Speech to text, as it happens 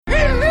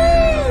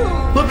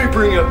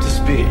bring you up to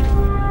speed.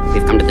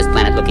 We've come to this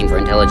planet looking for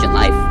intelligent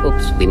life.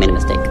 Oops, we made a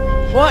mistake.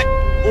 What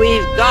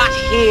we've got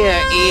here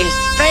is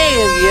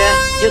failure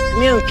to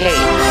communicate.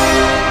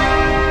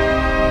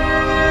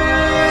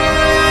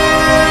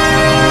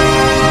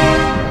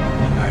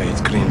 I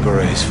eat green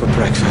berets for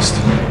breakfast.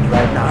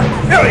 Right now,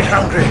 I'm very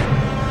hungry.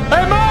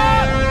 Hey,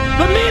 Mom!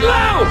 The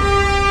meatloaf!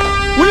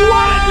 We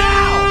want it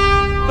now!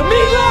 The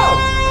meatloaf!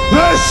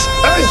 This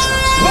is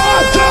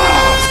Sparta!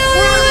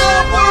 We're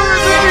not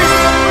worthy!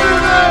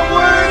 We're not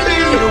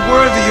worthy! You're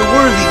worthy, you're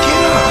worthy.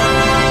 Get up!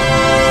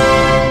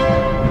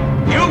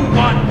 You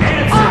want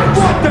answers! I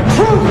want the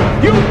truth!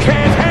 You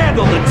can't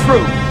handle the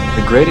truth!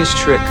 The greatest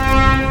trick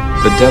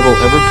the devil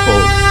ever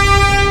pulled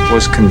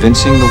was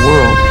convincing the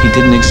world he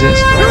didn't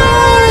exist.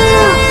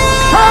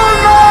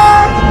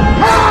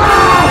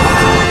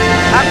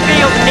 I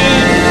feel the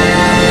need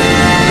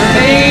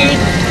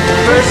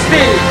for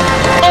speed.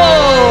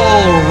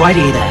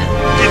 Alrighty then.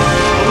 It's a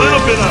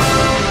little bit of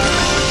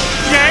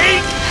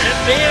yay, and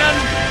then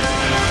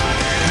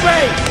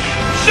wait,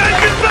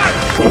 shake it back!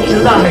 It's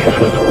alive!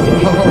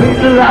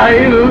 It's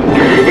alive!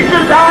 It's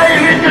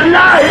alive! It's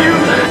alive!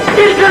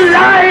 It's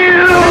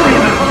alive!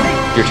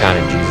 You're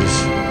tiny Jesus.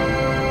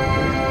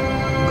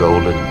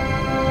 Golden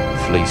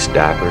fleece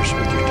diapers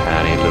with your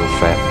tiny little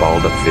fat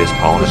balled up fist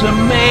pawing Was a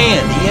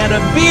man, he had a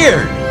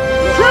beard.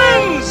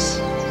 Friends!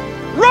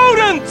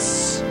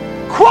 Rodents!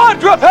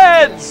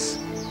 Quadrupeds!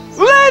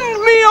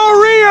 Lend me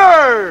your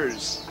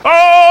ears!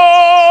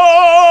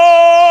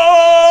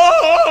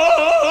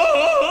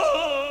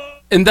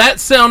 And that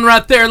sound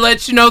right there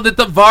lets you know that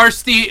the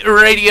Varsity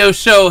Radio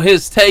Show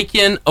has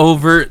taken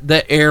over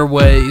the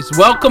airways.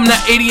 Welcome to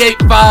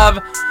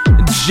 88.5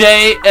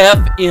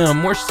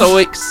 JFM. We're so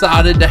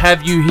excited to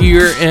have you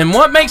here. And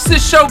what makes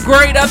this show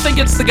great, I think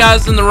it's the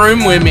guys in the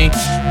room with me.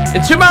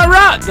 And to my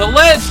right, the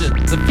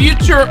legend, the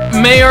future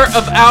mayor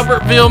of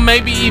Albertville,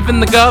 maybe even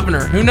the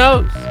governor. Who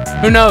knows?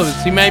 Who knows?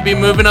 He may be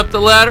moving up the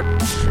ladder.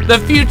 The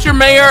future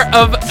mayor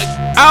of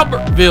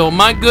Albertville,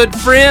 my good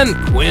friend,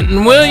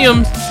 Quentin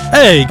Williams.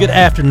 Hey, good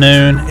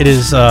afternoon. It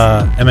is,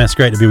 it's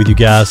great to be with you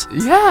guys.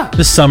 Yeah.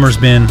 This summer's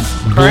been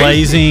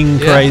blazing,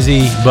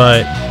 crazy,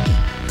 but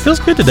feels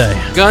good today.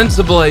 Guns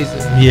a-blazing.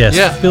 Yes,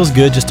 Yeah. Feels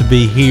good just to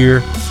be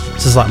here.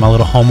 This is like my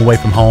little home away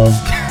from home,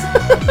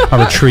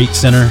 my retreat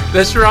center.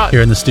 That's right.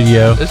 Here in the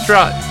studio. That's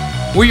right.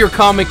 We're your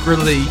comic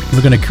relief.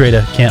 We're going to create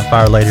a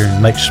campfire later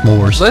and make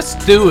s'mores. Let's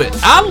do it.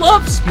 I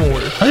love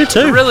s'mores. I do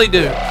too. I really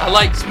do. I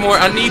like s'mores.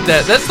 I need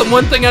that. That's the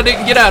one thing I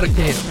didn't get out of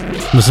camp.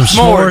 With some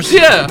s'mores?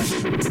 Yeah.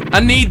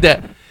 I need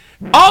that.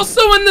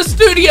 Also in the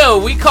studio,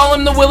 we call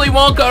him the Willy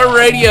Wonka of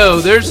radio.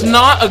 There's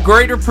not a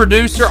greater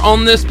producer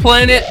on this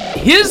planet.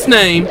 His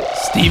name,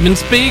 Steven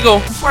Spiegel.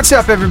 What's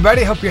up,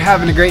 everybody? Hope you're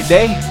having a great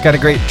day. Got a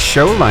great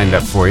show lined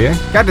up for you.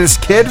 Got this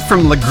kid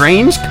from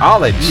LaGrange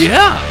College.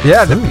 Yeah.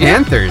 Yeah, the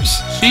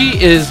Panthers. She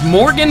is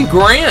Morgan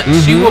Grant.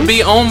 She will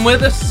be on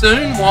with us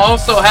soon. We'll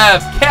also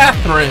have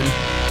Catherine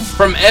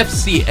from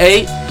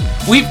FCA.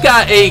 We've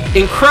got a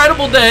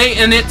incredible day,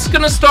 and it's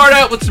going to start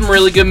out with some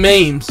really good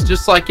memes,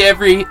 just like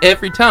every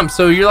time.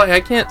 So you're like, I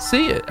can't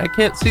see it. I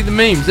can't see the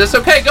memes. That's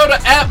okay. Go to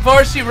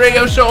 @Varsity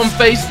Radio Show on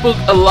Facebook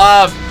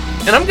Alive.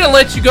 And I'm going to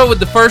let you go with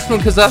the first one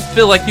because I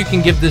feel like you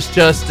can give this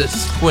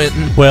justice,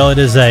 Quentin. Well, it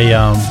is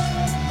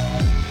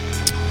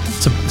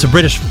it's a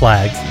British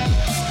flag,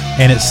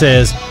 and it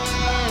says,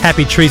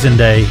 Happy Treason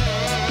Day,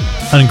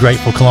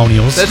 ungrateful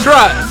colonials. That's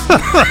right.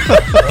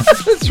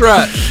 That's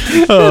right.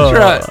 That's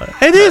right.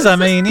 It is. I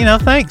mean,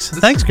 thanks.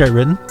 Thanks, Great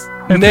Britain.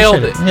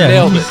 Nailed it. Yeah,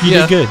 Nailed you it.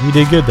 did good. You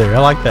did good there. I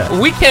like that.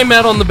 We came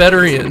out on the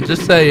better end,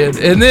 just saying.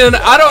 And then,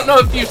 I don't know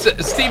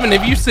if Steven,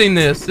 have you seen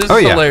this? This is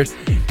hilarious.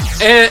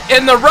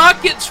 And the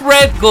Rockets'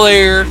 red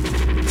glare,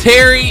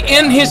 Terry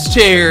in his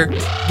chair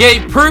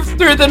gave proof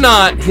through the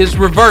night his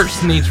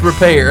reverse needs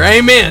repair.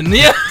 Amen.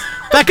 Yeah.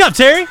 Back up,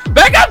 Terry.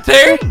 Back up,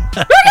 Terry.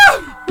 Back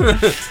up.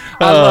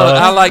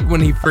 I like when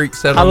he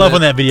freaks out. I love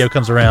when that video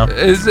comes around.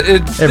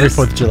 Every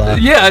 4th of July.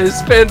 Yeah, it's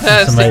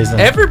fantastic. It's amazing.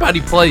 Everybody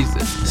plays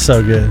it.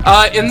 So good.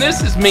 And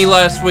this is me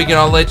last week, and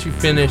I'll let you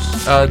finish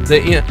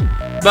the end.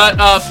 But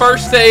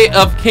first day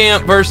of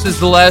camp versus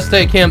the last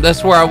day of camp,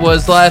 that's where I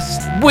was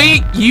last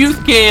week,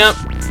 youth camp.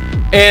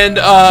 And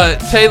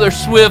Taylor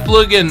Swift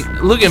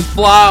looking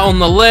fly on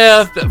the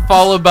left,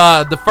 followed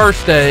by the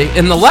first day.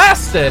 And the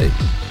last day,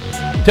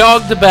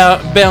 Dog the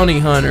Bounty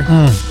Hunter.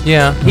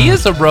 Yeah, he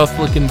is a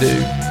rough-looking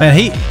dude. Man,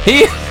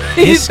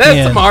 he's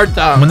had some hard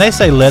times. When they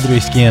say leathery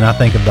skin, I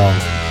think of Dog.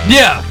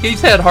 Yeah, he's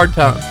had hard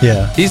times.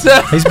 Yeah. He's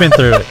been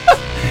through it.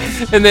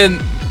 And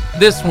then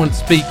this one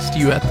speaks to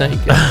you, I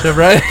think.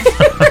 Right?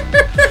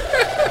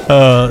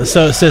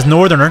 So it says,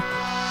 Northerner,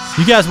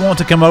 you guys want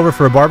to come over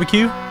for a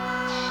barbecue?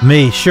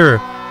 Me, sure.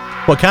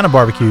 What kind of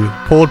barbecue?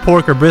 Pulled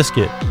pork or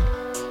brisket?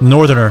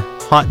 Northerner,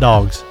 hot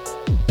dogs.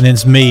 And then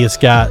it's me. It's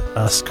got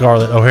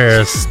Scarlett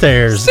O'Hara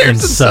stares in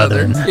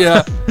Southern.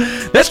 Yeah,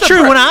 that's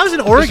true. When I was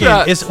in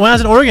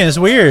Oregon, it's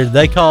weird.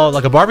 They call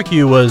like a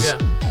barbecue was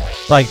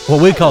like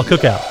what we call a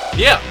cookout.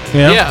 Yeah,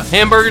 You know? Yeah,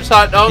 hamburgers,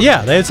 hot dogs.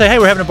 Yeah, they'd say, "Hey,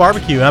 we're having a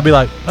barbecue," and I'd be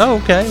like, "Oh,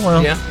 okay.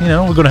 Well, Yeah. you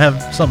know, we're gonna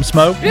have something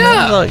smoked."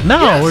 Yeah. Like,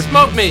 no, Yeah, we're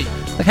smoked meat.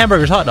 like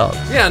hamburgers, hot dogs.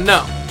 Yeah,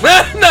 no.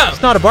 No.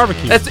 It's not a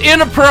barbecue. That's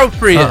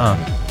inappropriate.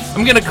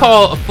 I'm going to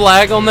call a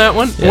flag on that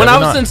one. Yeah, when I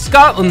we're was not. in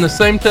Scotland, the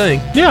same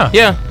thing. Yeah.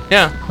 Yeah.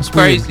 That's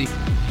Crazy.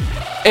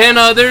 And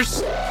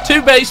there's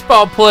two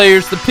baseball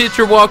players. The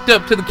pitcher walked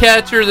up to the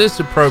catcher. This is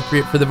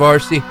appropriate for the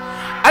varsity.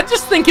 I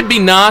just think it'd be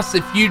nice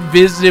if you'd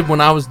visited when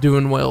I was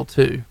doing well,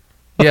 too.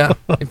 Yeah.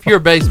 If you're a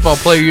baseball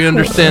player, you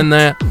understand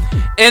that.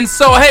 And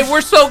so, hey,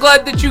 we're so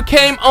glad that you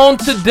came on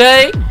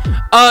today.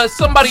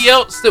 Somebody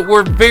else that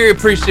we're very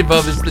appreciative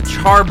of is the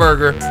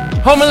Charburger,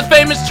 home of the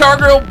famous Char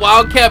Grill,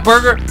 Wildcat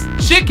Burger,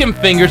 chicken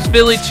fingers,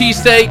 Philly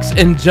cheesesteaks,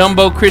 and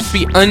jumbo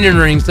crispy onion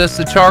rings. That's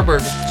the Charburger.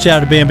 Shout out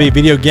to B&B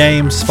Video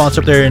Games, sponsor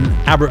up there in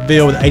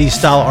Albertville with 80s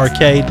style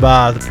arcade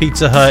by the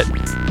Pizza Hut.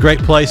 Great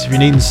place if you're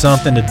needing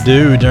something to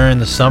do during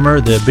the summer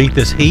to beat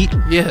this heat.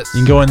 Yes.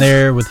 You can go in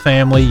there with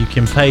family. You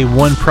can pay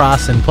one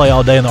price and play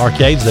all day in the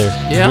arcades there.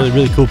 Yeah. Really,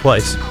 really cool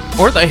place.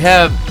 Or they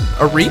have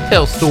a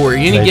retail store,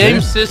 any They game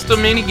do.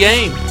 system, any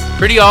game.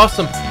 Pretty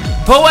awesome.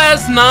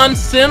 Boaz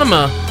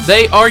Non-Cinema.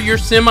 They are your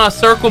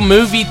semicircle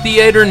movie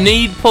theater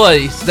need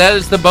place. That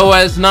is the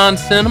Boaz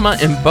Non-Cinema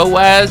in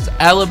Boaz,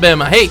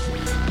 Alabama. Hey,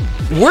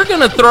 we're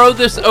going to throw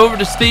this over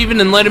to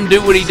Steven and let him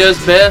do what he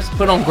does best,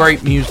 put on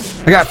great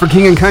music. I got For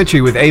King and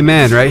Country with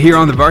Amen right here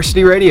on the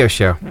Varsity Radio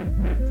Show.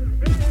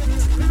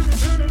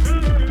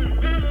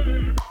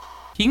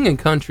 King and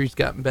Country's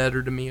gotten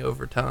better to me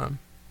over time.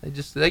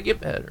 They get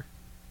better.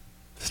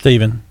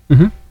 Steven.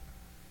 Mm-hmm.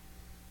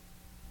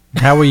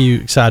 How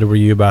excited were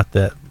you about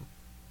that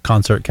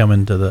concert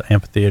coming to the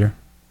amphitheater?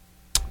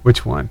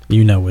 Which one?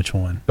 You know which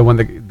one. The one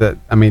that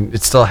I mean,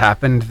 it still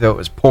happened, though it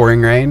was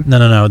pouring rain?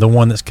 No. The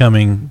one that's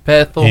coming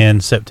Bethel.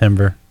 in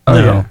September. Oh,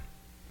 no. yeah.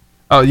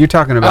 Oh, you're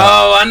talking about...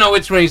 Oh, I know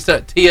which one he's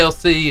talking.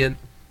 TLC and...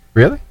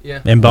 Really?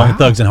 Yeah. And Bone Wow.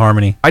 Thugs and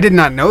Harmony. I did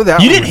not know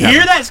that You one didn't was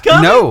hear happening. that's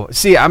coming? No.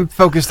 See, I'm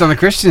focused on the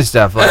Christian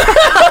stuff, like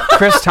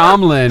Chris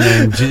Tomlin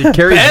and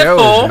Carrie Bethel.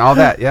 Jones and all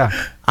that, yeah.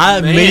 I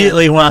Man.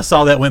 immediately, when I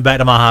saw that, went back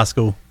to my high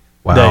school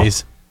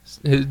days.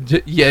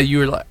 Yeah, you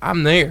were like,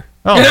 I'm there.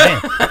 Oh,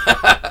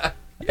 man.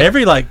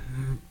 Every, like,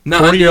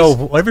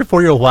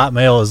 4-year-old white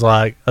male is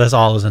like, that's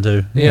all I listen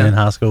to in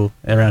high school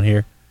around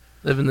here.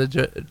 Living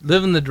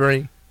the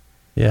dream.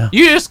 Yeah.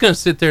 You're just going to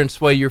sit there and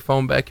sway your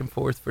phone back and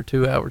forth for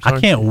 2 hours. I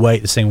can't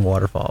wait to sing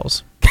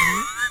Waterfalls.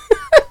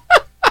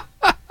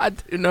 I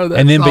do know that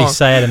And then be song.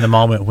 sad in the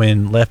moment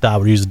when Left Eye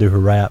would usually do her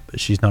rap, but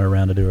she's not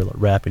around to do her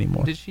rap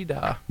anymore. Did she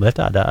die? Left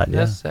Eye died, yeah.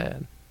 That's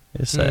sad.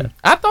 It's sad.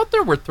 I thought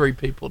there were 3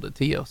 people to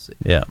TLC.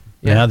 Yeah.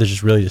 Yeah. Now there's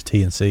just really just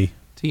TNC.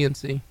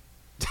 TNC.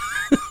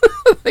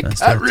 They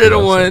That's got their rid of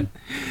TLC. one.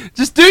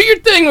 Just do your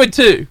thing with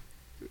 2.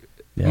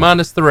 Yeah.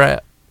 Minus the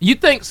rap. You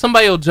think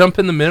somebody will jump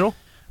in the middle?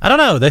 I don't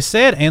know. They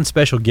said and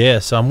special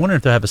guests, so I'm wondering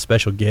if they'll have a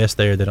special guest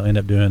there that'll end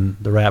up doing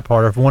the rap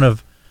part, or if one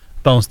of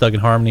Bones Thugs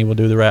and Harmony will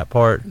do the rap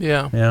part.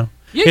 Yeah. Yeah.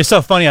 Yeah. It's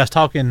so funny. I was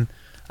talking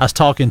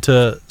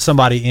to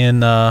somebody in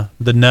the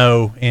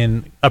know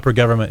in upper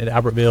government at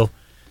Albertville,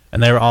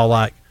 and they were all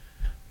like,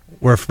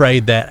 "We're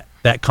afraid that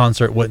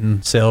concert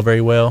wouldn't sell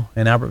very well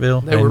in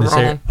Albertville." They in were this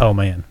wrong. area. Oh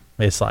man,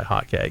 it's like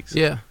hotcakes.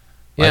 Yeah.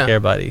 Like Yeah.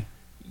 everybody.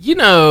 You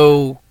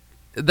know,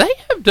 they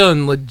have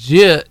done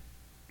legit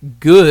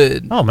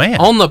good Oh man.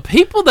 on the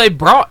people they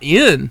brought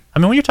in. I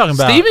mean, when you're talking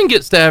about Steven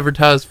gets to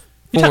advertise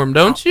for him,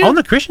 don't you? on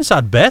the Christian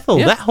side, Bethel,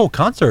 Yeah. that whole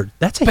concert,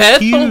 that's a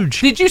Bethel.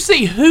 huge. Did you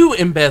see who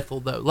in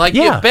Bethel though? Like,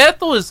 Yeah.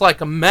 Bethel is like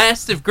a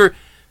massive group,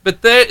 but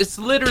it's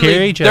literally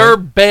Carrie Jo. their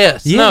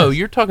best. Yes. No,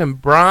 you're talking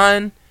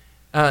Brian,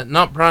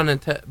 not Brian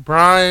and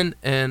Brian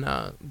and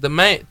the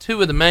main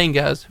 2 of the main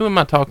guys. Who am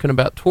I talking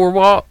about?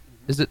 Torwalt?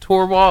 Is it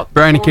Torwalt?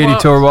 Brian and Katie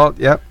Torwalt,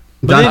 yep.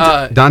 But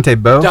then- Dante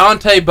Bowe.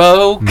 Dante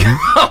Bowe.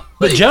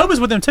 But Job was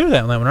with them too,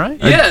 that one, right?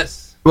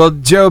 Yes. Well,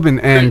 Job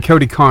and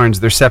Cody Carnes,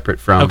 they're separate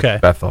from Okay.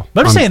 Bethel.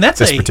 But I'm on saying that's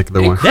this a- particular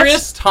And one.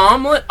 Chris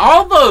Tomlin,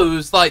 all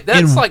those, like,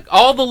 that's In- like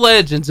all the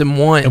legends in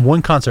one. In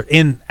one concert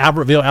in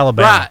Albertville,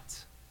 Alabama. Right.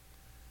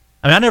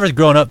 I mean, I never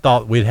growing up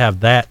thought we'd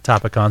have that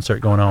type of concert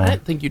going I on.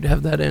 didn't think you'd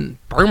have that in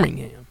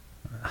Birmingham.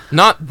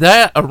 Not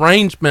that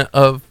arrangement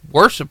of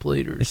worship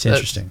leaders. It's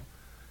interesting.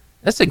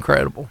 That's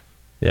incredible.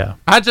 Yeah.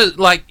 I just,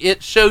 like,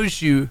 it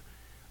shows you,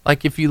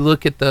 like, if you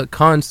look at the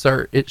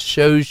concert, it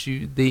shows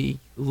you the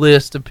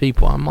list of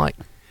people. I'm like,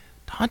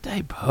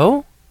 Dante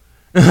Bowe?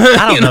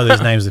 I don't know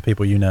these names of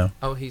people you know.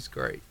 Oh, he's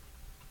great.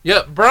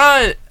 Yeah,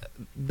 Brian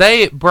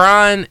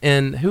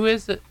and who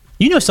is it?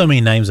 You know so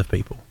many names of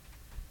people.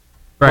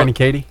 Brian and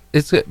Katie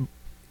It's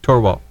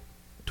Torwalt.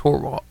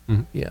 Torwalt.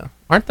 Mhm. Yeah.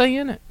 Aren't they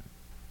in it?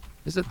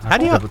 Is it? How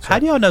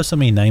do y'all know so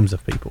many names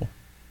of people?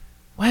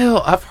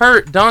 Well, I've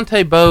heard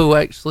Dante Bowe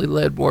actually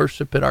led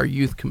worship at our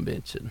youth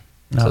convention.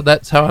 No. So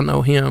that's how I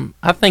know him.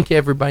 I think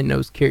everybody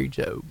knows Carrie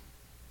Job.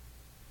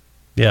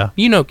 Yeah.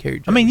 You know Carrie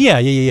Job. I mean,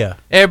 yeah.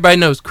 Everybody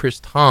knows Chris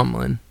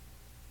Tomlin.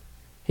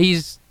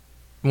 He's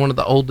one of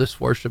the oldest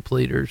worship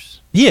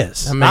leaders.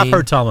 Yes. I mean, I've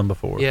heard Tomlin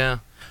before. Yeah.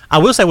 I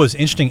will say what was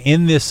interesting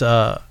in this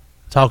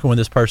talking with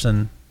this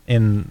person,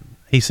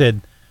 he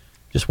said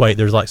Just wait.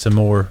 There's like some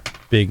more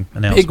big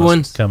announcements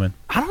ones coming.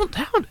 I don't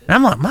doubt it. And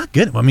I'm like, my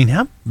goodness. I mean,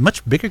 how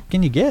much bigger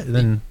can you get?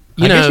 Then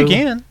I guess you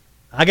can.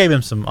 I gave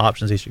him some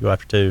options he should go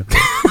after too.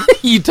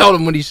 You told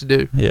him what he should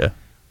do. Yeah.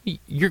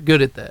 You're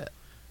good at that.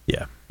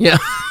 Yeah. Yeah.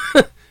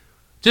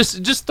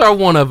 just throw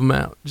one of them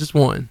out. Just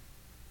one.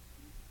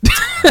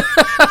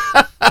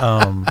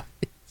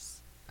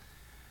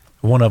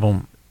 One of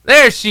them.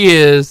 There she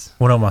is.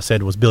 One of them I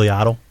said was Billy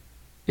Idol.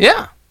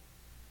 Yeah.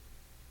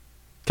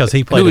 Because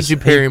he played. Who would you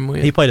pair him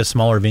with? He played a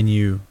smaller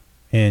venue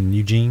in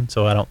Eugene,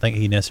 so I don't think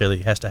he necessarily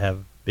has to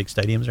have big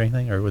stadiums or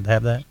anything, or would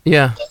have that.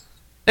 Yeah.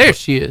 There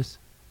she is.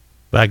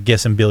 But I'm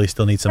guessing Billy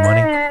still needs some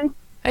money.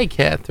 Hey,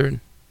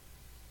 Catherine.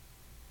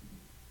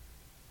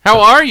 How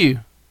are you?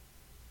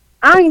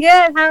 I'm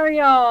good. How are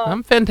y'all?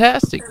 I'm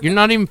fantastic. You're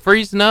not even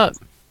freezing up.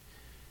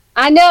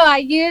 I know. I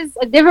used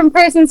a different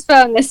person's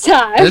phone this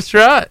time. That's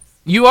right.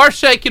 You are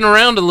shaking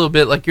around a little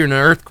bit like you're in an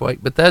earthquake,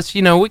 but that's,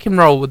 we can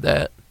roll with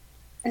that.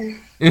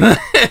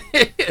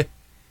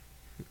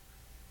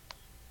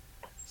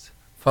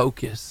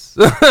 Focus.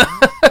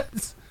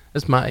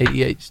 That's my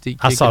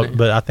ADHD.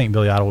 But I think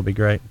Billy Idol would be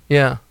great.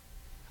 Yeah.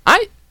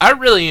 I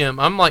really am.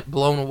 I'm like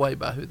blown away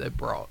by who they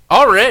brought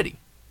already.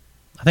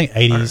 I think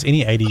 80s,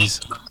 any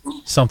 80s,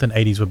 something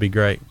 80s would be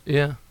great.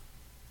 Yeah.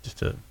 Just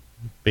to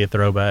be a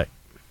throwback.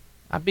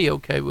 I'd be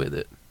okay with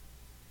it.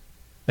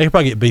 They could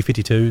probably get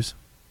B-52s.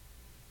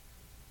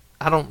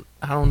 I don't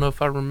know if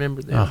I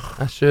remember them. Oh.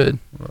 I should.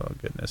 Oh,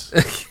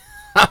 goodness.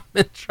 I'm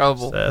in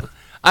trouble. Seth.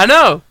 I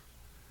know.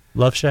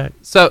 Love Shack?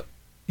 So,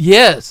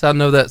 yes, I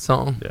know that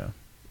song. Yeah.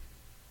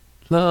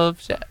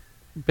 Love Shack.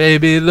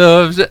 Baby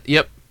Love Shack.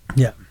 Yep.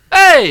 Yeah.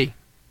 Hey!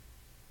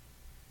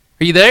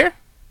 Are you there?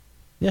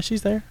 Yeah,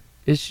 she's there.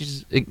 Is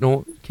she's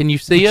ignored? Can you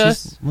see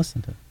us?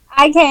 Listen to.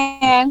 I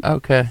can.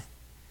 Okay.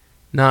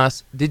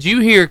 Nice. Did you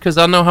hear, because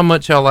I know how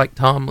much y'all like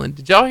Tomlin,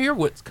 did y'all hear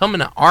what's coming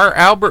to our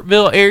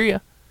Albertville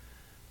area?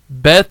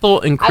 Bethel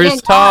and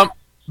Chris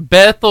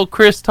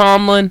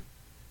Tomlin,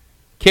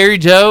 Carrie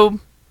Job.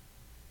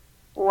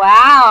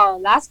 Wow,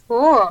 that's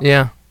cool.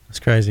 Yeah. That's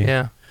crazy.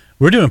 Yeah.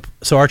 We're doing,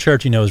 so our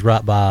church, is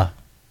right by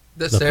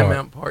the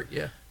Sandmount Park,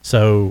 yeah.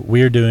 So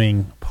we're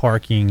doing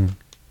parking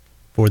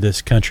for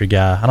this country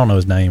guy. I don't know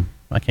his name.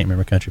 I can't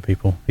remember country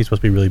people. He's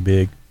supposed to be really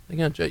big. You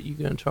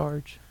gonna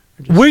charge?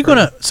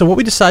 So what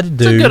we decided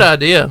to do. It's a good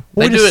idea.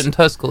 They do it in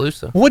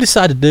Tuscaloosa. What we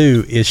decided to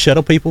do is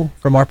shuttle people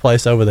from our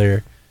place over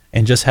there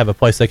and just have a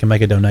place they can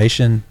make a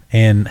donation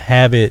and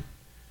have it,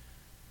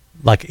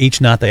 like each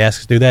night they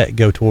ask us to do that,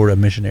 go toward a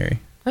missionary.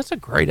 That's a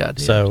great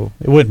idea. So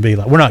it wouldn't be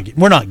like, we're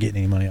not getting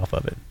any money off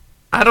of it.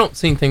 I don't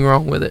see anything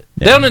wrong with it.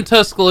 Yeah. Down in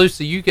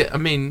Tuscaloosa, you get,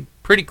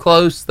 pretty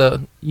close.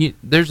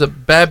 There's a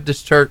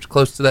Baptist church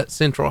close to that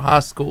Central High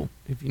School,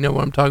 if you know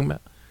what I'm talking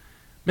about.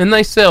 And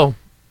they sell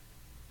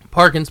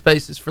parking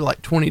spaces for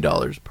like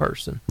 $20 a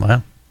person.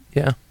 Wow.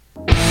 Yeah.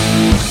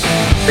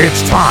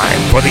 It's time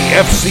for the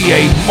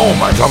FCA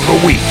moment of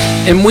the week.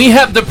 And we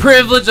have the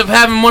privilege of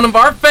having one of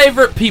our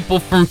favorite people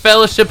from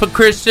Fellowship of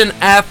Christian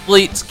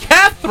Athletes,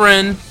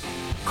 Catherine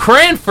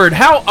Cranford.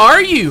 How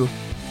are you?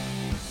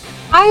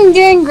 I'm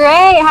doing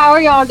great. How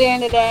are y'all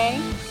doing today?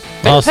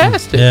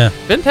 Fantastic. Awesome. Yeah.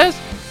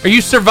 Fantastic. Are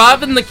you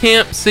surviving the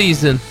camp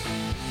season?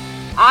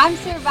 I'm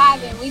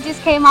surviving. We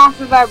just came off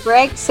of our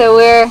break, so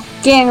we're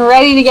getting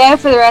ready to go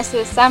for the rest of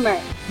the summer.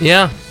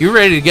 Yeah. You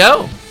ready to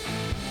go?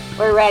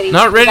 We're ready.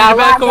 Not ready to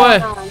back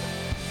away. On.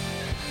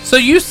 So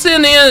y'all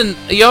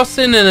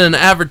sent in an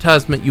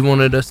advertisement you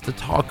wanted us to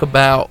talk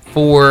about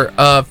for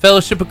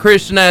Fellowship of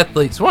Christian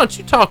Athletes. Why don't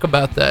you talk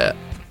about that?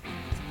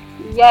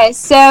 Yes,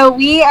 so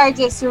we are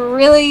just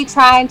really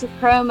trying to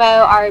promote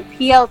our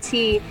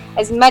PLT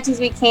as much as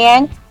we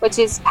can, which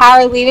is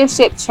Power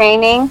Leadership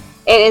Training.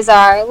 It is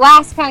our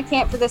last kind of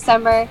camp for the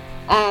summer.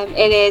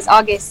 It is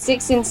August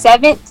 6th and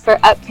 7th for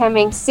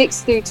upcoming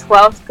 6th through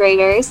 12th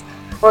graders.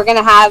 We're going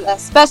to have a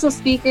special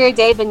speaker.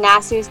 David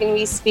Nasser is going to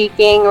be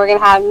speaking. We're going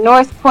to have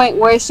North Point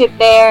Worship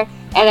there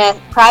and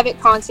a private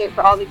concert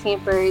for all the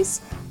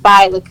campers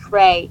by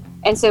Lecrae.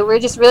 And so we're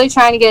just really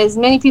trying to get as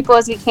many people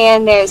as we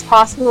can there as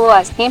possible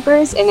as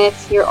campers. And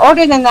if you're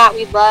older than that,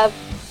 we'd love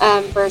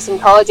for some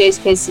college-age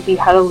kids to be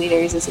huddle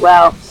leaders as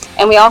well.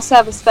 And we also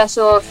have a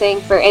special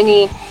thing for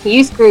any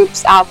youth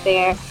groups out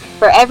there.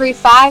 For every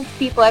 5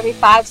 people, every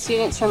 5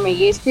 students from a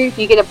youth group,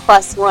 you get a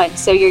 +1.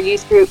 So your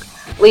youth group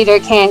leader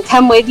can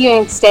come with you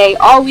and stay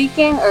all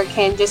weekend, or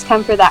can just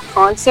come for that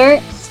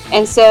concert.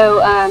 And so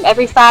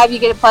every 5 you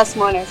get a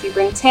 +1, or if you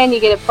bring 10 you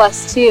get a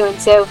 +2.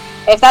 And so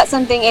if that's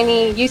something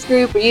any youth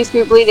group or youth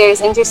group leader is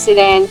interested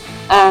in,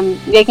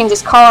 they can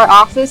just call our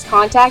office,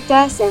 contact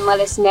us, and let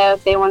us know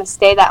if they want to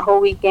stay that whole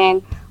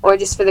weekend or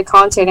just for the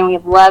concert. And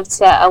we'd love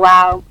to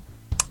allow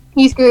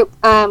youth group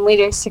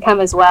leaders to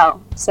come as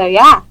well. So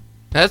yeah.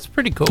 That's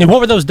pretty cool. And what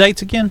were those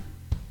dates again?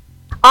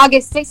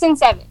 August 6th and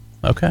 7th.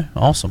 Okay,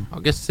 awesome.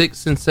 August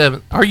 6th and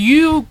 7th. Are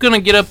you going to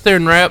get up there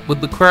and rap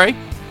with Lecrae?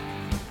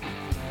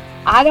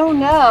 I don't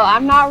know.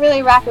 I'm not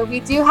really a rapper. We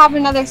do have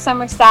another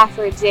summer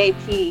staffer,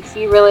 JP.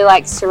 He really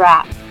likes to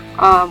rap.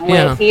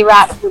 He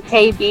raps with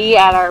KB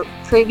at our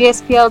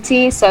previous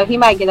PLT, so he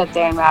might get up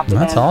there and rap it.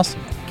 That's awesome.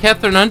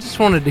 Catherine, I just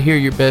wanted to hear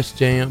your best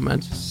jam. I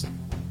just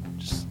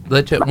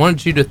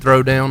wanted you to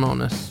throw down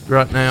on us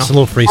right now. It's a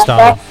little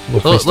freestyle.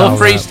 Little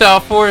freestyle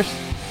for us.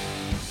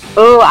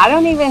 Oh, I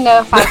don't even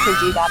know if I could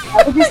do that.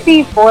 That would just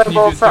be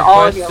horrible for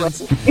all of your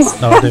listeners.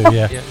 Oh, dude,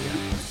 yeah.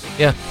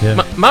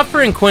 Yeah. My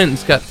friend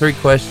Quentin's got 3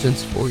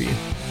 questions for you.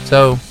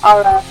 So,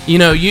 all right. you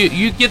know,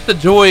 you get the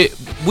joy.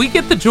 We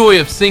get the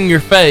joy of seeing your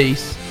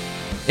face.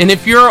 And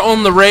if you're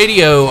on the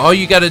radio, all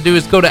you got to do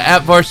is go to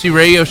 @Varsity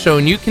Radio Show,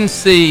 and you can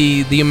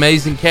see the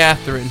amazing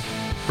Catherine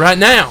right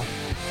now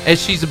as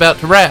she's about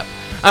to rap.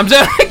 I'm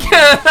joking.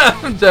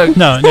 I'm joking.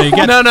 No, you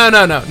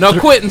got No.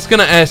 Quentin's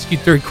gonna ask you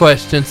 3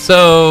 questions.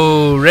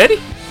 So, ready?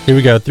 Here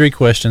we go. 3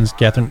 questions,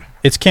 Catherine.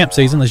 It's camp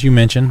season, as you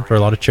mentioned, for a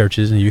lot of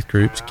churches and youth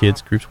groups,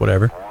 kids groups,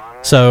 whatever.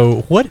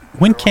 So,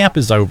 when camp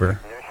is over,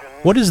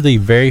 what is the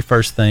very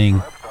first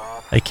thing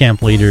a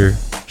camp leader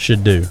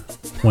should do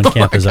when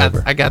camp is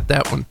over? I got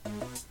that one.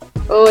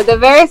 Oh, the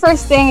very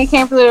first thing a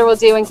camp leader will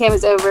do when camp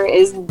is over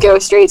is go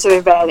straight to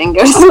their bed and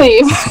go to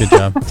sleep. Good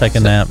job. Take a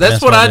nap.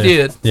 That's what I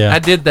did. Yeah, I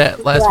did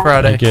that last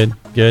Friday.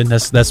 Good.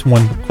 That's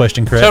one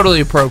question correct.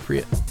 Totally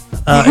appropriate.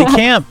 At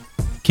camp,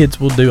 kids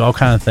will do all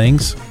kind of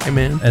things.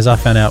 Amen. As I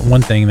found out,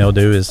 one thing they'll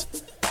do is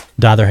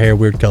dye their hair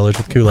weird colors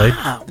with Kool-Aid.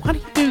 Wow, why do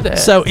you do that?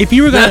 So if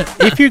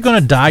you're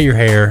gonna dye your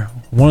hair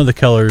one of the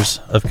colors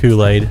of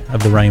Kool-Aid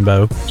of the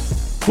rainbow,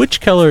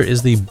 which color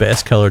is the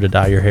best color to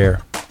dye your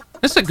hair?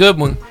 That's a good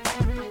one.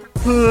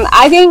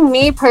 I think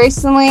me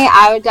personally,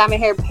 I would dye my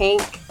hair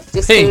pink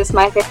just because it's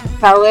my favorite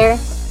color.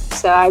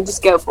 So I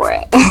just go for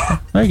it.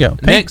 There you go.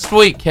 Pink. Next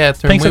week,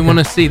 Catherine, we want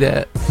to see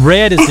that.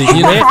 Red is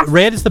the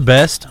red is the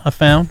best I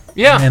found.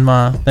 Yeah. In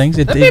my things,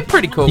 That'd be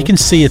pretty cool. You can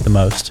see it the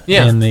most.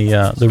 Yeah. And the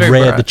red,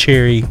 bright. the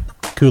cherry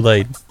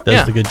Kool-Aid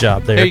does the good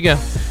job there. There you go.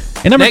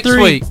 And number Next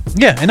 3. week.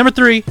 Yeah. And number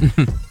 3,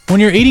 when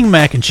you're eating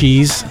mac and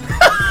cheese,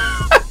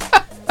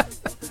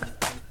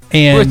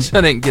 and which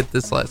I didn't get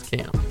this last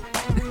camp,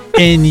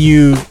 and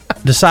you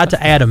decide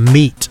to add a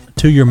meat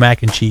to your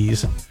mac and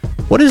cheese,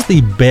 what is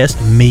the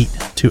best meat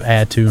to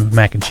add to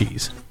mac and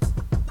cheese?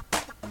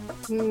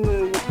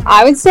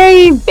 I would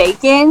say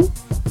bacon.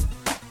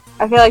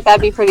 I feel like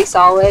that'd be pretty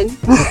solid.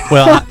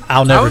 Well,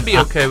 I'll never. I would be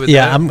okay with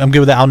yeah, that. I'm good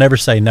with that. I'll never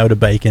say no to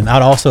bacon.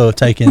 I'd also have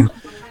taken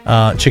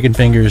chicken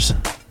fingers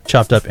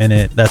chopped up in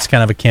it. That's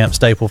kind of a camp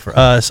staple for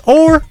us.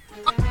 Or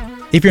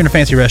if you're in a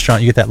fancy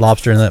restaurant, you get that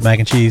lobster and that mac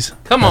and cheese.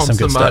 Come That's on, some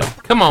good somebody.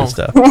 stuff. Come on. Good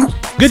stuff.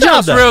 Good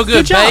job, though. Real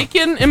good. job.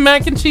 Bacon and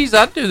mac and cheese.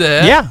 I'd do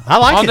that. Yeah, I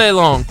like all it. day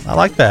long. I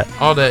like that.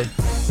 All day.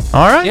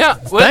 All right. Yeah.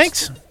 Well,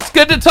 Thanks. It's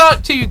good to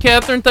talk to you,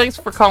 Catherine. Thanks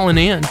for calling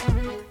in.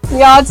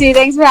 Y'all too.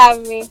 Thanks for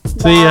having me.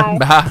 See ya.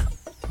 Bye.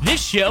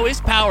 This show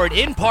is powered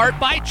in part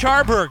by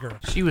Charburger.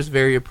 She was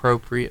very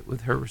appropriate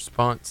with her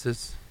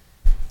responses.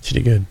 She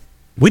did good.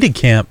 We did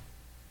camp.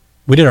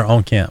 We did our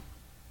own camp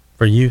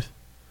for youth.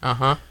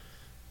 Uh-huh.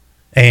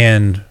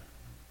 And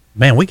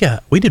man, we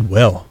did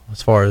well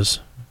as far as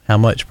how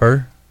much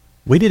per.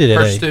 We did it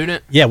Per at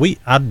student? Yeah,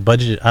 I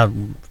budgeted.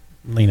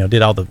 I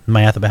did all the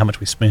math about how much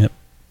we spent, how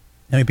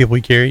many people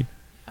we carried.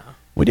 Yeah.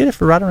 We did it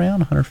for right around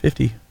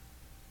 150.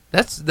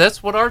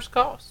 That's what ours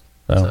cost.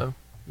 So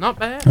not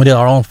bad. We did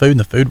our own food, and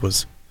the food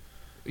was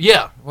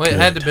Yeah, well, it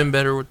had to have been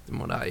better than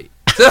what I ate.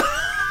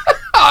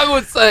 I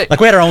would say. like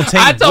we had our own team.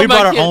 I told We my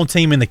brought our kid- own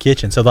team in the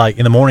kitchen. So like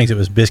in the mornings it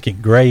was biscuit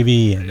and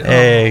gravy and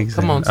eggs.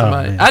 Come on, and,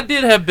 somebody. man. I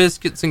did have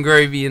biscuits and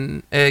gravy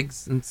and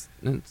eggs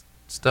and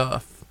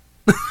stuff.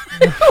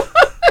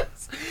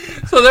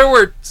 So there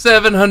were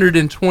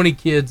 720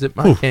 kids at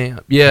my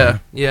camp. Yeah.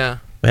 We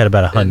had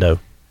about a hundo.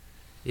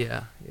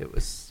 Yeah, it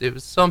was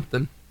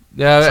something.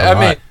 Yeah, That's a I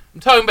mean, lot. I'm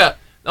talking about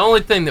the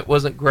only thing that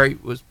wasn't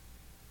great was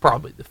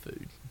probably the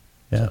food.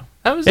 Yeah, So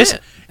that was It's-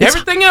 it. it's-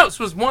 Everything else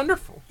was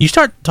wonderful. You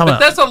start talking But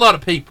about that's a lot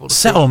of people. To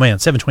feed. oh man,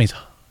 720's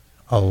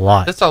a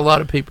lot. That's a lot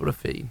of people to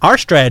feed. Our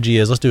strategy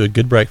is let's do a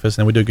good breakfast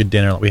and then we do a good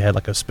dinner. Like we had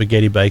like a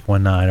spaghetti bake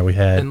one night, or we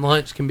had And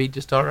lunch can be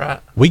just all right.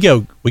 we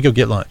go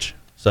get lunch.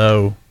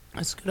 So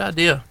That's a good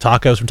idea.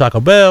 tacos from Taco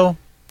Bell,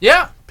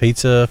 Yeah.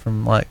 pizza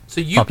from like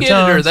So you Papa get it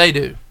or John's. they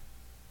do?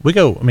 We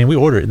go. I mean, we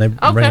order it and they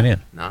bring it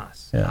in.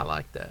 Nice. Yeah. I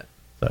like that.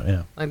 So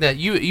yeah, Like that.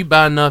 You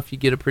buy enough, you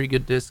get a pretty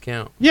good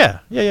discount. yeah.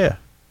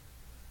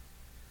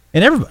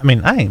 And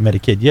I ain't met a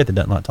kid yet that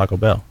doesn't like Taco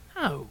Bell.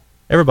 No.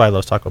 Everybody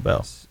loves Taco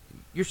Bell.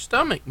 Your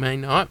stomach may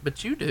not,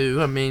 but you do.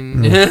 I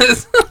mean,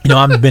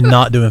 I've been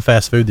not doing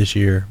fast food this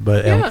year,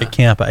 but Yeah. at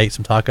camp I ate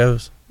some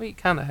tacos. well, you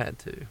kind of had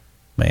to.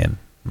 Man,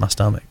 my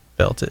stomach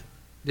felt it.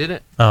 Did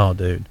it? Oh,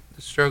 dude.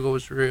 The struggle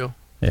was real.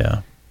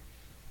 Yeah.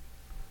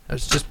 I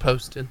was just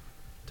posting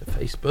to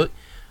Facebook.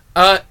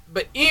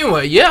 But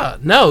anyway, yeah,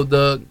 no,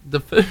 the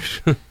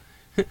food.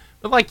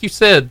 But like you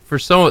said,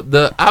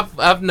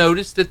 I've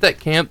noticed at that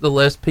camp, the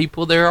less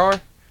people there are,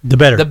 The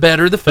better. the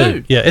better the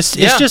food. Yeah, it's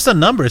just a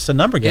number. It's a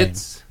number game.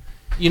 It's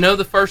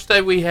the first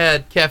day we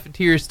had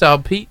cafeteria style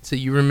pizza.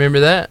 You remember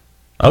that?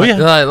 Oh,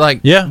 yeah.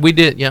 Yeah. we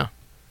did. Yeah.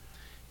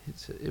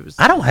 It was.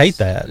 I don't hate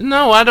that.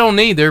 No, I don't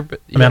either. But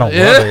I don't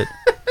love it.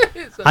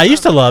 I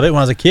used to love it when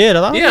I was a kid.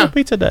 I thought, Yeah.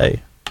 pizza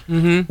day.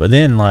 Mm-hmm. But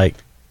then, like,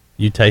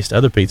 you taste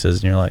other pizzas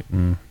and you're like,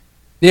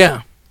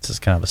 Yeah. this is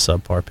kind of a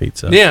subpar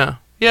pizza. Yeah.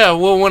 Yeah.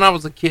 Well, when I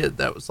was a kid,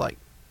 that was like,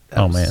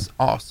 that was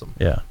awesome.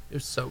 Yeah. It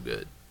was so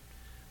good.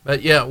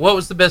 But yeah, what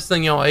was the best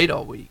thing y'all ate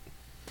all week?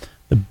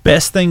 The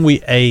best thing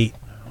we ate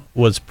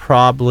was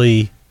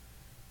probably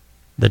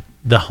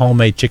the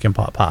homemade chicken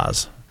pot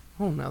pies.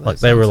 Oh, no, that like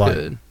they were sounds like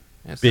good.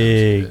 That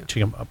big sounds good.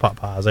 chicken pot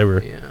pies. They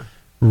were Yeah.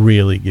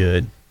 really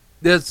good.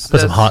 Put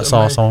some hot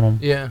sauce on them.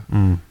 Yeah.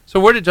 So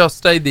where did y'all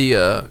stay?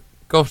 The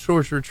Gulf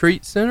Shores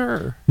Retreat Center?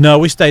 Or? No,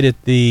 we stayed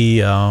at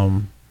the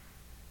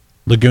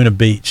Laguna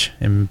Beach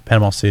in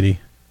Panama City.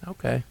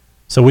 Okay.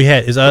 So we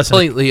had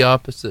completely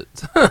opposite.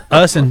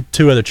 us and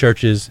 2 other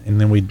churches, and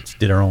then we just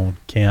did our own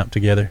camp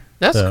together.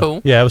 That's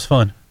cool. Yeah, it was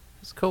fun.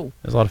 It's cool.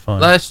 It was a lot of fun.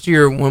 Last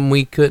year when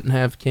we couldn't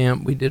have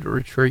camp, we did a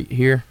retreat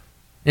here,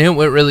 and it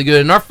went really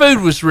good. And our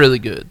food was really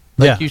good,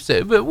 like you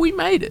said. But we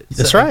made it.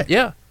 That's so, right.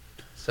 Yeah.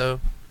 So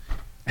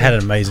had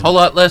an amazing. A whole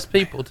lot less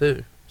people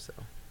too. So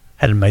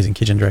had an amazing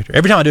kitchen director.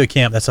 Every time I do a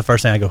camp, that's the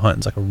first thing I go hunting.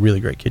 It's like a really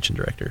great kitchen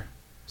director.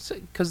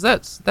 Because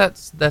that's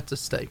a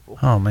staple.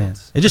 Oh man,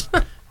 it just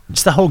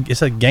the whole.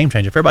 It's a game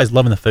changer. If everybody's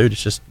loving the food,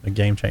 it's just a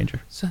game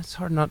changer. So it's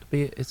hard not to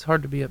be. It's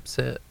hard to be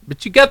upset.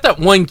 But you got that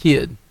one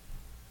kid.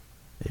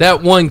 Yeah.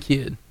 That one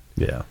kid.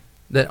 Yeah.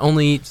 That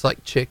only eats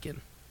like chicken.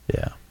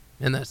 Yeah.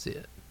 And that's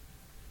it.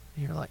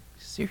 And you're like,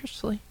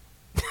 seriously?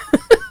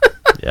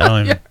 Yeah, I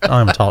don't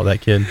even talk to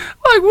that kid.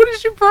 Like, what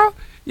is your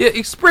problem? Yeah,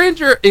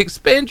 expand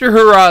your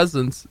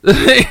horizons.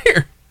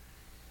 Here.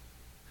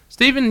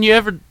 Steven, you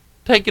ever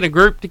taken a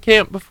group to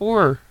camp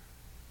before? Or?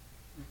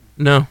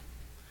 No.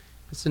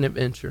 It's an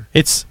adventure.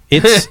 It's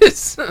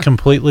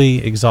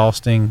completely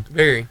exhausting.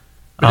 Very.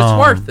 But it's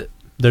worth it.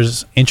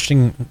 There's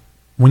interesting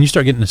when you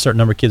start getting a certain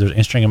number of kids, there's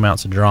interesting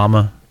amounts of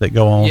drama that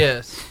go on.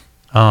 Yes.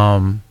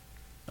 A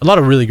lot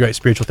of really great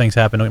spiritual things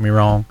happen, don't get me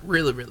wrong.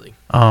 Really, really.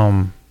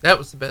 That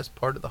was the best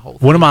part of the whole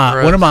thing. One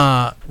of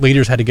my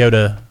leaders had to go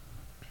to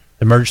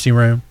the emergency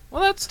room.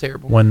 Well, that's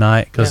terrible. One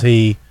night because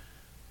he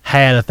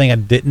had a thing I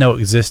didn't know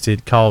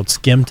existed called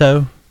skim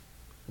toe.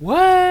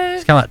 What?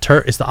 It's kind of like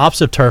turf. It's the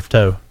opposite of turf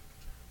toe.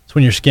 It's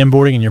when you're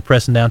skimboarding and you're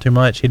pressing down too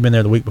much. He'd been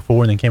there the week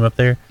before and then came up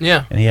there.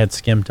 Yeah. And he had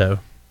skim toe.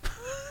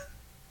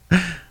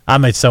 I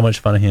made so much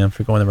fun of him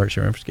for going to the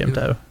emergency room for skim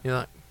toe. You're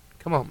like,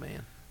 come on,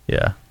 man.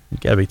 Yeah. You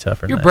gotta be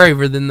tougher. You're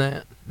braver than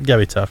that. You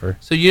gotta be tougher.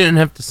 So you didn't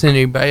have to send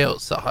anybody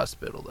else to the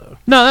hospital, though?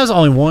 No, that was the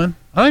only one.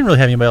 I didn't really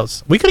have anybody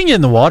else. We couldn't get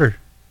in the water.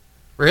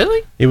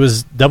 Really? It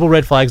was double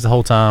red flags the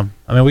whole time.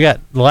 I mean,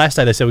 the last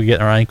day they said we get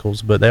in our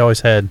ankles, but they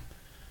always had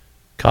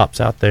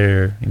cops out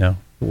there,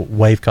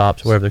 wave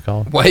cops, whatever they're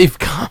called. Wave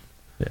cop?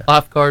 Yeah.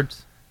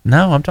 Lifeguards?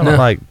 No, I'm talking about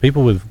like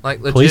people with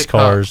like police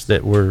cars cops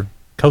that were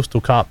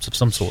coastal cops of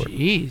some sort.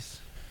 Jeez.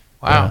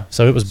 Wow. Yeah,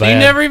 so it was bad. So you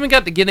never even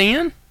got to get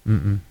in?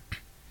 Mm-mm.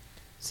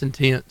 It's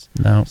intense.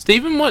 No.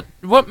 Steven,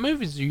 what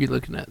movies are you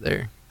looking at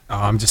there? Oh,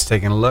 I'm just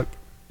taking a look.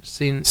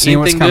 Seeing what's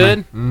anything good?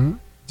 Mm-hmm.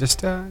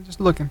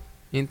 Just looking.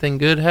 Anything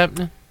good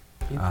happening?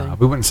 We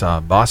went and saw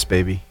Boss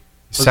Baby,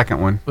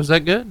 second one. Was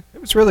that good? It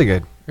was really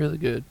good. Really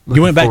good.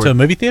 You went back to a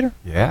movie theater?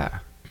 Yeah,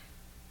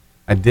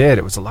 I did.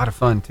 It was a lot of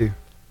fun too.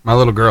 My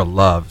little girl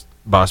loved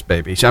Boss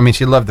Baby.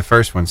 She loved the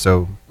first one,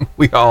 so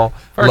we all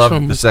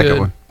loved the second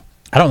one.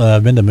 I don't know that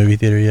I've been to a movie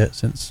theater yet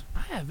since.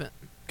 I haven't.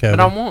 COVID. But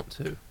I want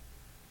to.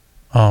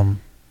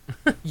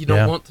 You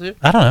don't want to?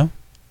 I don't know.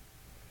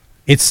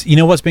 It's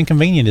what's been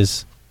convenient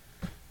is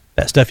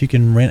that stuff you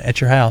can rent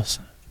at your house.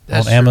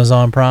 That's on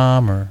Amazon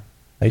Prime or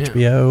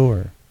HBO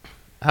or.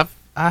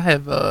 I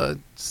have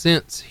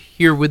since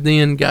here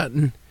within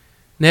gotten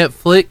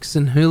Netflix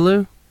and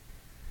Hulu.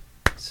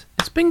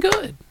 It's been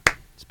good.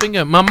 It's been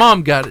good. My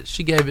mom got it.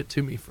 She gave it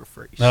to me for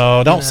free.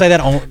 No, don't say that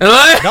on.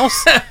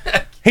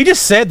 He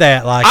just said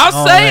that like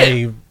I'll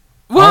say it.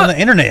 On the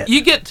internet.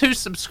 You get 2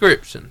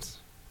 subscriptions.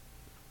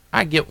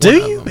 I get one. Do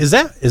you? Is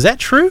that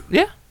true?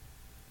 Yeah.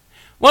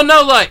 Well,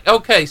 no,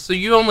 okay, so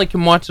you only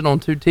can watch it on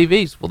 2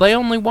 TVs. Well, they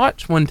only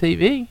watch 1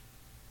 TV.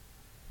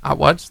 I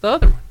watch the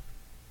other one.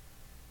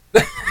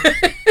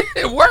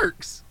 It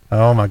works.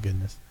 Oh my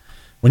goodness!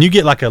 When you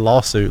get like a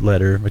lawsuit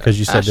letter because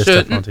you said this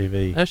stuff on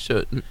TV, I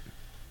shouldn't.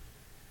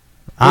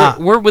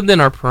 We're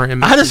within our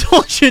parameters. I just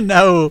want you to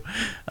know,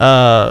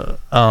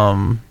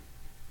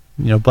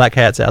 black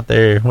hats out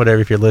there,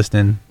 whatever, if you're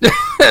listening,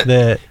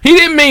 that he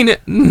didn't mean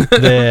it.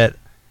 That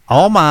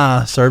all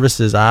my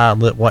services I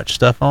watch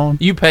stuff on,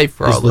 you pay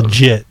for all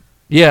legit.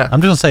 Yeah,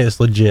 I'm just gonna say it's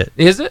legit.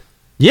 Is it?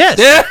 Yes.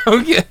 Yeah.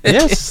 Okay.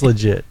 Yes, it's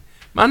legit.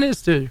 Mine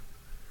is too.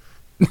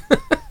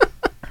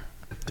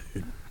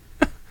 Dude,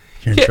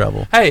 you're in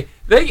trouble. Hey,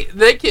 they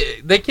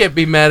can't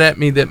be mad at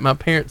me that my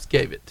parents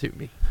gave it to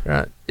me.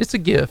 Right? It's a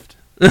gift.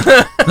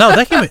 No,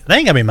 they ain't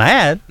gonna be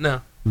mad.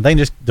 No, they can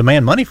just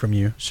demand money from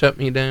you. Shut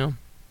me down.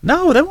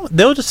 No, they won't.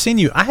 They'll just send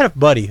you. I had a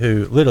buddy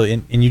who literally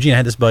in Eugene. I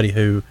had this buddy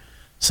who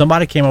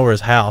somebody came over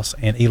his house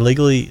and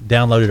illegally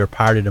downloaded or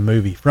pirated a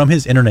movie from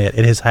his internet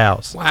at his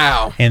house.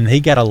 Wow! And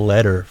he got a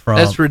letter from.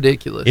 That's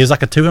ridiculous. It was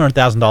like a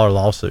 $200,000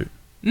 lawsuit.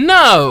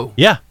 No.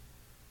 Yeah.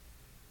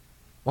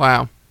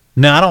 Wow.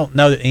 Now I don't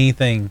know that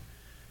anything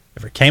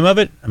ever came of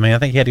it. I mean, I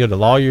think he had to go to the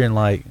lawyer and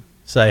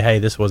say, "Hey,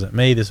 this wasn't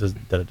me. This was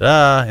da da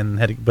da," and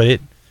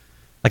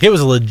it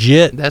was a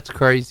legit. That's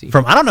crazy.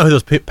 I don't know who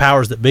those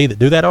powers that be that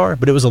do that are,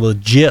 but it was a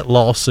legit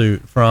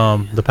lawsuit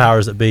from the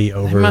powers that be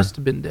over. They must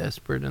have been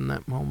desperate in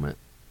that moment,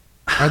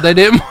 or they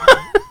didn't.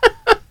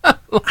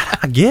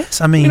 I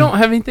guess. I mean, we don't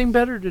have anything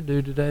better to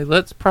do today.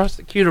 Let's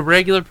prosecute a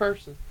regular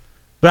person.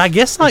 But I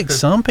guess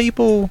some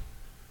people,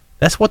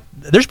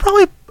 there's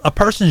probably a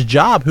person's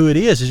job who it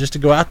is just to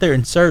go out there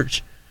and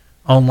search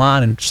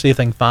online and see if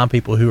they can find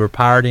people who are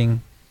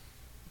pirating.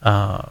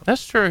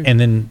 That's true. And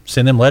then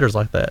send them letters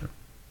like that.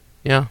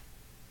 Yeah.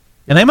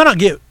 And they might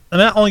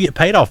not only get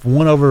paid off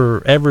 1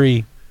 over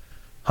every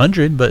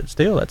 100, but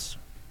still, that's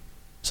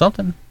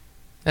something.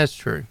 That's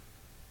true.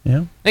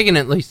 Yeah. They can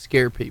at least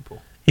scare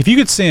people. If you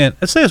could send,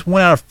 let's say it's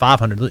 1 out of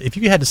 500. If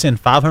you had to send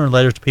 500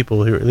 letters to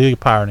people who are illegally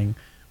pirating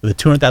with a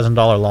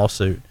 $200,000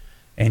 lawsuit,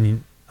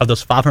 and of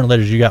those 500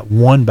 letters, you got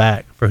one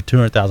back for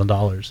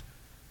 $200,000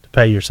 to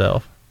pay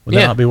yourself, would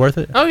that not be worth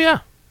it? Oh, yeah.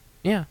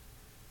 Yeah.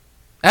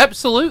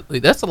 Absolutely.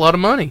 That's a lot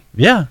of money.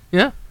 Yeah.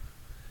 Yeah.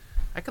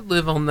 I could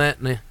live on that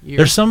in a year.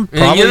 There's some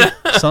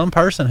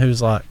person who's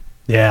like,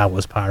 yeah, I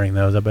was pirating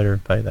those. I better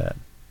pay that.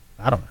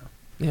 I don't know.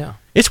 Yeah.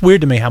 It's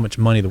weird to me how much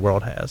money the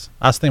world has.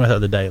 I was thinking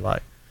about the other day,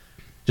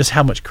 just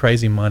how much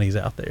crazy money's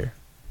out there.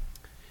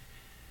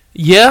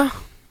 Yeah.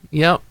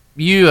 Yep.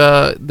 You,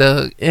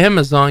 the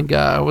Amazon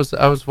guy, I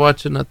was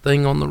watching a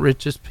thing on the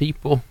richest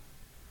people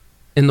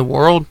in the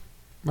world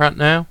right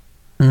now.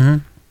 Mm-hmm.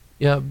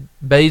 Yeah.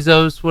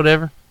 Bezos,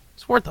 whatever.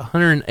 It's worth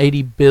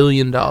 $180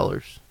 billion.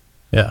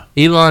 Yeah.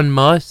 Elon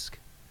Musk,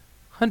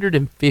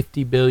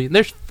 $150 billion.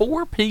 There's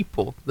 4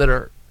 people that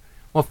are,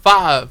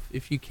 5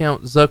 if you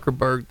count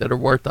Zuckerberg, that are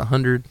worth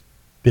 $100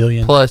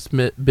 billion plus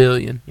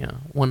billion. Yeah,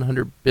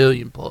 $100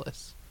 billion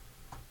plus.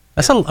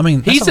 That's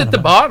he's at the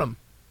bottom,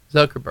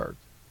 Zuckerberg.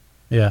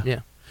 Yeah. Yeah.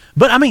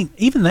 But I mean,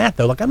 even that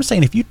though, I'm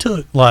saying, if you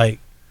took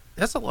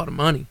that's a lot of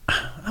money.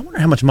 I wonder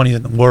how much money is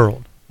in the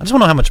world. I just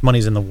want to know how much money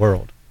is in the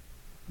world.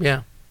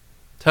 Yeah.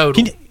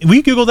 Total. Will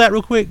you Google that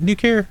real quick? Do you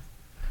care?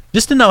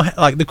 Just to know,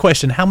 the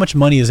question, how much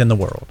money is in the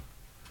world?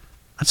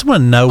 I just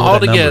want to know what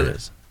that number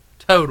is.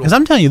 Total. Because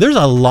I'm telling you, there's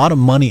a lot of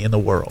money in the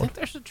world. I think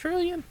there's $1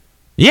 trillion.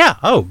 Yeah.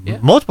 Oh,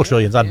 multiple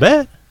trillions, I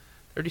bet.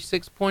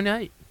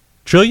 36.8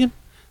 trillion?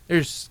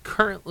 There's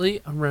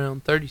currently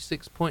around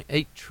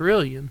 36.8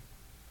 trillion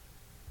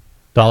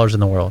dollars in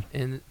the world.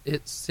 And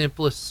it's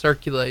simplest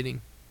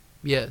circulating.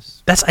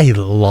 Yes. That's a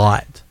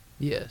lot.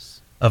 Yes.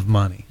 Of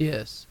money.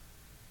 Yes.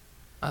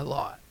 A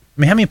lot.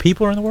 I mean, how many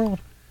people are in the world?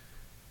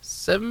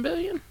 7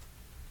 billion.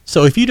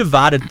 So if you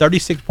divided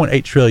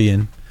 36.8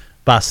 trillion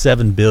by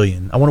 7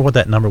 billion, I wonder what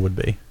that number would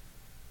be.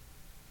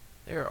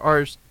 There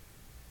are, is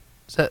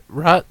that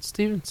right,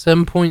 Steven?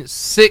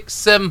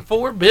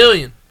 7.674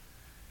 billion.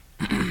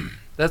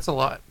 That's a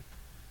lot.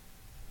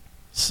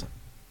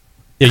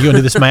 Yeah, you want to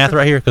do this math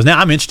right here? Because now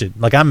I'm interested.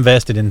 I'm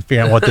invested in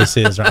figuring out what this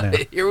is right now.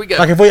 Here we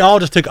go. If we all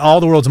just took all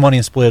the world's money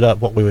and split it up,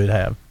 what we would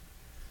have.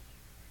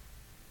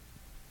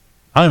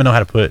 I don't even know how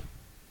to put.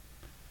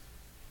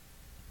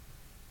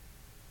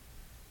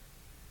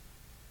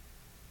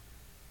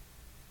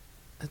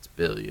 That's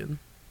billion.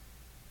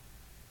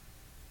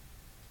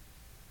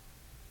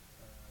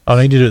 Oh,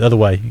 I need to do it the other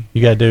way.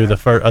 You got to do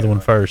the other one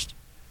first.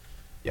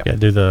 Yep. You got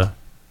to do the,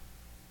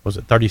 was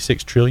it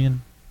 36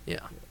 trillion? Yeah.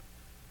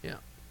 Yeah.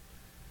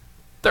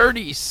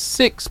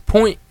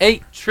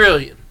 36.8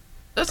 trillion.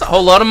 That's a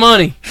whole lot of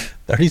money.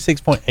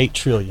 36.8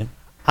 trillion.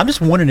 I'm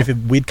just wondering if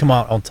we'd come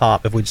out on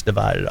top if we just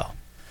divided it all.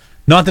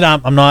 Not that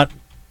I'm not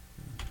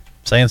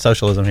saying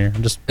socialism here.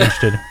 I'm just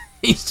interested.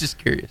 He's just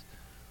curious.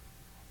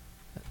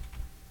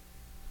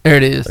 There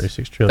it is.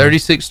 36 trillion.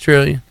 36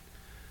 trillion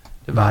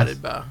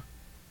divided by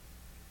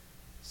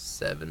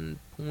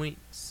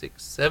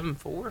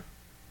 7.674.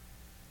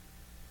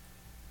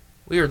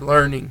 We are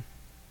learning.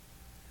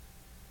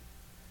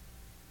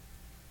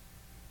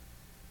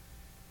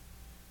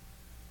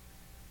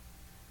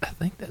 I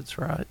think that's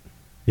right.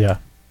 Yeah.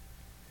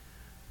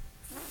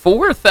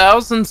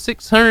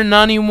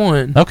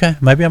 4,691. Okay,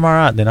 maybe I'm all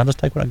right then. I'll just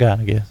take what I got,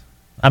 I guess.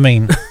 I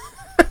mean,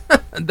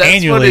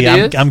 annually,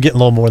 I'm getting a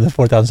little more than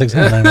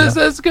 4,691.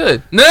 That's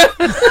good.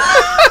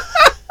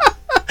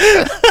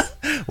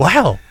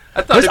 Wow.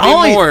 I thought it'd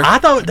be more. I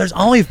thought there's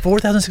only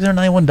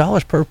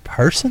 $4,691 per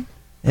person.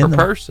 Per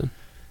person.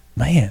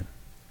 Man.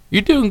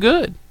 You're doing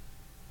good.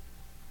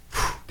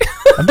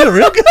 I'm doing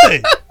real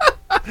good.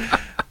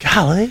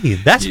 Golly,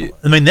 that's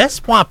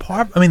why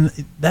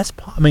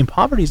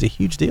poverty is a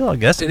huge deal. I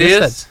guess it is.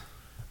 That's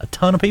a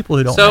ton of people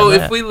who don't. So have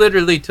if that. we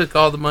literally took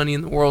all the money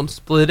in the world and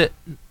split it,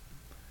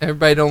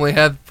 everybody'd only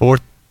have $4,000,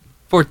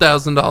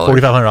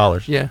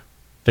 $4,500. Yeah,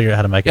 figure out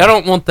how to make it. I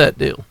don't want that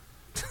deal.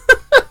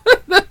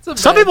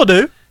 Some people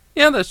do.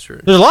 Yeah, that's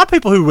true. There's a lot of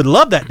people who would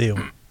love that deal.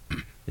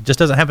 It just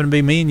doesn't happen to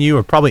be me and you,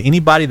 or probably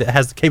anybody that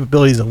has the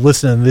capabilities of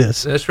listening to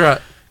this. That's right.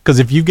 Because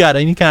if you've got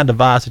any kind of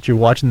device that you're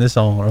watching this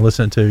on or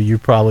listening to, you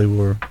probably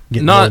were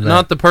getting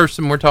not the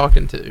person we're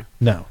talking to.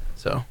 No.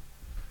 So,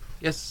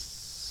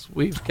 yes,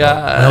 we've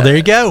got. Well, there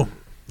you go.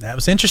 That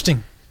was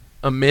interesting.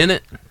 A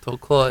minute till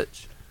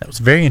clutch. That was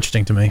very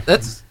interesting to me.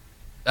 That's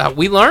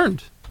we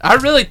learned. I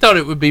really thought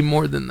it would be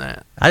more than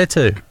that. I did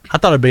too. I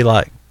thought it'd be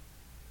like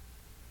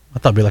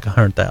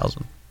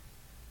 100,000.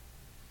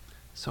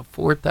 So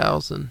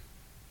 4,000,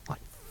 like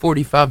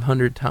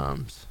 4,500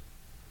 times.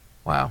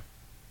 Wow.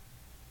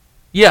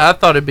 Yeah, I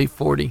thought it'd be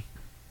 40.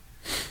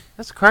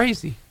 That's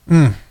crazy.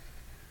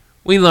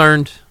 We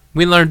learned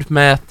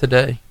math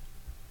today.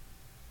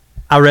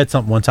 I read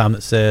something one time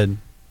that said,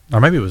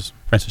 or maybe it was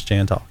Francis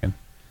Chan talking,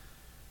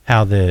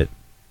 how that it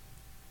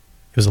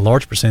was a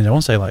large percentage. I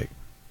want to say like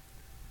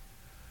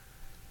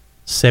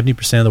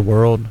 70% of the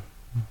world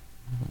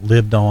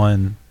lived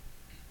on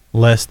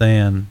less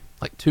than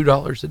like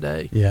 $2 a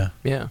day. Yeah.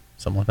 Yeah.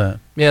 Something like that.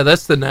 Yeah,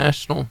 that's the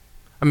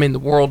the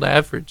world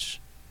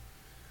average.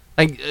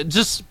 Like,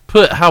 just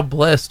put how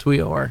blessed we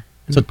are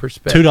in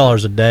perspective.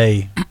 $2 a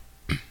day,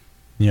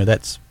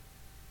 that's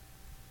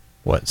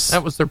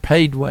that was their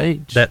paid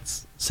wage.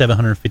 That's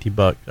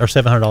 $750 or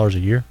 $700 a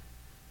year,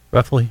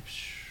 roughly.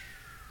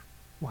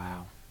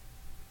 Wow.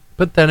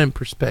 Put that in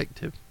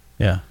perspective.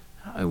 Yeah.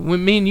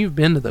 Me and you've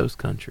been to those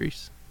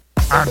countries.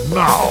 And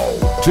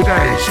now,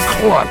 today's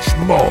clutch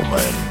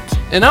moment.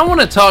 And I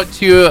want to talk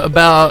to you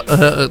about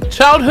a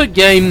childhood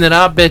game that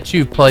I bet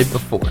you've played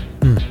before.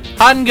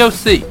 Hide and go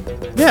seek.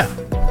 Yeah.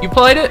 You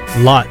played it?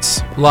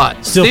 Lots.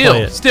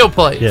 Still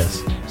play it.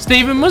 Yes.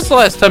 Steven, when's the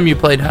last time you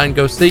played hide and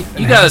go seek?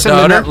 You got a It's been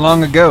daughter. that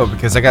long ago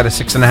because I got a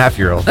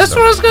 6.5-year-old. That's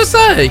what I was going to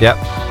say. Yep.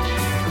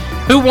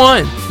 Who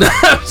won?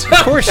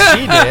 Of course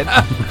she did.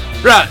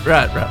 Right.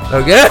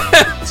 Okay.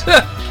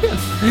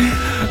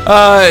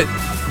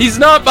 He's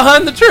not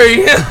behind the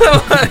tree.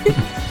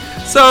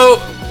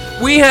 So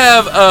we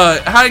have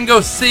hide and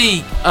go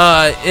seek,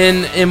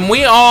 and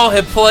we all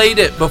have played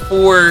it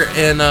before,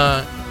 and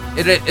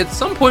at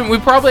some point we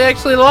probably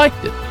actually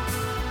liked it.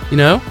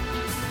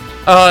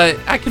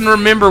 I can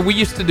remember we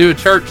used to do a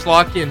church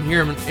lock-in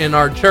here in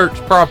our church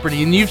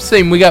property, and you've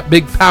seen we got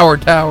big power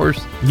towers.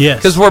 Yes.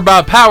 Because we're by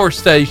a power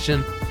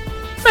station.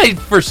 Made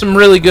for some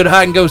really good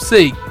hide and go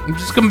seek. I'm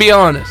just gonna be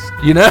honest,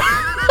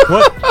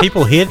 What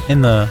people hid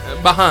in the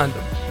behind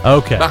them.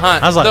 Okay.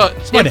 Behind. I was like,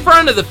 in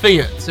front of the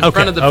fence. In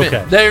front of the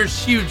fence.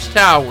 There's huge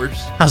towers.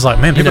 I was like,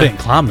 man, people didn't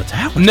climb the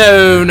tower.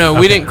 No,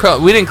 we didn't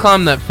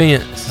climb that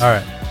fence. All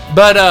right.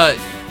 But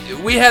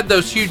we had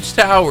those huge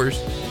towers,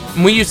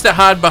 and we used to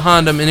hide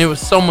behind them, and it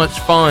was so much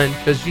fun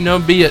because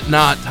be at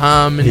night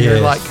time, and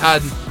you're like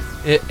hiding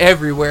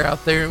everywhere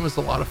out there. It was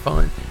a lot of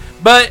fun.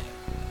 But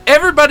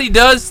everybody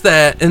does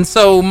that, and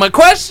so my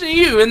question to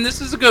you, and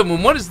this is a good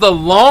one: what is the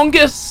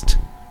longest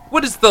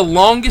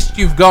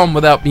you've gone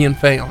without being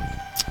found?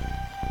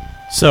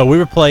 So we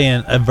were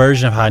playing a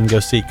version of hide and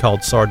go seek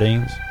called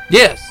Sardines.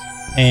 Yes.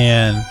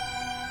 And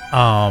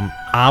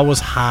I was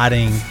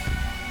hiding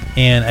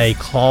in a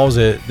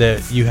closet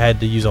that you had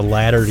to use a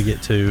ladder to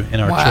get to in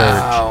our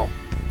church.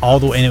 All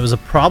the way, and it was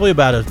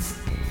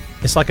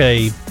it's like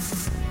a,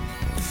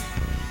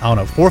 I don't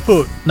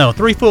know,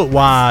 3 foot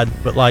wide,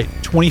 but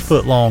like 20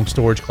 foot long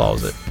storage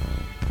closet.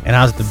 And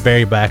I was at the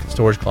very back of the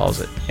storage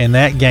closet. And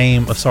that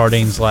game of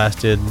Sardines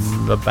lasted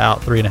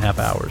about 3.5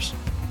 hours.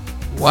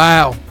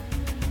 Wow.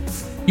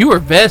 You were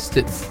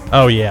vested.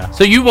 Oh, yeah.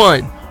 So you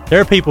won.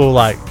 There are people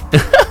like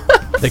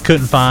that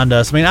couldn't find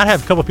us. I mean, I'd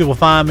have a couple people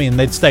find me, and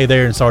they'd stay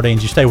there in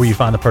Sardines. You stay where you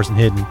find the person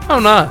hidden. Oh,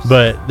 nice.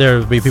 But there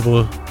would be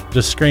people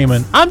just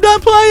screaming, "I'm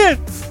done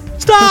playing!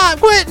 Stop!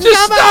 Quit!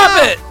 Just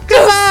stop it!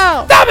 Come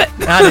out! Stop it!"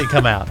 And I didn't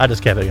come out. I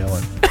just kept it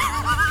going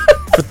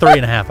for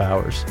 3.5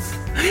 hours.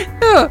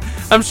 Yeah,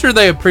 I'm sure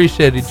they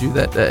appreciated you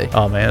that day.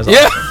 Oh man, it was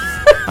yeah.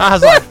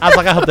 Awesome. I was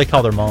like, I hope they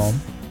call their mom.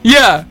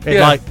 Yeah, at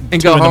like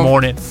and 2 go in home. the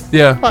morning.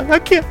 Yeah, like I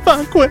can't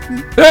find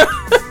Quentin.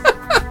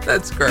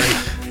 That's great.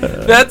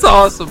 That's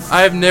awesome.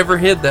 I have never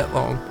hid that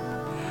long.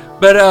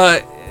 But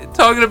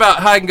talking about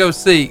hide and go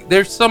seek,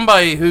 there's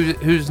somebody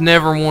who's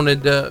never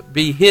wanted to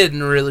be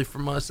hidden really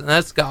from us, and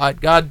that's God.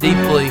 God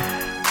deeply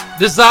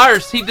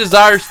desires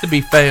to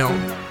be found,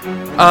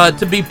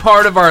 to be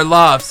part of our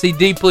lives. He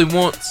deeply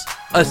wants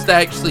us to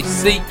actually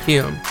seek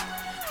Him.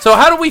 So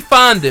how do we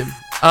find Him?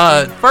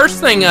 First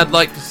thing I'd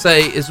like to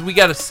say is we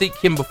got to seek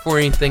Him before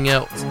anything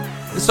else.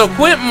 And so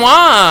Quentin,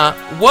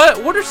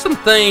 what are some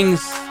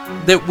things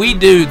that we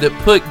do that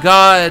put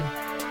God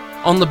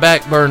on the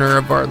back burner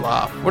of our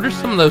life? What are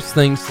some of those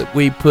things that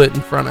we put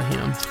in front of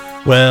Him?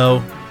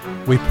 Well,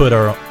 we put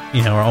our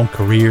own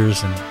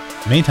careers and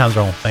many times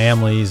our own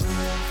families.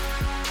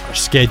 Our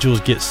schedules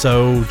get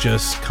so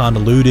just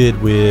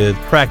convoluted with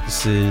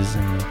practices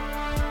and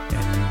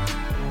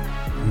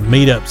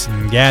meetups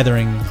and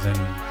gatherings and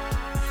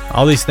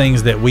all these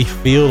things that we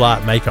feel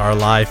like make our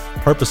life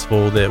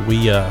purposeful, that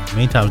we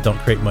many times don't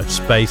create much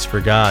space for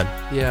God.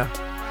 Yeah,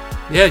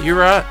 you're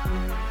right.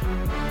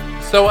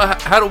 So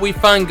how do we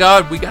find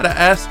God? We got to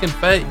ask in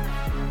faith.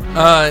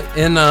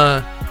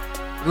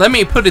 Let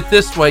me put it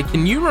this way.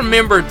 Can you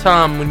remember a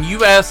time when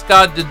you asked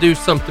God to do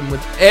something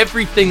with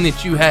everything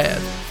that you had?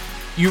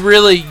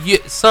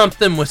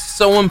 Something was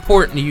so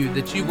important to you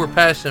that you were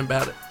passionate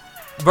about it,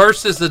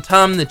 versus the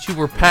time that you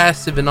were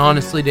passive and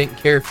honestly didn't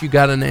care if you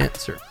got an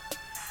answer?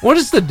 What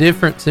is the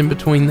difference in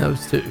between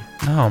those two?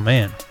 Oh,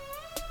 man.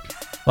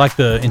 like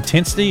the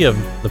intensity of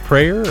the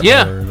prayer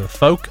Yeah. or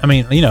the I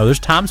mean, there's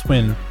times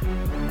when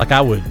like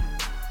I would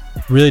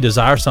really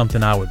desire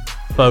something, I would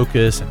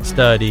focus and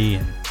study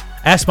and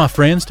ask my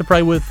friends to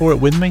pray for it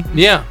with me.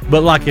 Yeah.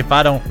 But like if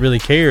I don't really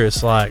care,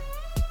 it's like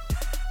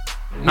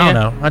I don't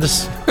know.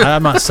 I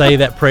might say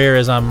that prayer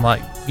as I'm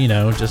like,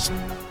 just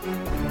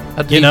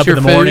getting up in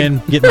the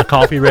morning, getting my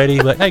coffee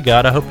ready. Like, hey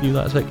God, I hope you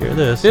take care of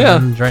this. Yeah.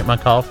 And drink my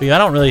coffee. I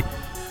don't really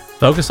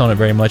focus on it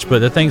very much, but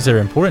the things that are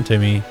important to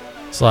me,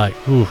 it's like,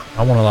 ooh,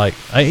 I want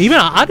to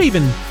I'd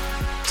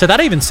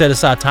even set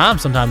aside time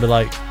sometime to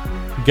like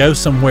go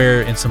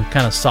somewhere in some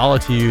kind of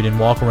solitude and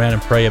walk around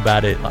and pray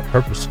about it like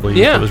purposefully.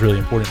 Yeah. If it was really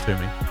important to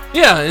me.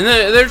 Yeah, and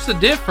there's a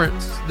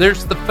difference.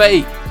 There's the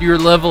faith, your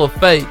level of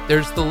faith.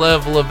 There's the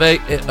level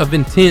of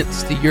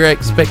intensity, your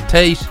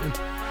expectation.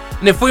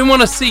 And if we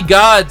want to see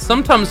God,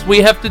 sometimes we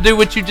have to do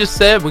what you just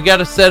said. We got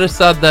to set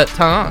aside that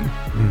time.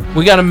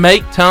 We got to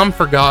make time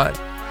for God.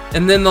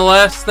 And then the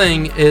last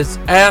thing is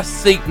ask,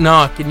 seek,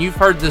 knock. And you've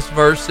heard this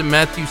verse in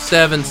Matthew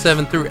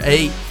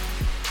 7:7-8.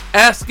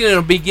 Ask and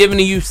it'll be given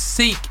to you.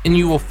 Seek and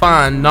you will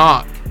find.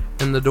 Knock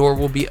and the door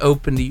will be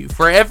open to you.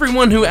 For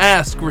everyone who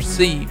asks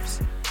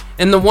receives.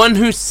 And the one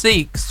who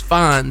seeks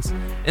finds.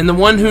 And the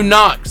one who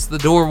knocks, the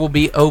door will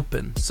be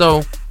open.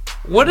 So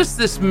what does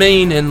this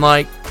mean in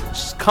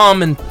just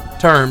common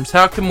terms?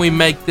 How can we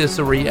make this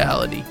a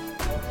reality?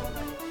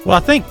 Well, I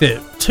think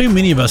that too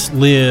many of us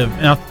live,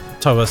 and I'll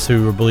talk about us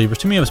who are believers,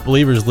 too many of us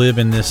believers live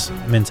in this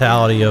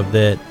mentality of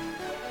that,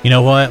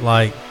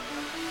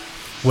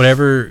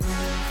 whatever,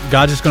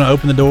 God's just going to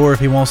open the door if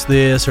he wants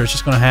this, or it's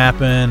just going to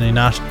happen, and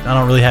I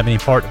don't really have any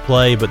part to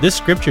play. But this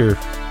scripture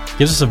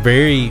gives us a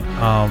very,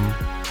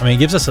 it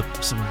gives us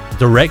some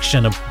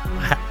direction of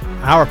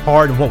our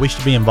part and what we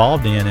should be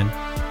involved in. And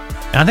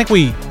I think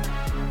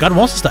God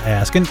wants us to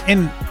ask.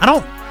 And I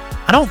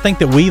don't think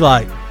that we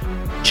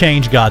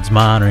change God's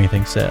mind or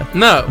anything, Seth.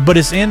 No. But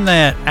it's in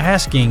that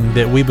asking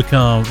that we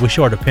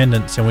show our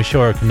dependence and we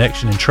show our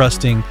connection and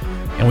trusting,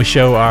 and we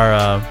show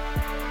our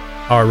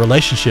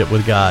relationship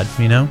with God,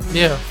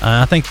 Yeah.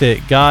 I think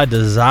that God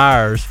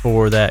desires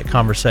for that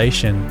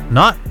conversation,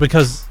 not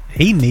because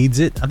he needs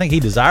it. I think he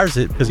desires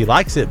it because he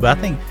likes it, but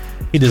I think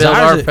he desires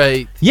our it.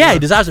 faith. Yeah, he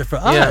desires it for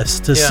us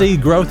to see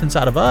growth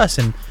inside of us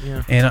and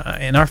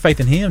our faith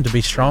in him to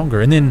be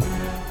stronger. And then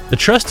the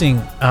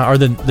trusting or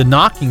the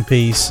knocking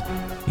piece,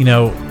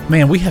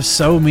 man, we have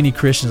so many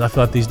Christians, I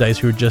feel like these days,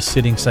 who are just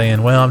sitting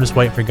saying, well, I'm just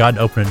waiting for God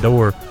to open a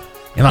door.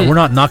 And we're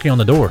not knocking on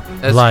the door.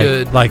 That's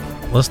good.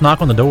 Let's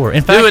knock on the door.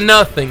 In fact, doing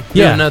nothing.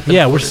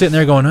 Yeah, we're sitting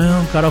there going,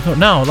 oh, God open.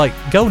 No,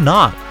 go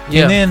knock.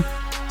 Yeah. And then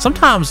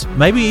sometimes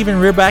maybe even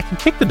rear back and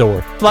kick the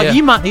door.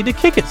 You might need to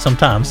kick it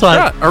sometimes.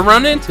 Or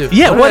run into it.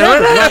 Yeah,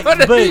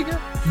 whatever.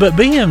 But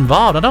being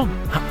involved,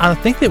 I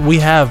think that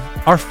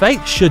our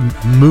faith should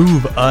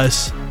move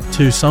us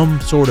to some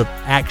sort of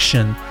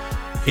action.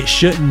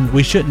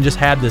 We shouldn't just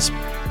have this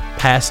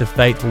passive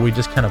faith where we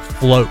just kind of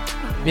float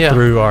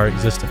through our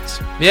existence.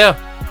 Yeah.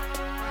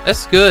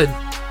 That's good.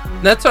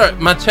 That's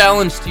my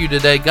challenge to you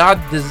today. God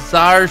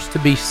desires to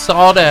be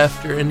sought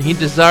after, and he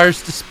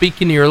desires to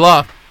speak into your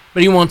life,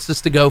 but he wants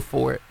us to go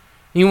for it.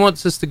 He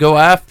wants us to go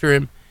after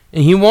him,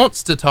 and he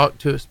wants to talk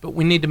to us, but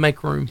we need to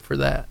make room for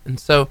that. And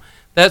so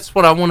that's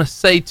what I want to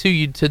say to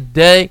you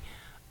today.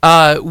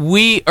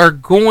 We are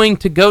going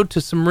to go to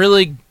some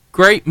really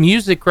great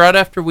music right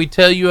after we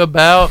tell you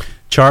about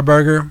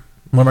Charburger,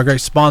 one of our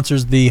great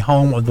sponsors, the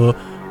home of the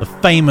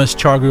famous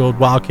char-grilled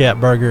Wildcat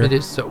Burger. It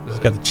is so good. It's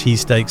got the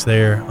cheesesteaks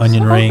there,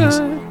 onion rings.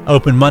 Good.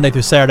 Open Monday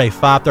through Saturday,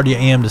 5:30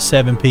 a.m. to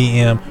 7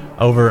 p.m.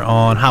 over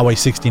on Highway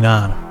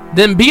 69.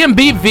 Then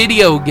B&B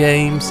Video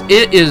Games.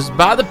 It is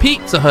by the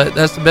Pizza Hut.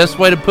 That's the best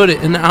way to put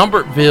it, in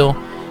Albertville.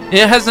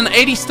 It has an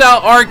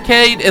 80s-style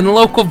arcade and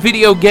local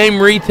video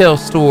game retail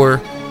store.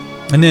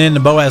 And then the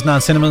Boaz 9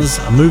 Cinemas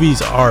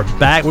movies are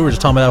back. We were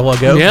just talking about that a while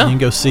ago. Yeah. You can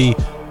go see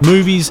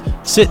movies,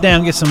 sit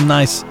down, get some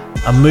nice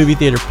movie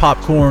theater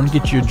popcorn,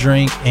 get you a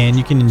drink, and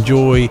you can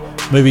enjoy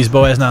movies.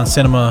 Boaz 9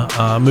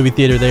 Cinema movie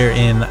theater there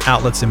in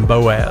outlets in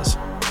Boaz.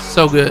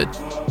 So good.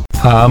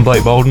 Hi, I'm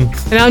Blake Bolden.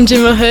 And I'm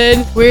Gemma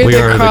Hood. We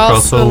are the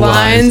Cross the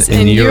Lines,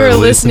 and you are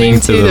listening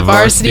to the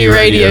Varsity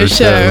Radio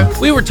Show.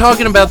 We were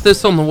talking about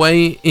this on the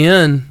way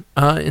in,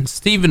 and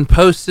Stephen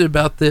posted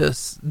about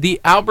this.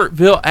 The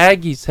Albertville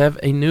Aggies have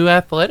a new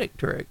athletic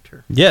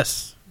director.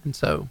 Yes. And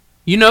so,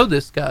 you know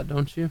this guy,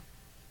 don't you?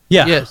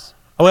 Yeah. Yes.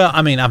 Well,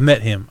 I mean, I've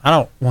met him. I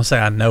don't want to say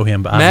I know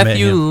him, but I've met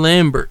Matthew him.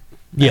 Lambert.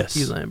 Yes.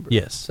 Matthew Lambert.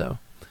 Yes. So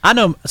I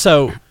know.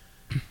 So,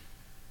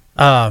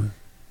 yeah,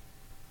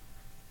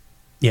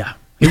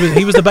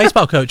 he was the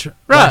baseball coach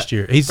last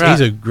year. He's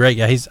a great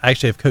guy. He's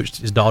actually have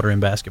coached his daughter in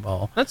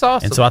basketball. That's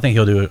awesome. And so I think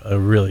he'll do a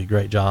really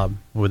great job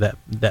with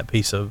that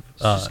piece of.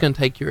 Just gonna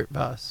take your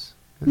advice.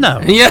 No.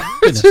 Yeah.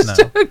 Goodness,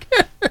 no.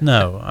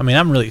 No. I mean,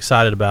 I'm really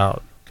excited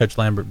about Coach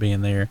Lambert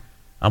being there.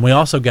 We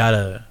also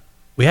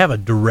we have a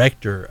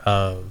director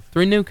of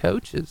 3 new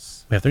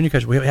coaches. We have 3 new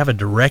coaches. We have a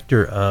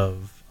director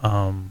of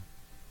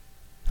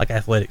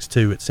athletics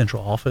too at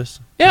central office.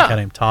 Yeah. A guy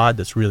named Todd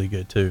that's really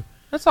good too.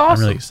 That's awesome. I'm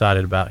really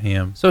excited about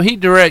him. So he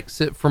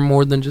directs it for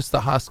more than just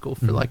the high school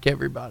for like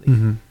everybody.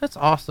 Mm-hmm. That's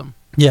awesome.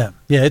 Yeah.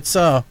 It's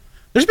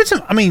there's been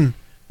some. I mean,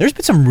 there's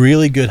been some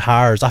really good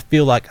hires. I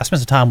feel like I spent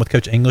some time with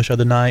Coach English the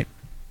other night.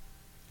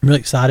 I'm really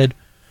excited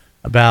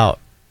about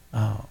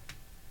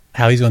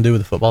how he's going to do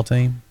with the football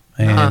team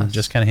and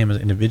just kind of him as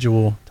an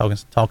individual. Talking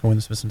with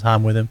him, spend some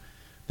time with him.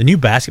 The new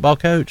basketball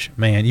coach,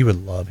 man, you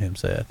would love him,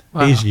 Seth.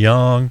 Wow. He's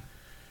young,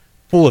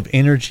 full of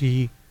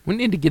energy. We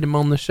need to get him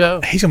on the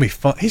show. He's gonna be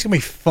fun. He's gonna be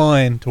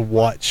fun to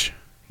watch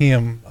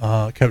him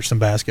coach some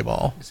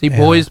basketball. Is he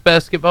boys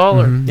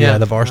basketball or yeah,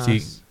 the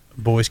varsity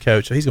boys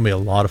coach. So he's gonna be a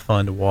lot of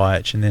fun to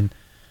watch. And then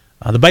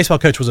the baseball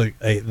coach was the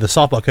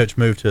softball coach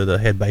moved to the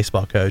head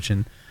baseball coach,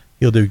 and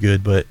he'll do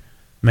good. But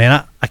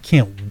man, I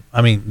can't.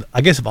 I mean,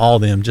 I guess of all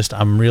of them, just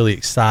I'm really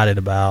excited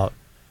about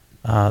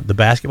the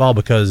basketball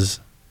because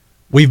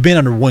we've been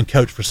under one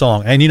coach for so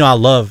long. And I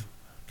love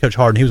Coach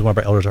Harden. He was one of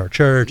our elders at our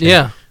church.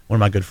 Yeah. One of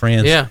my good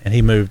friends, and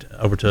he moved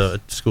over to a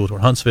school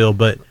toward Huntsville.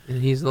 But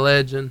and he's a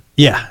legend.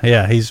 Yeah,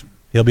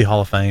 he'll be Hall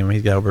of Fame.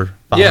 He's got over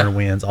 500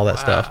 wins, all that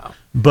stuff.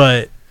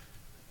 But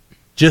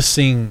just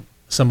seeing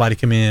somebody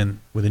come in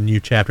with a new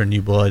chapter,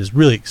 new blood is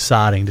really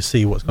exciting to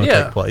see what's going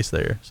to take place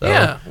there.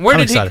 So where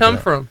did he come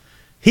from?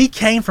 He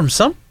came from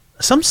some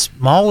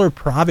smaller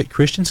private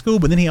Christian school,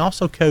 but then he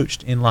also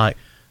coached in like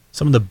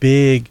some of the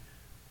big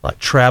like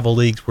travel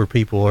leagues where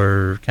people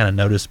are kind of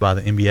noticed by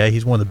the NBA.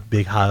 He's one of the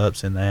big high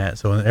ups in that.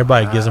 So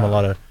everybody gives him a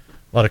lot of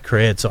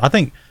cred. So I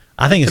think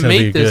it's going to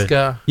be good. This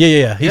guy.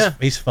 Yeah.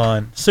 He's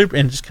fun, super,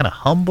 and just kind of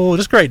humble.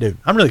 Just great dude.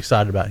 I'm really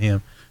excited about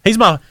him. He's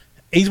one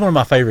of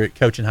my favorite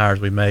coaching hires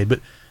we made.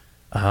 But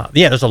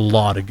there's a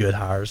lot of good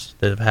hires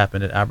that have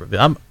happened at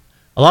Albertville.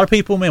 A lot of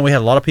people, man. We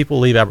had a lot of people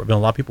leave Albertville. A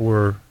lot of people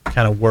were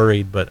kind of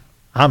worried, but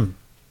I'm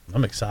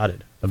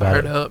excited about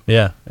it. Fired up.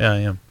 Yeah, I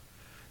am.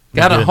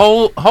 Got a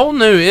whole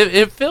new.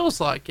 It feels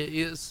like it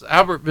is.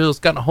 Albertville's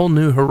got a whole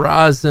new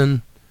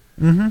horizon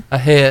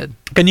ahead.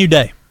 A new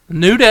day.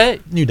 New day.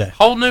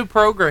 Whole new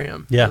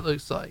program. Yeah, it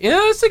looks like.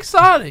 Yeah, it's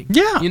exciting.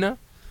 Yeah,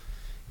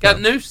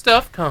 got new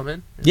stuff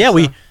coming. Yeah,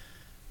 we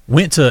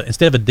went to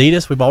instead of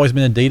Adidas. We've always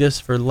been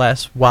Adidas for the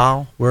last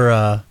while.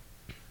 We're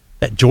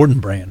that Jordan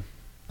brand.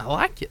 I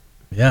like it.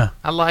 Yeah,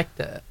 I like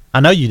that. I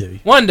know you do.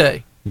 One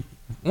day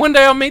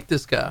I'll meet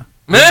this guy.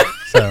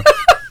 So.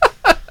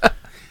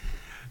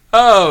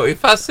 Oh,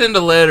 if I send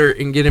a letter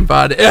and get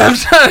invited,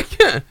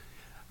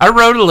 I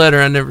wrote a letter.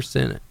 I never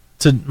sent it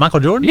to Michael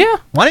Jordan. Yeah,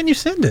 why didn't you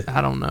send it?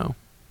 I don't know.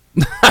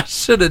 I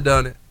should have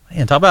done it.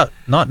 Man, talk about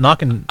not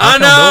knocking. I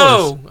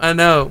know. On doors. I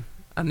know.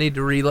 I need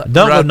to realize.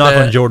 Don't go knock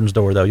on Jordan's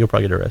door though. You'll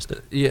probably get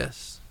arrested.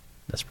 Yes,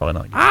 that's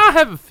probably not good. I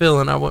have a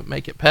feeling I wouldn't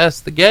make it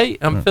past the gate.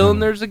 I'm feeling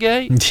there's a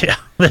gate. Yeah,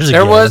 there's a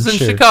there gate. Was in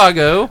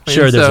Chicago.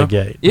 Sure, there's a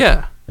gate.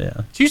 Yeah.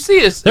 Yeah. Did you see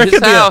his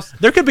house?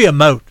 There could be a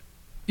moat.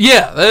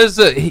 Yeah,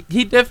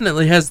 he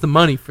definitely has the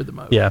money for the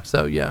moat. Yeah.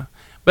 So, yeah.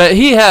 But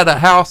he had a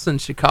house in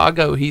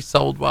Chicago he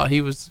sold while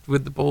he was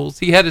with the Bulls.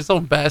 He had his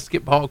own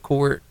basketball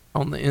court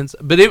on the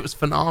inside. But it was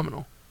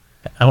phenomenal.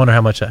 I wonder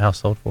how much that house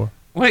sold for.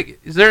 Wait,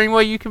 is there any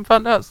way you can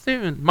find out,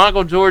 Steven?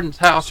 Michael Jordan's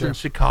house in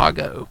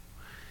Chicago.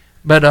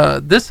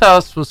 But this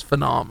house was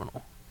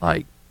phenomenal.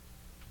 Like,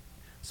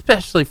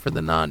 especially for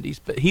the 90s.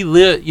 But he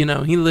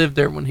lived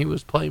there when he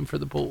was playing for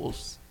the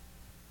Bulls.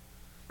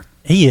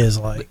 He is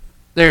like...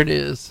 There it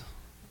is.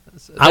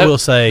 I will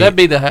say that'd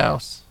be the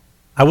house.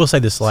 I will say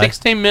this like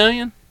 16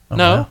 million.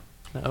 Oh,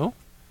 no.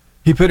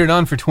 He put it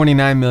on for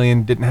 $29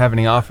 million. Didn't have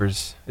any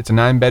offers. It's a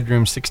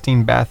 9-bedroom,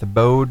 16-bath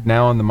abode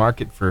now on the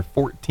market for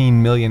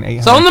 $14,855,000.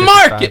 It's on the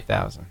market.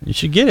 You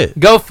should get it.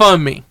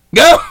 GoFundMe.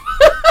 Go.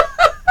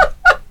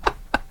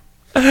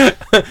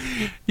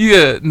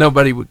 Yeah,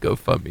 nobody would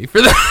GoFundMe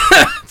for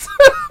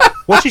that.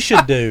 What you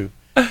should do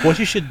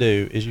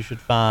is you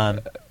should find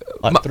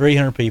like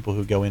 300 people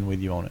who go in with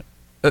you on it.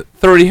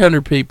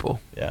 300 people.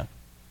 Yeah.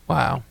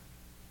 Wow.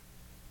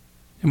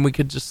 And we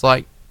could just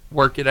like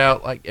work it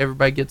out like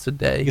everybody gets a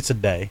day. Gets a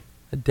day.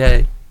 A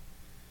day.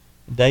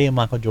 A day in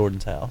Michael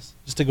Jordan's house.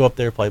 Just to go up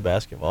there and play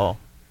basketball.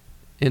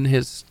 In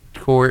his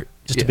court.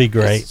 Just to be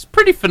great. It's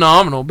pretty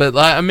phenomenal, but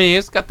like I mean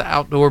it's got the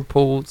outdoor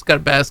pool, it's got a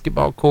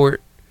basketball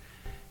court.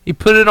 He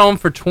put it on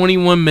for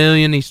 $21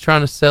 million. He's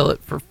trying to sell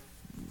it for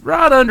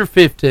right under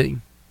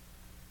 15.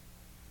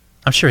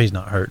 I'm sure he's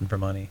not hurting for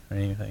money or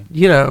anything.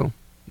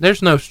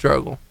 There's no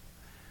struggle.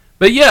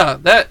 But yeah,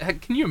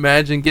 can you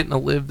imagine getting to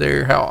live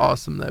there? How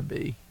awesome that'd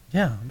be.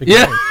 Yeah.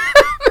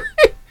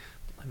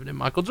 Living in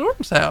Michael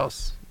Jordan's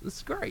house. This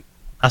is great.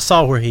 I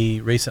saw where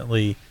he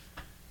recently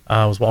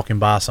was walking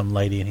by some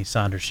lady and he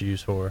signed her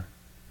shoes for her.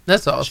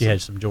 That's awesome. She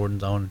had some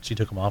Jordans on. She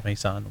took them off and he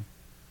signed them.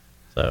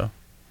 So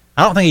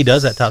I don't think he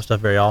does that type of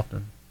stuff very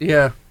often.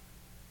 Yeah.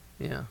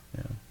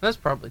 That's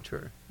probably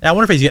true. Yeah, I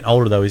wonder if he's getting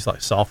older though. He's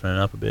like softening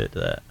up a bit to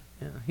that.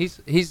 Yeah,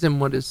 he's in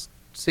his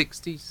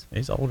 60s.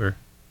 He's older.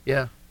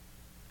 Yeah,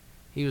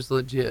 he was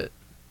legit.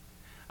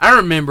 I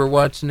remember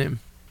watching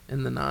him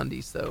in the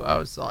 90s though. I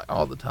was like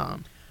all the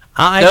time.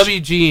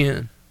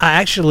 WGN. I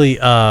actually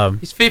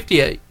he's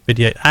 58.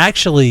 58. I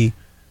actually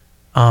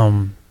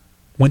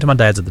went to my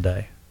dad's the other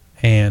day,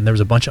 and there was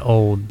a bunch of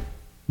old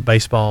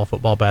baseball,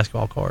 football,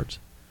 basketball cards.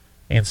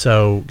 And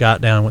so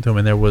got down and went to them,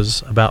 and there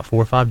was about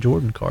 4 or 5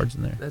 Jordan cards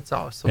in there. That's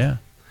awesome. Yeah.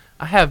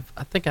 I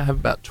think I have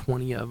about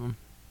 20 of them.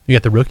 You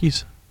got the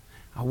rookies?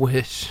 I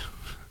wish.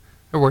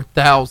 They're worth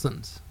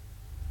thousands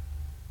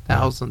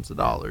of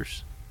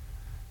dollars.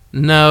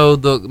 No,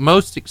 the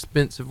most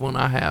expensive one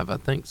I have, I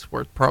think, is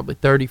worth probably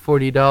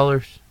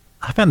 $30-$40.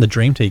 I found the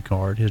Dream Team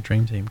card, his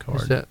Dream Team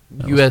card. Is that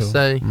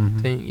USA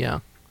team? Yeah.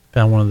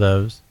 Found one of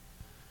those.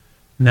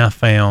 Now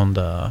found,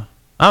 I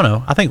don't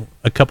know, I think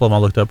a couple of them I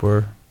looked up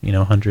were,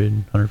 100,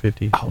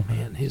 150. Oh,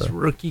 man, his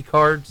rookie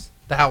cards,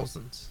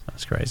 thousands.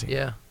 That's crazy.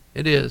 Yeah,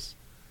 it is.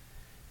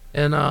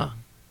 And I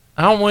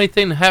don't want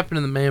anything to happen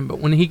to the man, but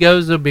when he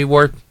goes, it'll be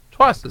worth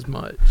twice as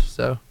much.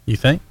 So you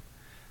think?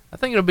 I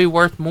think it'll be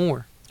worth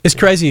more. It's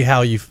crazy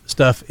how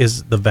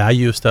the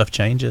value of stuff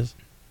changes.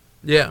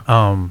 Yeah.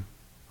 I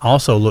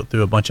also looked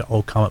through a bunch of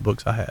old comic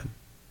books I had,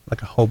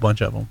 like a whole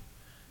bunch of them.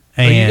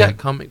 And you got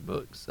comic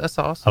books. That's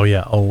awesome. Oh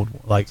yeah, old,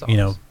 like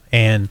awesome.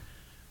 And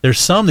there's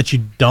some that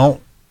you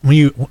don't.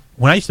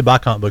 When I used to buy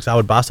comic books, I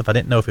would buy stuff I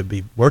didn't know if it'd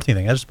be worth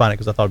anything. I just bought it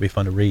because I thought it'd be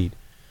fun to read.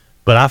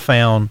 But I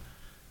found,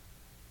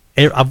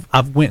 I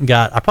probably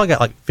got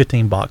like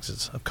 15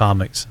 boxes of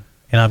comics,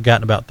 and I've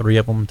gotten about 3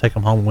 of them, take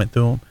them home and went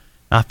through them.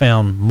 I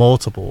found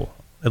multiple,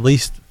 at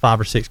least 5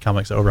 or 6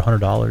 comics over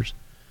 $100,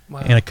 wow.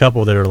 And a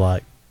couple that are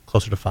like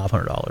closer to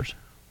 $500.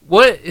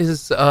 What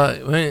is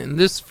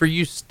this for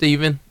you,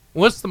 Steven?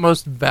 What's the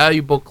most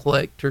valuable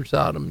collector's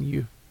item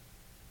you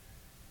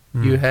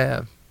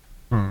have?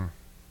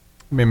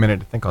 Give me a minute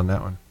to think on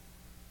that one.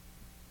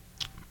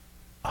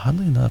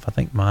 Oddly enough, I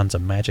think mine's a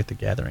Magic the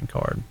Gathering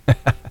card.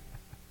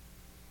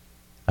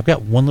 I've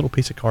got one little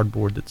piece of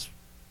cardboard that's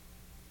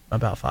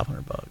about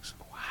 $500.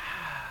 Wow,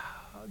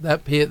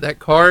 that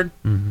card.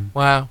 Mm-hmm.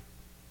 Wow,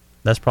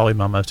 that's probably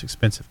my most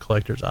expensive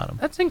collector's item.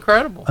 That's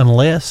incredible.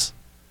 Unless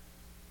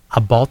I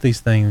bought these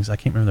things, I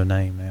can't remember their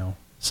name now.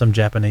 Some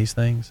Japanese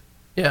things.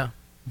 Yeah.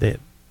 That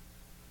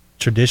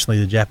traditionally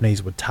the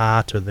Japanese would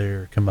tie to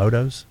their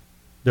komodos.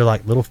 They're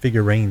like little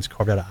figurines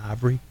carved out of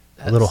ivory,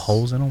 with little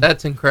holes in them.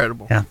 That's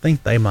incredible. And I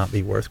think they might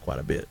be worth quite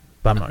a bit,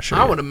 but I'm not sure.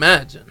 I would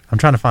imagine. I'm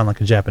trying to find like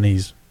a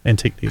Japanese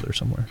antique dealer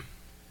somewhere.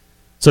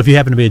 So if you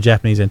happen to be a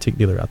Japanese antique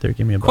dealer out there,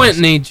 give me a buzz.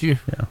 Quentin needs you.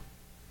 Yeah.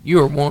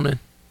 You are wanted.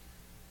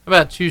 How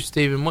about you,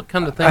 Steven? What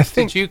kind of things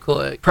did you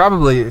collect?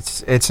 Probably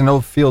it's an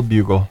old field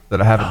bugle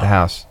that I have at the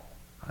house.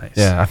 Nice.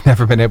 Yeah, I've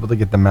never been able to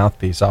get the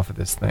mouthpiece off of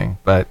this thing,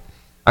 but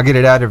I'll get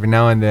it out every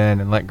now and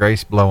then and let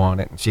Grace blow on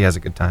it, and she has a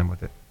good time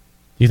with it.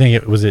 Do you think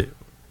it was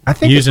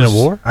used in a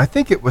war? I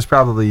think it was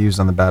probably used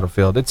on the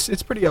battlefield.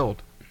 It's pretty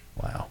old.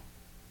 Wow.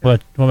 Yeah.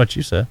 What about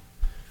you, Seth?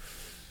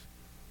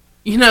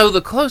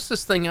 The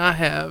closest thing I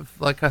have,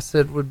 like I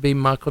said, would be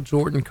Michael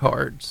Jordan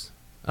cards.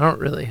 I don't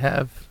really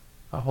have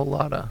a whole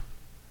lot of...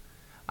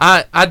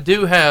 I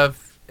do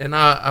have, and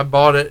I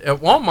bought it at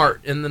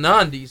Walmart in the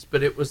 90s,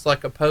 but it was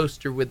like a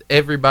poster with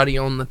everybody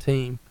on the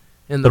team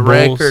and the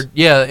record.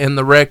 Yeah, and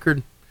the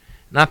record.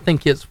 And I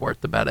think it's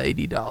worth about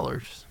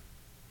 $80.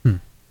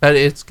 But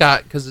it's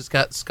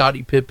got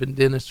Scottie Pippen,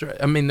 Dennis.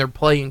 I mean, their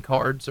playing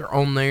cards are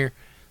on there.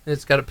 And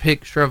it's got a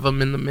picture of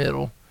them in the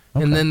middle,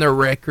 and then their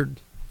record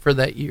for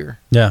that year.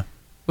 Yeah,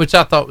 which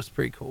I thought was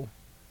pretty cool.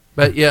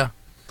 But yeah,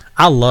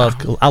 I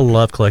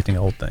love collecting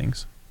old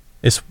things.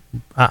 If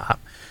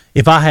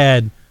I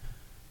had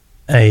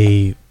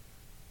a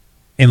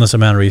endless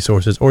amount of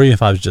resources, or even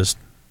if I was just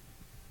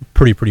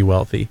pretty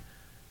wealthy,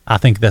 I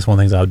think that's one of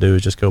the things I would do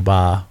is just go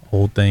buy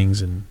old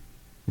things and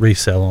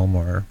resell them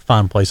or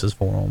find places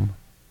for them.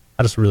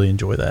 I just really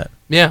enjoy that.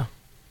 Yeah.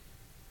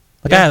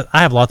 I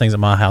have a lot of things at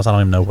my house. I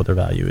don't even know what their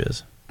value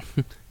is.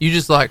 You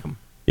just like them.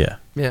 Yeah.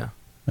 Yeah.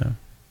 I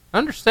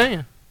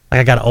understand.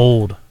 Like I got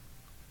old.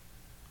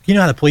 You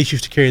know how the police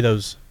used to carry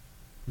those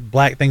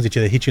black things that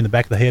they hit you in the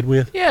back of the head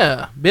with?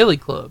 Yeah, billy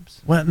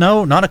clubs. Well,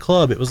 no, not a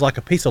club. It was like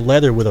a piece of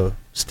leather with a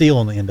steel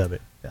on the end of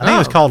it. I think it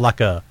was called I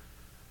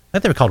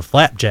think they were called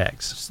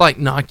flapjacks. Just like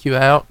knock you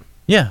out.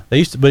 Yeah, but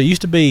it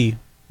used to be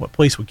what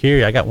police would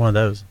carry. I got one of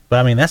those. But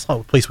I mean, that's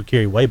what police would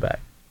carry way back.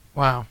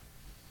 Wow.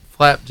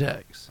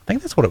 Flapjacks. I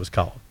think that's what it was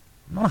called.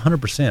 I'm not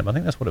 100%, but I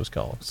think that's what it was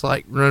called. It's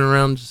like run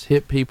around and just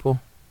hit people.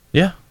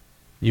 Yeah.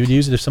 You would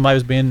use it if somebody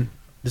was being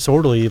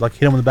disorderly, like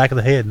hit them in the back of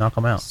the head and knock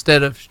them out.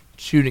 Instead of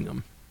shooting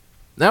them.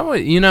 That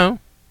way, the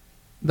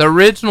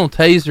original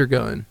taser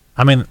gun.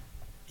 I mean,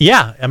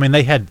 yeah. I mean,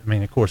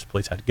 of course, the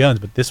police had guns,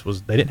 but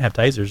they didn't have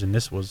tasers, and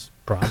this was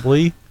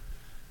probably,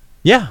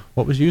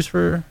 what was used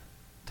for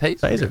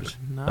tasers.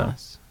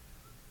 Nice. So.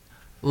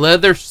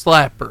 Leather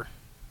slapper.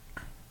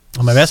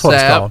 I mean, that's what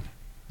it's called.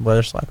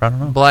 Leather slapper, I don't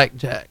know.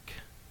 Blackjack.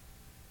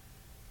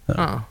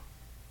 Oh.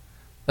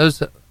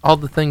 Those all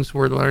the things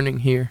we're learning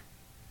here.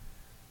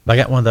 I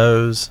got one of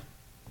those.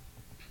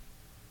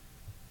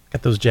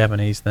 Got those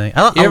Japanese things.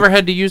 You ever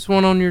had to use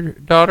one on your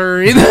daughter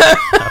or anything?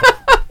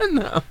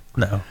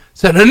 No.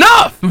 Said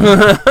enough!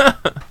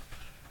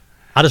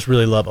 I just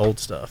really love old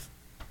stuff.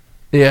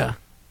 Yeah.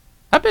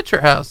 I bet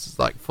your house is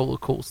like full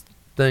of cool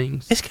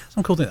things. It's got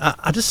some cool things.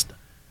 I don't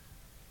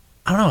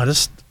know.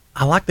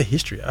 I like the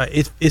history.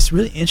 It's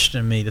really interesting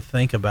to me to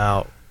think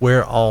about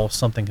where all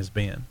something has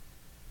been.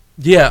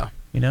 Yeah.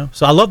 You know?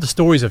 So I love the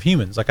stories of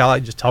humans. Like, I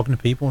like just talking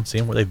to people and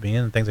seeing where they've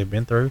been and things they've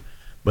been through.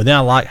 But then I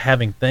like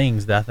having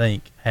things that I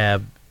think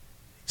have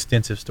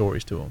extensive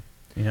stories to them,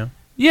 you know?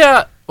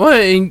 Yeah. Well,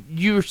 and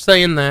you were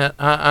saying that.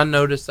 I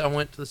noticed I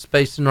went to the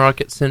Space and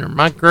Rocket Center.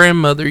 My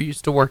grandmother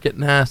used to work at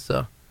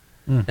NASA.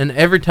 And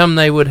every time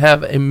they would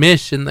have a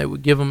mission, they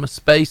would give them a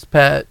space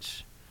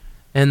patch,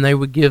 and they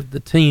would give the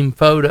team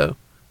photo.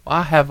 Well,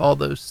 I have all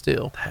those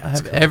still. I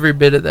have every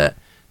bit of that.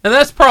 And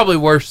that's probably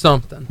worth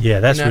something. Yeah,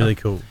 that's really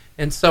cool.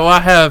 And so I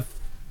have,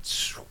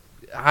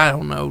 I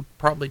don't know,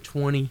 probably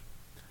 20,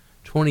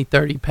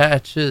 30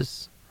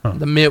 patches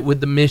with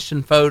the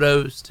mission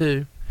photos,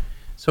 too.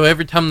 So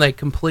every time they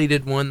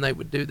completed one, they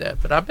would do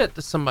that. But I bet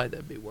to somebody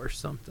that'd be worth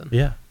something.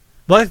 Yeah.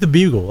 Like the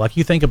bugle. Like,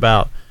 you think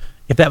about,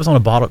 if that was on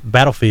a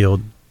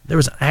battlefield, there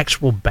was an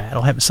actual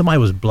battle happening. Somebody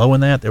was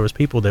blowing that. There was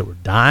people that were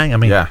dying. I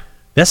mean,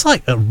 that's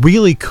like a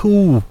really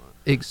cool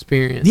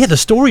experience. Yeah, the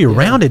story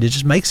around it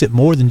just makes it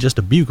more than just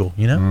a bugle,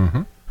 you know?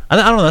 Mm-hmm. I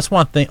don't know. That's why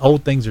I think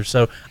old things are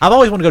so... I've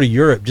always wanted to go to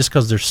Europe just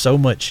because there's so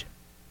much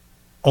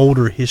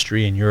older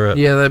history in Europe.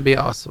 Yeah, that'd be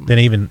awesome. Than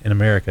even in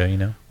America, you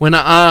know? When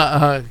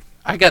I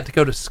got to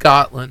go to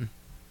Scotland,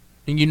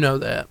 and you know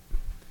that,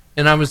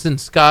 and I was in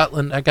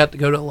Scotland, I got to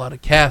go to a lot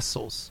of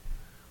castles.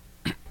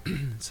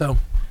 So,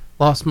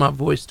 lost my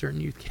voice during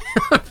youth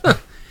camp.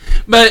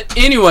 But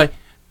anyway,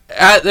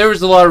 there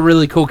was a lot of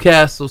really cool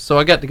castles, so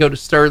I got to go to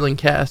Stirling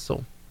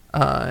Castle.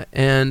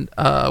 And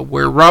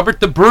where Robert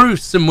the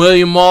Bruce and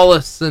William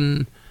Wallace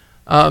and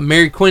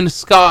Mary Queen of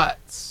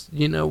Scots,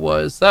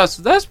 was.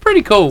 That's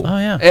pretty cool. Oh,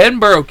 yeah.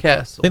 Edinburgh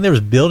Castle. I think there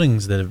was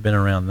buildings that have been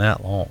around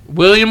that long.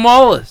 William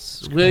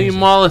Wallace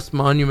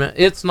Monument.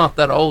 It's not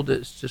that old.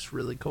 It's just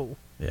really cool.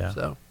 Yeah.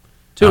 So,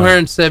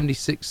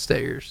 276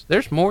 stairs.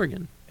 There's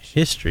Morgan.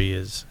 History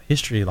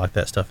like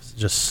that stuff is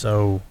just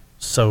so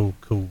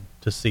cool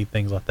to see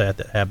things like that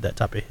have that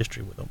type of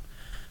history with them.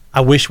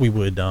 I wish we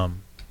would wish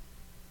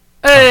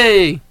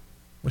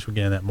we'd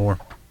get in that more.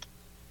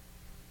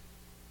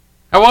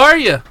 How are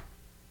you?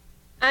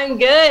 I'm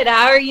good.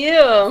 How are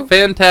you?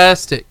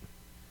 Fantastic.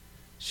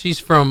 She's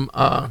from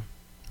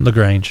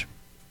LaGrange.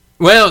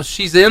 Well,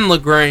 she's in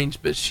LaGrange,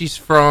 but she's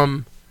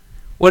from,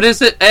 what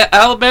is it,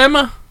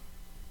 Alabama?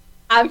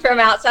 I'm from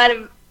outside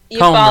of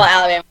Eufaula,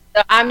 Alabama.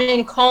 So I'm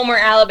in Comer,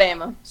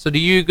 Alabama. So do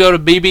you go to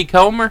B.B.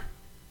 Comer?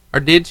 Or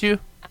did you?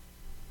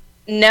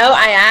 No,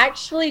 I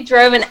actually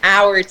drove an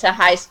hour to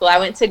high school. I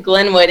went to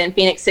Glenwood in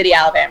Phoenix City,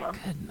 Alabama.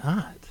 Good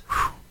night.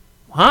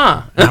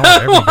 Huh? An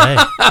hour every day.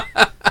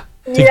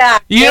 Yeah.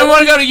 You didn't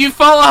want to go to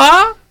Eufaula,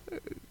 huh?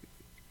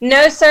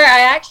 No, sir.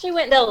 I actually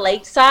went to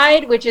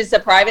Lakeside, which is a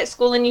private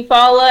school in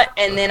Eufaula,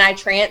 and then I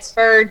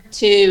transferred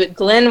to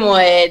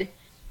Glenwood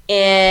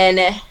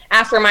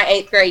after my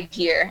 8th grade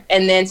year.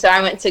 And then so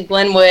I went to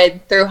Glenwood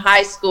through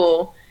high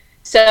school.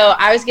 So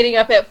I was getting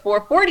up at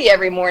 4:40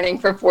 every morning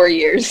for 4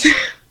 years.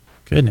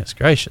 Goodness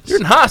gracious. You're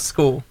in high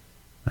school.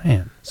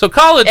 Man. So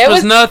college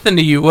was nothing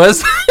to you,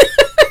 was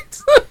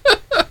it?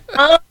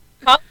 College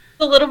was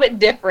a little bit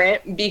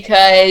different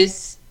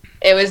because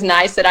it was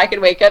nice that I could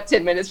wake up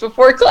 10 minutes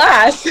before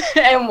class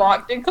and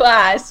walk to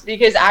class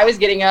because I was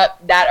getting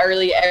up that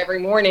early every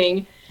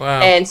morning.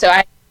 Wow. And so I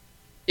had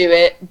to do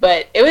it,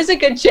 but it was a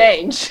good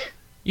change.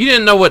 You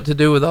didn't know what to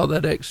do with all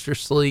that extra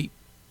sleep.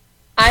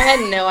 I had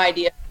no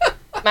idea.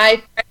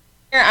 My freshman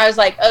year, I was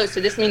like, oh,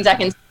 so this means I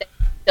can stay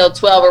till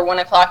 12 or 1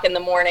 o'clock in the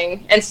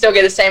morning and still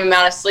get the same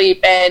amount of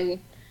sleep. And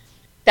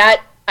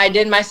that, I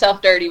did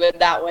myself dirty with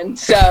that one.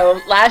 So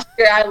last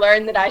year I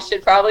learned that I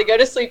should probably go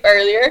to sleep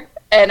earlier,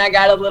 and I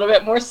got a little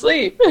bit more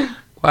sleep.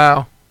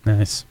 Wow.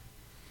 Nice.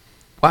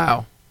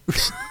 Wow.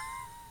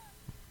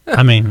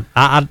 I mean,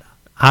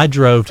 I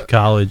drove to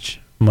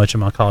college much of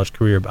my college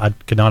career, but I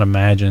could not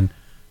imagine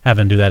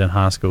having to do that in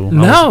high school.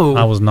 No.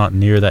 I was not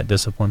near that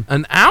discipline.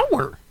 An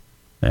hour?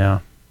 Yeah.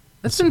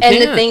 That's intense.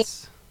 And the thing,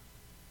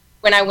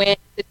 when I went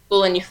to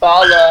school in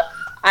Eufaula,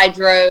 I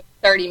drove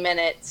 30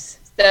 minutes.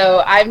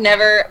 So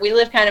we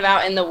live kind of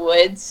out in the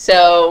woods,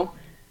 so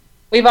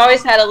we've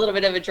always had a little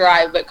bit of a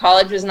drive, but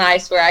college was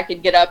nice where I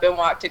could get up and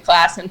walk to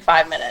class in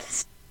 5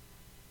 minutes.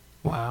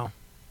 Wow.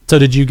 So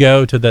did you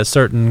go to that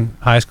certain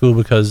high school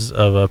because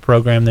of a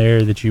program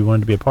there that you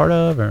wanted to be a part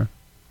of, or?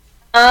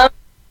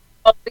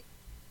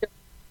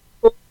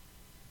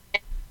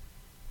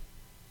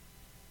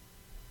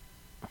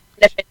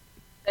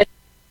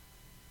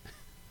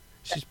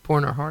 She's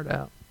pouring her heart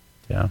out.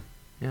 Yeah.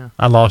 Yeah.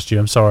 I lost you.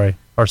 I'm sorry.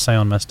 Our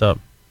sound messed up.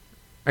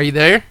 Are you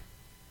there?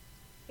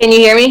 Can you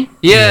hear me?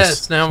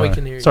 Yes, now sorry. we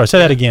can hear you. Sorry, say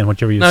that again,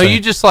 whatever you were saying. No, saying.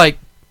 you just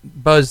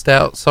buzzed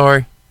out.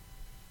 Sorry.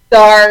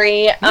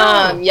 Sorry. Yeah.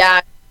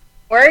 I'm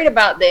worried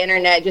about the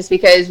internet just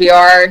because we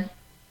are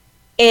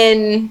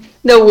in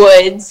the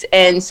woods,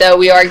 and so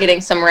we are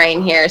getting some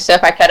rain here. So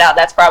if I cut out,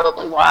 that's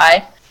probably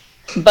why.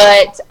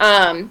 But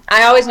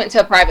I always went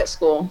to a private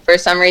school. For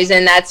some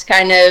reason, that's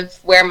kind of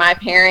where my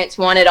parents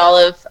wanted all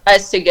of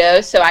us to go.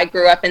 So I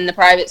grew up in the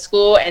private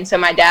school, and so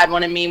my dad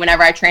wanted me,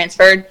 whenever I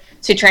transferred,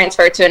 to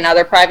transfer to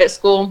another private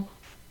school.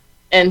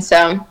 And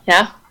so,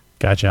 yeah.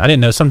 Gotcha. I didn't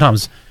know.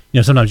 Sometimes,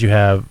 sometimes you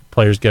have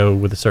players go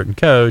with a certain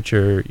coach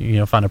or,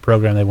 find a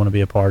program they want to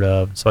be a part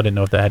of. So I didn't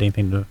know if that had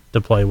anything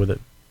to play with it.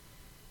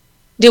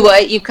 Do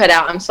what? You cut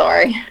out. I'm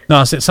sorry. No,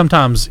 I said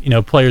sometimes,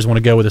 players want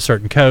to go with a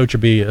certain coach or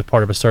be a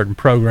part of a certain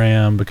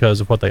program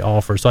because of what they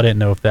offer. So I didn't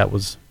know if that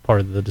was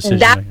part of the decision.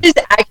 That is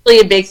actually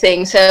a big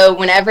thing. So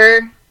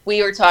whenever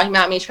we were talking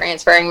about me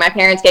transferring, my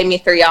parents gave me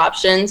 3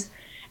 options.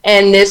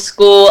 And this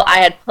school, I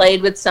had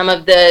played with some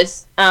of the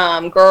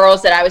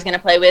girls that I was going to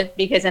play with,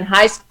 because in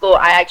high school,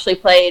 I actually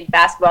played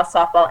basketball,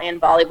 softball,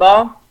 and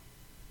volleyball.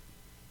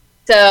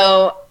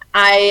 So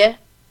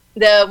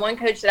the one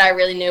coach that I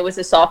really knew was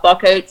a softball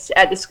coach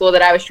at the school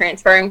that I was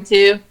transferring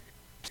to.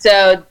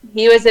 So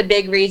he was a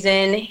big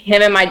reason.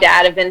 Him and my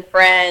dad have been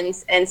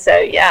friends. And so,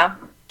 yeah.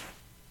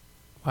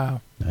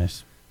 Wow.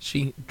 Nice.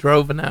 She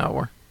drove an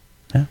hour.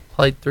 Yeah.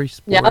 Played 3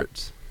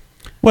 sports.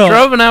 Yep. Well,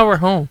 drove an hour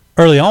home.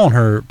 Early on,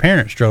 her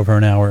parents drove her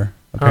an hour,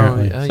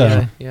 apparently.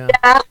 Yeah.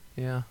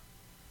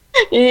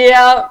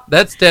 Yeah.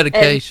 That's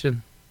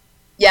dedication.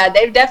 And,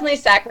 they've definitely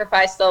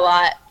sacrificed a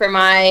lot for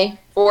my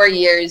 4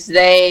 years.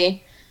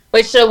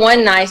 Which the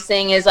one nice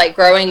thing is, like,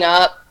 growing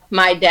up,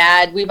 my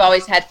dad, we've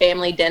always had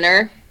family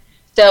dinner.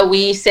 So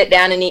we sit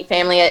down and we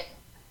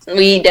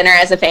eat dinner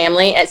as a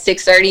family at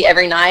 6:30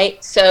 every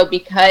night. So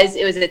because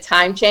it was a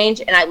time change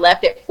and I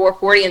left at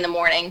 4:40 in the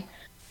morning,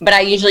 but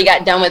I usually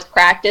got done with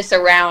practice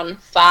around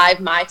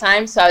 5 my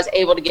time, so I was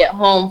able to get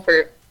home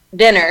for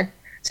dinner.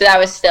 So that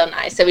was still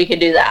nice, so we could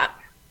do that.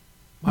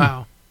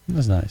 Wow.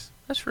 That's nice.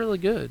 That's really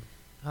good.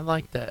 I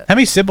like that. How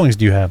many siblings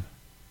do you have?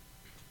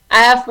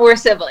 I have 4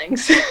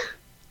 siblings.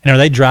 And are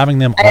they driving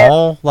them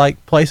all,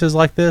 like, places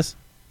like this?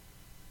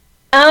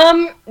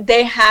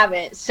 They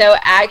haven't. So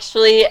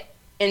actually,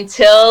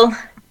 until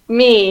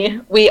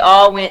me, we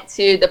all went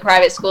to the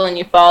private school in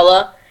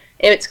Eufaula.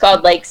 It's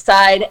called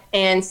Lakeside,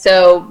 and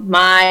so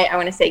I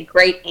want to say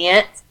great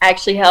aunt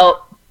actually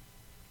helped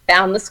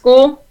found the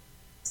school.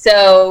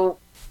 So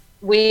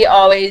we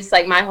always,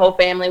 like, my whole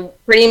family,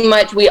 pretty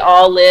much we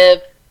all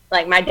live,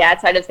 like my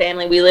dad's side of the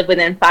family, we live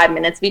within 5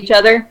 minutes of each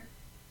other.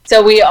 So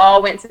we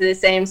all went to the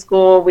same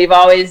school. We've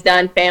always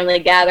done family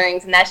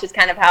gatherings, and that's just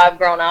kind of how I've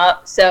grown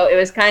up. So it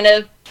was kind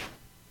of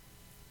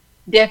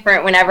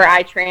different whenever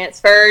I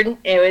transferred.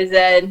 It was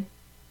a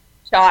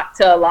shock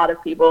to a lot of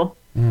people.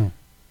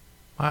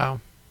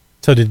 Wow.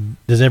 So did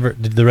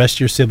the rest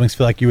of your siblings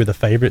feel like you were the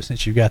favorite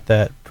since you got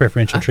that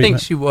preferential treatment? I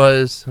think she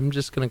was. I'm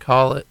just going to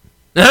call it.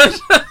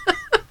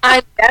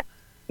 I'm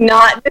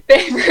not the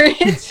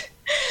favorite.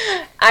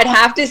 I'd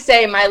have to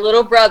say my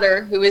little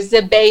brother, who is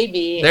the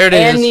baby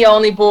the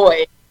only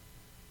boy,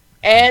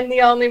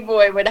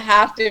 would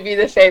have to be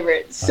the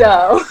favorite.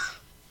 So.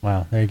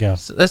 Wow, there you go.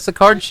 So that's the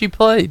card she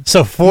played.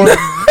 So four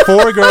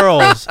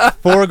girls,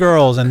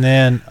 and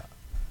then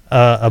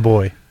a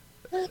boy.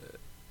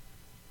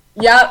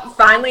 Yep,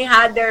 finally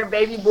had their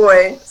baby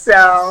boy.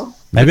 So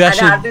maybe I'd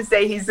have to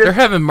say they're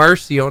having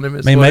mercy on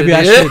him. Maybe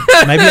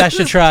I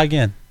should try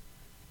again.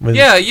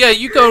 Yeah,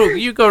 you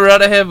go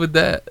right ahead with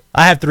that.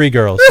 I have 3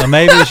 girls, so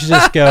maybe we should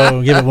just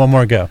go give it one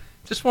more go.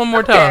 Just one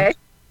more time.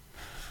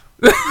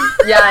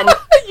 Yeah,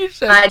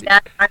 my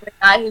dad finally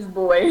got his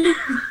boy.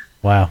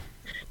 Wow.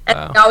 And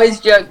I always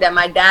joke that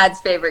my dad's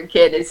favorite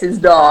kid is his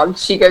dog.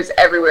 She goes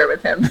everywhere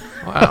with him.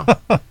 Wow.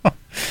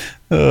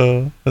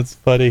 Oh, that's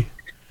funny.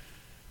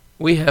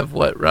 We have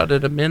right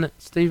at a minute,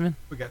 Stephen?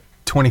 We got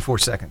 24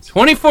 seconds.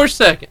 24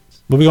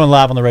 seconds. We'll be going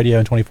live on the radio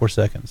in 24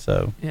 seconds.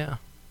 So yeah.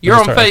 You're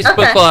on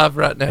Facebook Live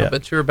right now,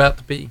 but you're about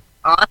to be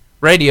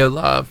radio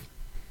live.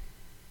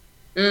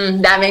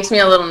 That makes me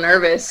a little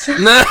nervous.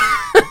 Yeah,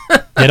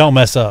 don't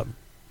mess up.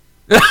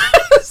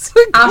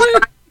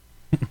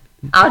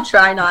 I'll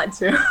try not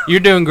to. You're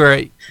doing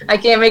great. I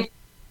can't make it,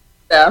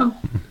 though.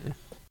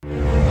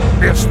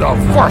 It's the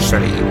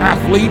Varsity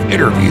Athlete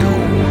Interview.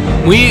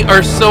 We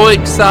are so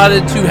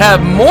excited to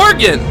have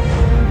Morgan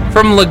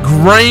from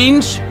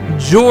LaGrange,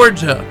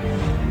 Georgia.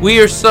 We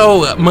are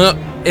so...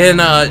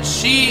 And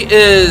she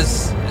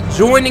is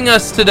joining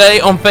us today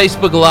on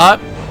Facebook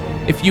Live,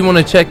 if you want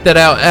to check that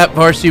out, at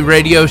Varsity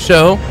Radio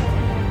Show.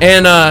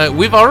 And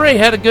we've already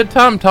had a good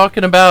time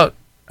talking about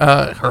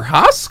her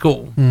high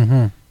school.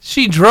 Mm-hmm.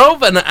 She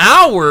drove an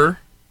hour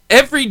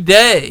every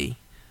day.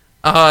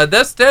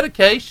 That's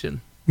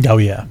dedication. Oh,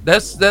 yeah.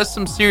 That's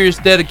some serious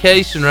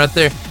dedication right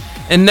there.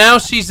 And now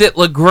she's at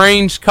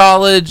LaGrange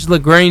College,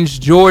 LaGrange,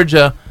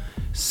 Georgia.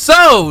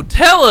 So,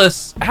 tell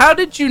us, how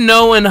did you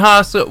know in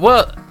high school?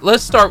 Well,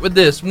 let's start with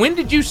this. When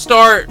did you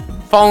start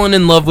falling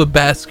in love with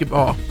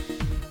basketball?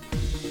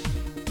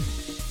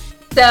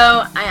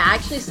 So, I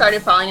actually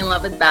started falling in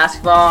love with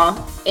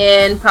basketball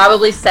in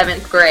probably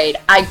 7th grade.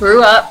 I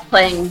grew up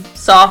playing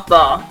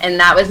softball, and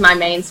that was my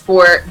main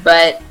sport,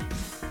 but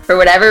for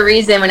whatever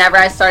reason, whenever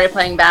I started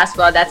playing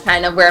basketball, that's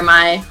kind of where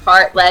my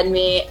heart led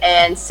me,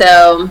 and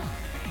so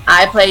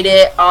I played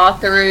it all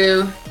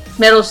through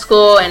middle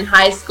school and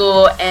high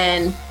school,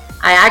 and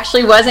I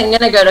actually wasn't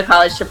going to go to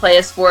college to play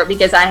a sport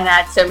because I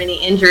had so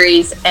many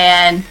injuries,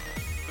 and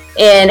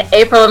in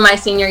April of my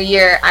senior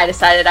year, I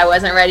decided I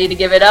wasn't ready to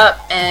give it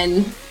up,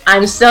 and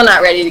I'm still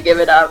not ready to give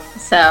it up,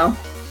 so.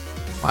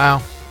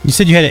 Wow. You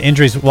said you had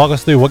injuries. Walk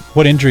us through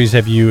what injuries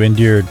have you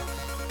endured?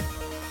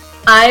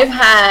 I've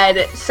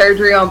had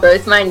surgery on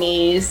both my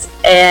knees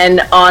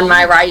and on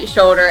my right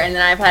shoulder, and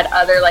then I've had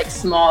other like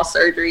small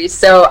surgeries.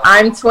 So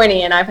I'm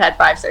 20 and I've had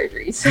 5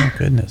 surgeries. Oh,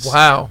 goodness.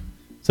 Wow.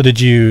 So did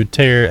you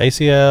tear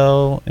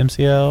ACL,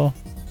 MCL?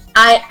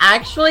 I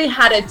actually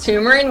had a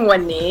tumor in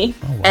one knee,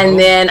 and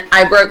then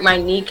I broke my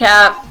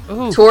kneecap,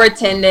 tore a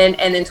tendon,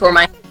 and then tore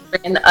my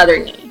hamstring in the other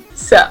knee.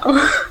 So,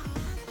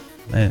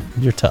 man,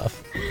 you're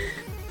tough.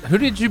 Who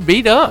did you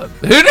beat up?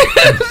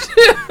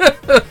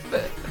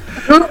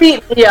 Who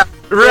beat me up?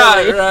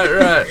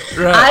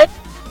 Right.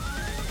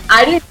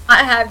 I did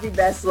not have the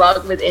best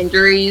luck with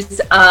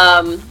injuries.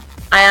 I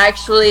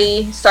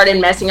actually started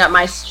messing up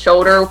my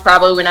shoulder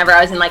probably whenever I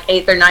was in like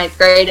 8th or 9th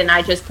grade, and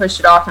I just pushed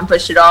it off.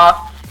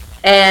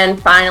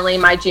 And finally,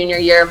 my junior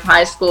year of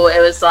high school, it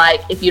was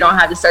like, if you don't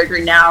have the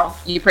surgery now,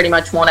 you pretty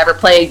much won't ever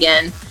play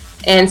again.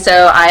 And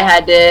so I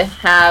had to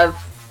have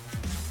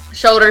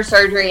shoulder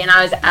surgery, and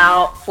I was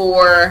out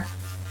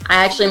I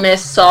actually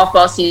missed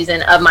softball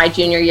season of my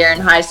junior year in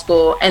high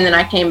school, and then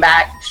I came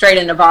back straight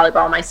into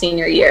volleyball my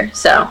senior year.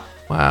 So.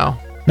 Wow.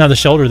 Now the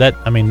shoulder,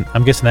 I'm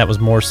guessing that was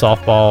more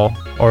softball,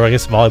 or I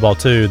guess volleyball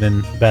too,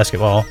 than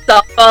basketball.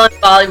 Softball and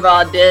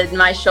volleyball did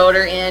my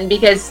shoulder in,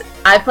 because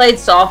I played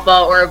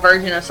softball or a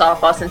version of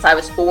softball since I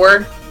was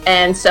 4.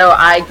 And so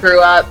I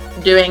grew up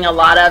doing a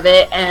lot of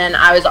it, and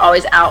I was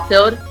always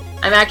outfield.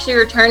 I'm actually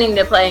returning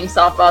to playing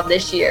softball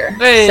this year.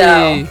 Hey.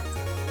 So,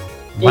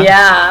 wow.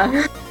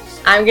 Yeah,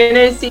 I'm going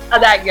to see how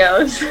that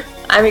goes.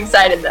 I'm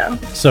excited though.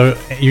 So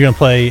you're going to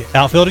play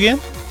outfield again?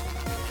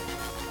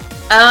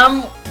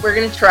 We're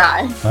going to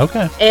try.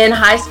 Okay. In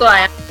high school,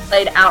 I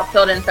played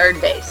outfield and third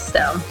base,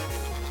 so.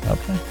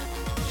 Okay.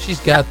 She's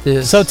got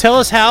this. So tell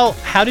us how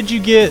did you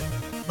get,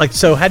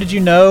 how did you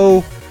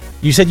know,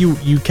 you said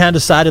you kind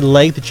of decided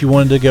late that you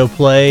wanted to go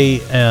play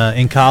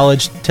in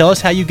college. Tell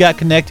us how you got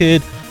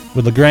connected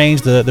with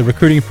LaGrange, the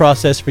recruiting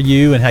process for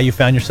you, and how you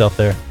found yourself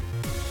there.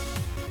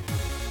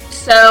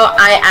 So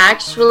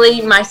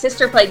my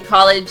sister played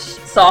college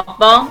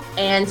softball,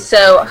 and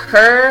so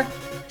her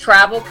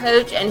travel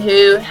coach and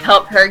who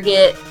helped her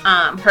get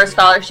her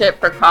scholarship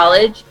for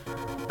college,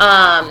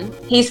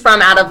 he's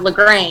from out of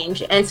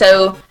LaGrange, and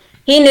so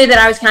he knew that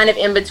I was kind of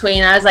in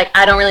between. I was like,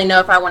 I don't really know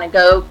if I want to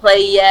go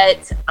play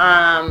yet.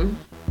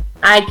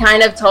 I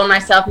kind of told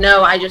myself,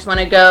 no, I just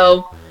want to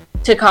go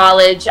to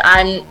college.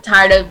 I'm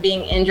tired of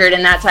being injured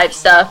and that type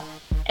stuff.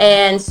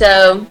 And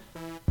so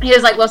he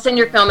was like, well, send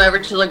your film over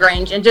to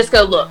LaGrange and just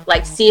go look,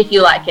 see if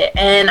you like it.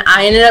 And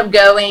I ended up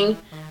going.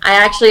 I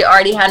actually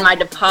already had my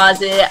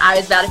deposit. I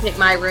was about to pick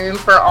my room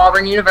for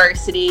Auburn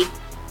University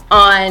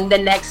on the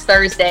next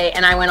Thursday,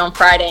 and I went on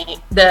Friday,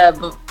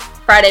 the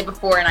Friday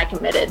before, and I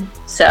committed.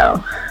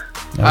 So,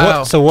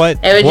 wow.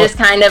 It was just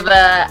kind of go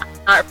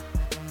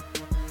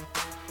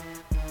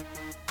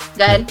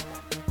ahead.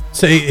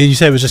 So you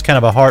said it was just kind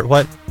of a heart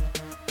what?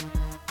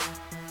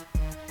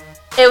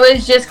 It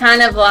was just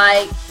kind of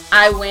like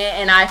I went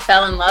and I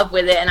fell in love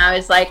with it, and I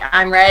was like,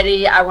 I'm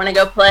ready. I want to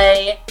go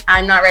play.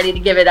 I'm not ready to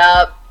give it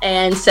up.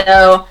 And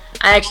so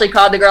I actually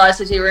called the girl I was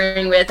supposed to be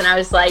rooming with, and I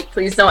was like,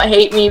 please don't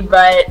hate me,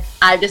 but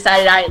I've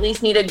decided I at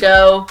least need to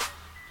go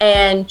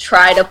and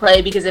try to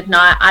play, because if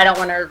not, I don't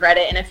want to regret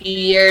it in a few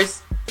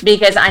years,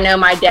 because I know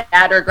my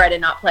dad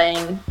regretted not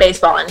playing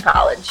baseball in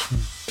college.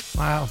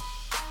 Wow.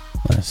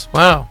 Nice.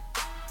 Wow.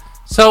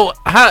 So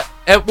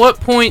at what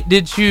point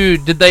did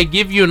they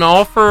give you an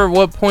offer? At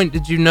what point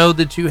did you know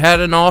that you had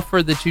an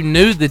offer, that you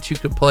knew that you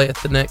could play at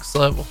the next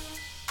level?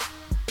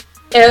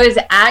 It was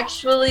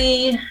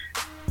actually,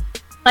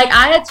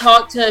 I had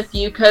talked to a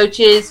few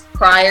coaches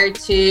prior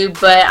to,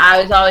 but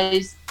I was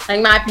always,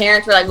 my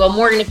parents were like, well,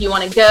 Morgan, if you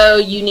want to go,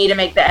 you need to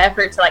make the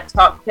effort to,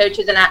 talk to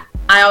coaches. And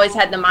I always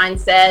had the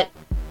mindset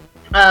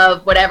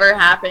of whatever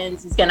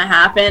happens is going to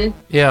happen.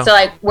 Yeah. So,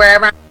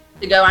 wherever I'm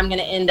to go, I'm going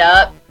to end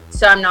up.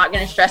 So I'm not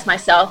going to stress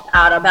myself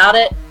out about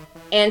it.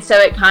 And so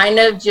it kind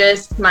of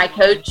just, my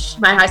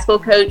high school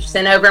coach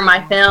sent over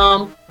my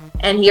film,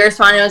 and he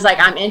responded and was like,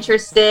 I'm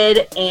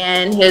interested.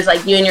 And he was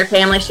like, you and your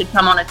family should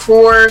come on a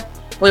tour.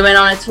 We went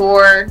on a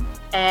tour,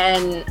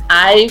 and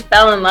I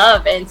fell in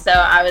love. And so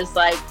I was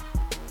like,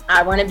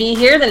 I want to be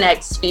here the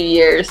next few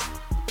years.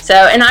 So,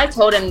 and I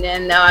told him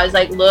then, though, I was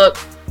like, look,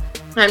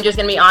 I'm just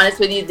going to be honest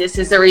with you. This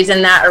is the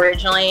reason that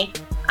originally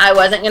I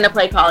wasn't going to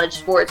play college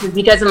sports, was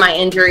because of my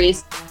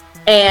injuries.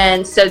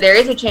 And so there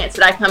is a chance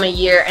that I come a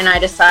year and I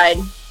decide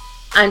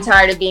I'm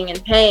tired of being in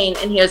pain.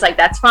 And he was like,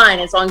 that's fine,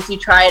 as long as you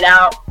try it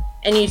out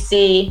and you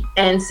see.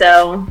 And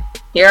so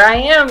here I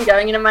am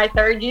going into my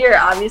 3rd year.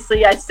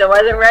 Obviously, I still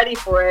wasn't ready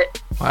for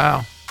it.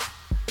 Wow.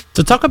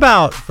 So talk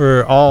about,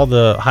 for all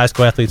the high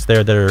school athletes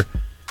there that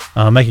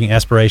are making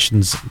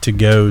aspirations to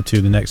go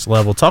to the next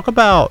level, talk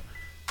about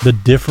the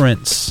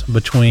difference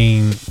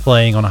between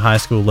playing on a high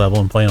school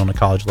level and playing on a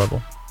college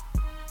level.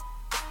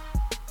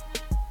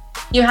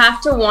 You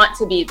have to want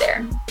to be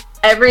there.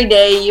 Every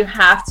day you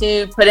have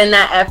to put in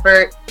that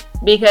effort,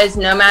 because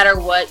no matter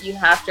what, you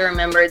have to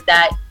remember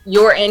that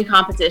you're in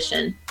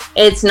competition.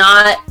 It's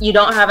not, you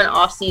don't have an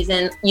off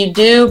season. You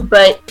do,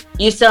 but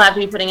you still have to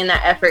be putting in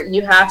that effort.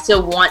 You have to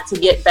want to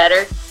get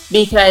better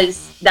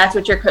because that's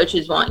what your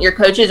coaches want. Your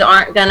coaches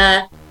aren't going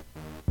to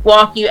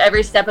walk you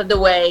every step of the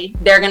way.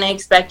 They're going to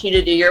expect you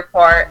to do your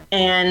part.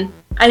 And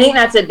I think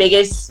that's the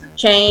biggest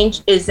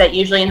change is that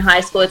usually in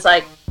high school, it's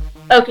like,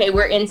 okay,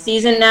 we're in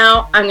season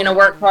now. I'm going to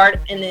work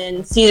hard. And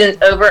then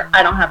season's over.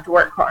 I don't have to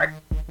work hard.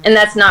 And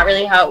that's not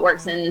really how it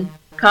works in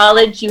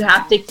college. You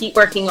have to keep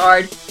working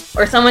hard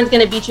or someone's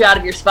going to beat you out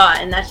of your spot.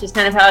 And that's just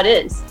kind of how it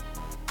is.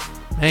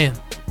 Man,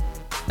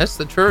 that's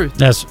the truth.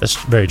 That's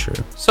very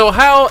true. So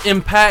how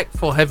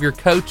impactful have your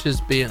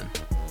coaches been?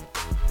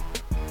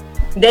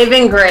 They've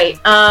been great.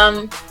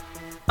 Our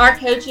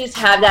coaches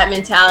have that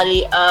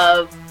mentality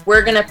of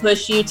we're going to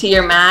push you to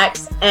your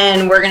max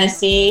and we're going to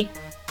see,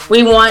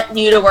 we want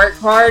you to work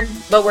hard,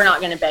 but we're not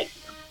going to beg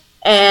you.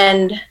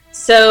 And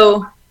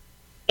so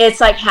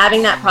it's like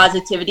having that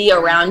positivity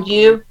around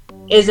you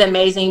is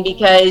amazing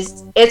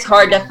because it's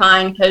hard to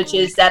find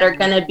coaches that are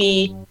going to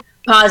be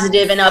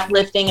positive and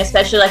uplifting,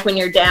 especially like when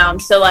you're down.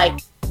 So like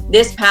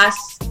this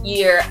past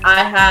year,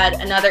 I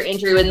had another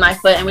injury with my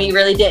foot and we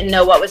really didn't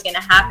know what was going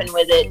to happen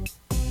with it.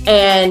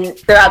 And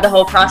throughout the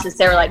whole process,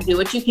 they were like, do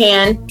what you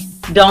can,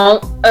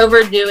 don't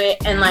overdo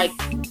it. And like,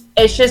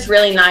 it's just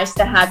really nice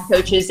to have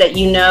coaches that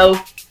you know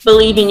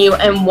believe in you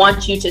and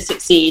want you to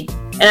succeed.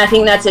 And I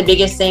think that's the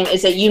biggest thing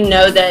is that you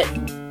know that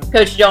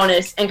Coach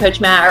Jonas and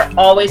Coach Matt are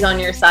always on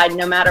your side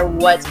no matter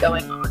what's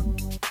going on.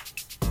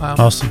 Wow.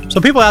 Awesome.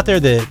 So people out there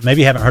that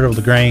maybe haven't heard of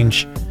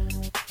LaGrange,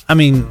 I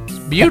mean,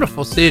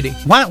 beautiful city.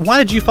 Why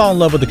did you fall in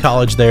love with the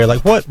college there?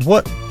 Like what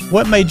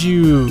made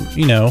you,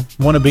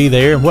 want to be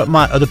there? And what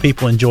might other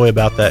people enjoy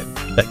about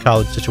that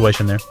college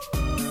situation there?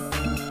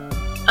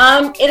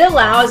 It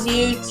allows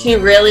you to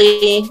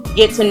really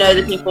get to know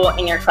the people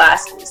in your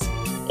classes.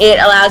 It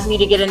allows you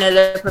to get to know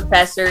the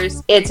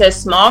professors. It's a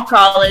small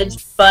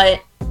college,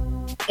 but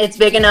it's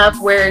big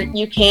enough where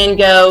you can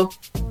go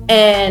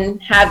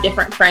and have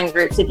different friend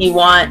groups if you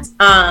want.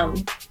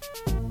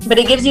 But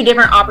it gives you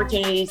different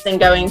opportunities than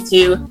going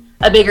to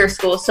a bigger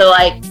school. So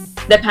like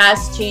the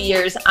past 2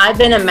 years, I've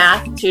been a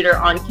math tutor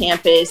on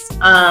campus.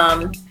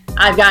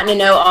 I've gotten to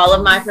know all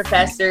of my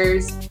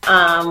professors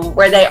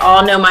where they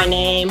all know my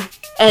name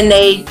and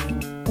they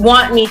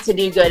want me to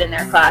do good in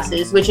their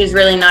classes, which is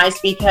really nice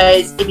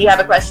because if you have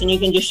a question, you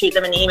can just shoot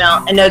them an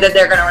email and know that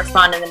they're going to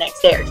respond in the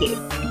next day or two.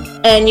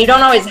 And you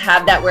don't always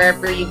have that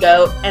wherever you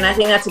go. And I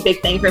think that's a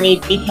big thing for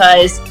me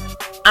because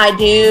I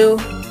do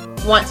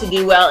want to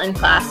do well in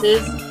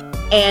classes.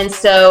 And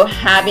so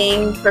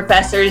having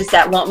professors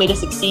that want me to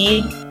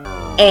succeed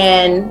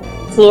and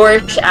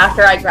flourish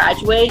after I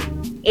graduate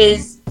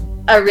is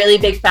a really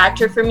big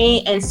factor for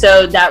me. And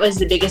so that was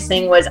the biggest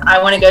thing was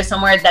I want to go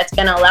somewhere that's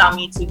going to allow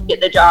me to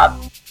get the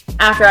job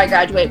after I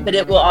graduate, but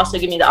it will also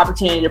give me the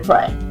opportunity to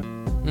play.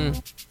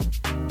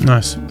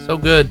 Nice. So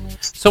good.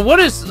 So what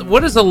is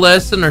a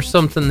lesson or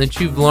something that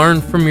you've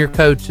learned from your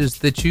coaches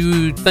that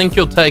you think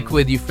you'll take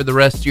with you for the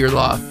rest of your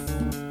life?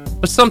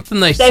 What's something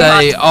they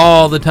say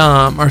all the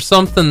time or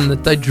something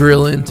that they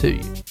drill into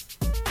you?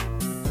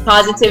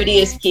 Positivity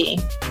is key.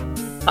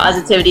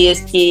 Positivity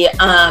is key.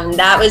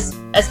 That was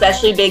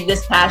especially big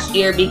this past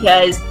year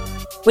because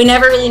we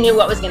never really knew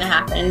what was going to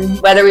happen,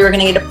 whether we were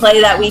going to get to play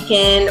that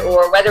weekend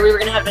or whether we were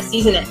going to have a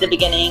season at the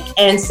beginning.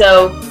 And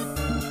so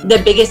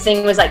the biggest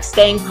thing was like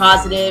staying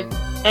positive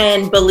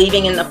and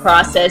believing in the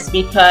process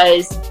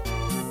because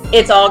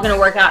it's all going to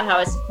work out how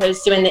it's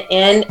supposed to in the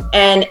end.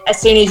 And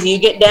as soon as you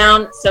get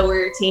down, so are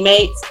your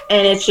teammates,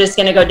 and it's just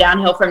going to go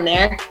downhill from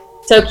there.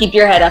 So keep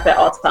your head up at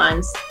all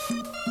times.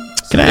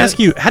 Can I ask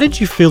you, how did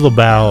you feel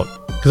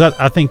about, because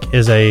I think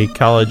as a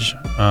college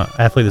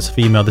athlete that's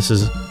female,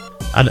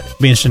 I'd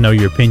be interested to know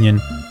your opinion.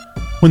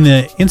 When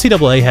the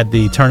NCAA had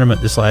the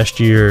tournament this last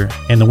year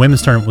and the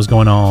women's tournament was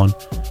going on,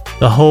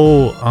 the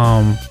whole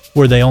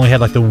where they only had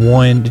like the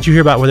one, did you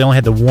hear about where they only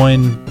had the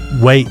one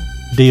weight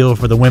deal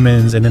for the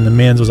women's and then the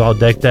men's was all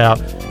decked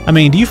out? I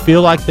mean, do you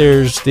feel like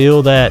there's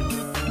still that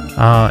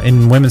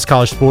in women's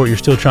college sport, you're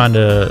still trying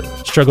to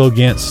struggle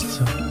against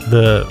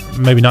the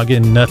maybe not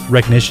getting enough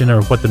recognition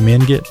or what the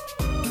men get?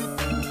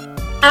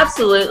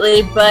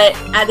 Absolutely, but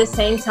at the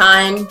same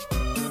time,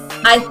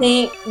 I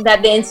think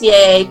that the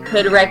NCAA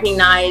could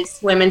recognize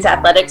women's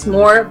athletics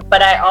more,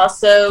 but I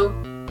also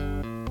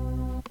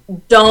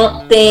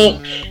don't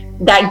think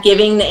that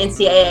giving the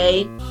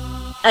NCAA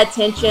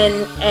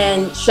attention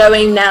and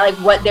showing that like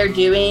what they're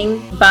doing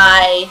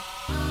by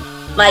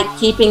like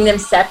keeping them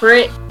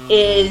separate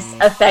is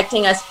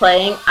affecting us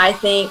playing. I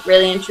think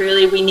really and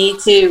truly we need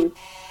to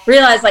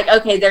realize like,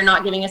 okay, they're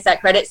not giving us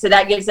that credit, so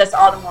that gives us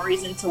all the more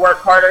reason to work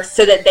harder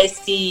so that they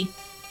see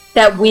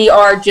that we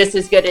are just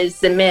as good as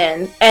the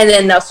men, and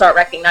then they'll start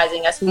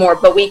recognizing us more.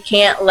 But we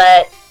can't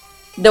let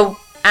the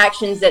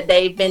actions that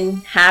they've been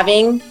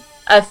having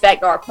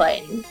affect our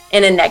playing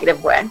in a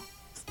negative way.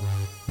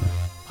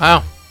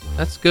 Wow,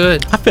 that's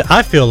good.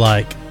 I feel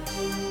like,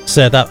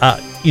 Seth,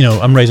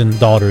 I'm raising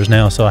daughters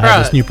now, so I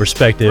have this new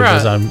perspective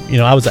as I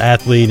was an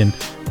athlete and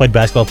played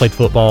basketball, played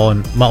football,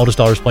 and my oldest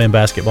daughter's playing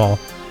basketball.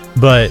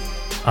 But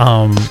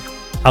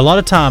a lot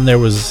of time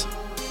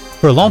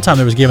for a long time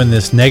there was given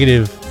this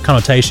negative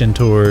connotation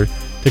toward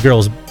the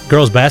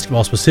girls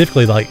basketball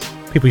specifically. Like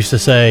people used to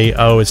say,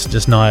 "Oh, it's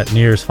just not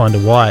near as fun to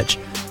watch."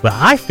 But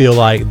I feel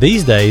like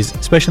these days,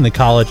 especially in the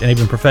college and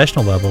even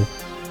professional level,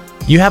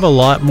 you have a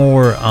lot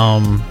more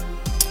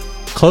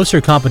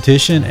closer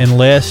competition and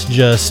less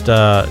just.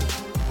 I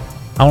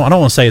don't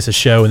want to say it's a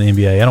show in the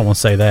NBA. I don't want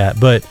to say that,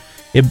 but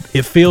it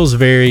feels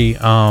very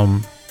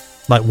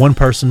like one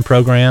person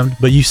programmed.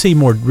 But you see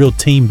more real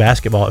team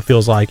basketball. It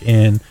feels like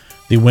in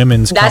the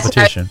women's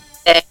competition.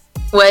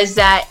 Was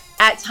that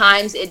at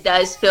times it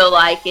does feel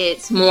like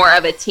it's more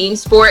of a team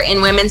sport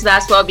in women's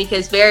basketball,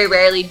 because very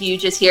rarely do you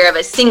just hear of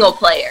a single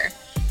player.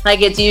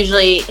 Like it's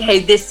usually, hey,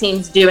 this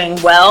team's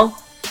doing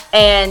well.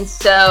 And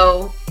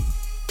so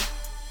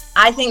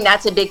I think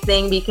that's a big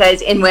thing,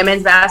 because in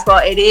women's basketball,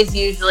 it is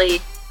usually,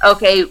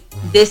 okay,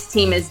 this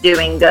team is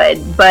doing good.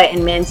 But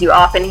in men's, you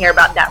often hear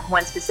about that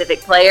one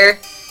specific player.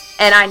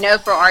 And I know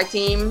for our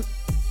team,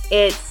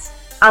 it's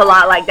a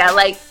lot like that.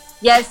 Like,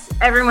 yes,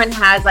 everyone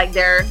has like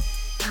their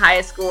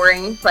highest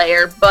scoring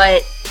player,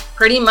 but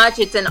pretty much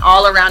it's an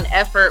all-around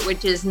effort,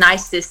 which is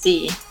nice to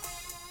see.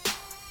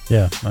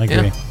 Yeah, I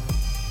agree. Yeah.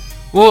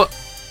 Well,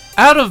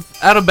 out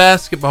of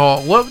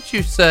basketball, what would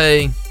you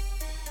say?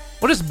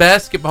 What has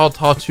basketball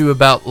taught you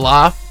about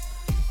life?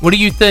 What do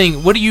you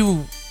think?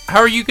 How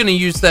are you going to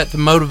use that to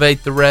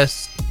motivate the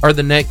rest or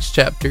the next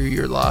chapter of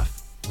your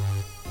life?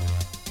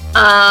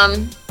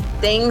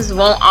 Things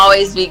won't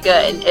always be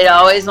good. It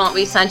always won't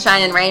be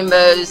sunshine and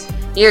rainbows.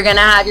 You're going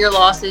to have your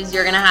losses.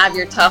 You're going to have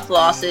your tough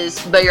losses,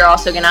 but you're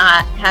also going to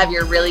have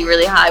your really,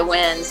 really high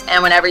wins.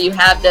 And whenever you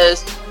have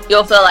those,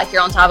 you'll feel like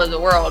you're on top of the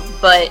world.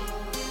 But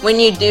when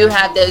you do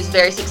have those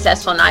very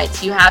successful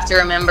nights, you have to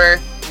remember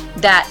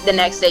that the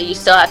next day you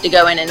still have to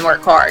go in and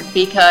work hard,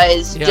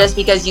 because just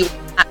because you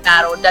win that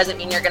battle doesn't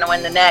mean you're going to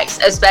win the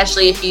next,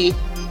 especially if you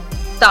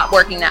stop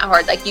working that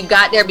hard. Like, you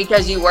got there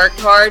because you worked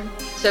hard,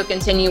 so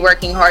continue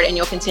working hard and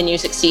you'll continue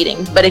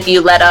succeeding. But if you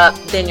let up,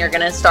 then you're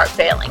going to start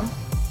failing.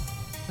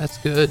 That's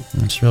good.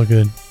 That's real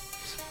good.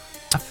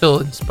 I feel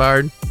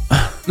inspired.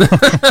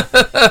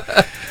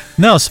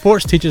 No,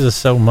 sports teaches us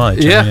so much.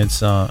 Yeah. I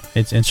mean,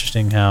 it's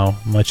interesting how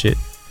much it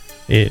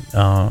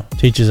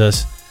teaches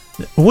us.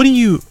 What do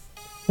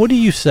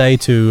you say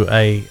to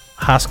a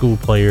high school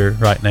player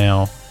right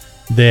now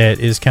that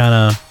is kind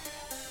of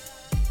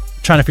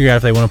trying to figure out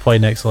if they want to play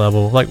next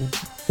level? Like,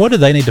 what do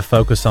they need to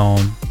focus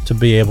on to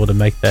be able to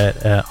make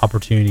that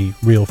opportunity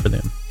real for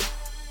them?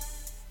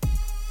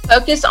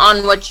 Focus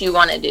on what you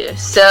want to do.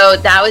 So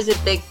that was a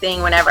big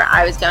thing whenever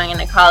I was going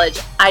into college.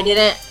 I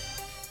didn't,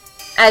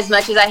 as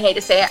much as I hate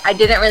to say it, I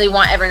didn't really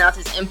want everyone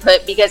else's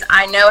input, because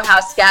I know how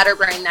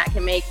scatterbrained that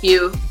can make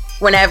you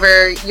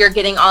whenever you're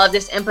getting all of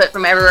this input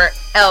from everywhere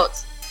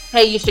else.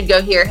 Hey, you should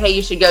go here. Hey,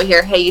 you should go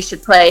here. Hey, you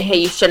should play. Hey,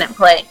 you shouldn't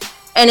play.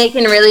 And it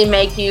can really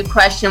make you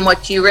question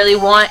what you really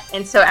want.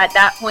 And so at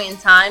that point in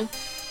time,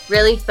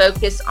 really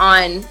focus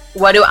on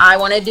what do I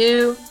want to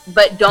do,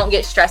 but don't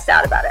get stressed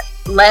out about it.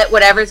 Let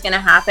whatever's going to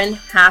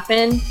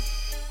happen,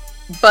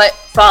 but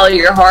follow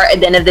your heart at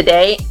the end of the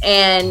day.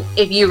 And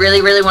if you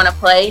really, really want to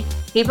play,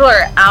 people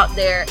are out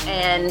there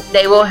and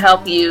they will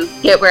help you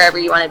get wherever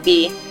you want to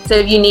be. So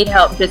if you need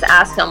help, just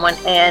ask someone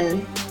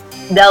and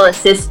they'll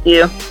assist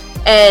you.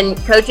 And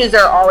coaches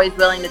are always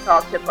willing to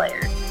talk to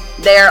players.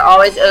 They're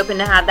always open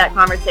to have that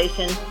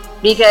conversation,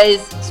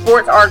 because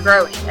sports are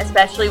growing,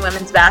 especially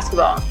women's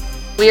basketball.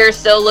 We are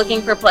still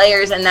looking for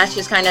players, and that's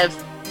just kind of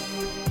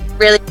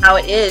really how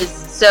it is.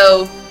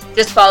 So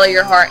just follow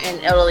your heart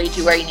and it'll lead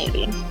you where you need to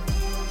be.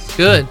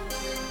 Good.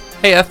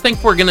 Hey, I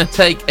think we're going to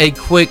take a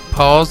quick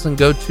pause and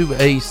go to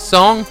a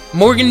song.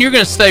 Morgan, you're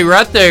going to stay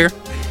right there.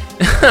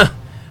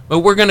 But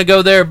we're going to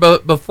go there.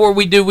 But before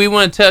we do, we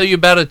want to tell you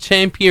about a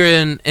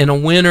champion and a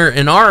winner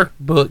in our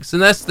books,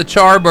 and that's the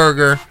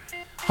Charburger.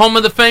 Home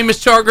of the famous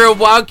char-grilled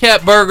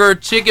Wildcat Burger,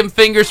 chicken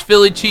fingers,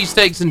 Philly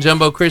cheesesteaks, and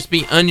jumbo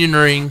crispy onion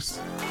rings.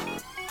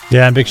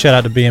 Yeah, and big shout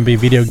out to B&B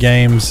Video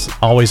Games.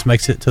 Always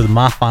makes it to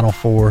my Final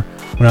Four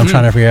when I'm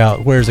trying to figure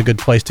out where's a good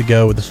place to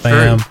go with the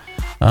fam.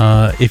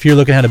 If you're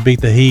looking how to beat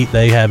the heat,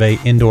 they have a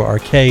indoor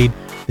arcade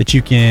that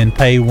you can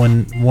pay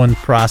one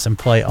price and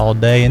play all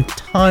day, and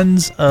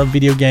tons of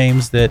video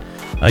games that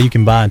you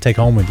can buy and take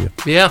home with you.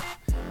 Yeah.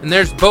 And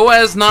there's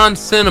Boaz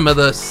Non-Cinema,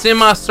 the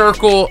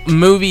semicircle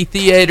movie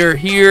theater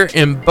here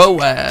in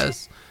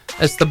Boaz.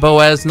 That's the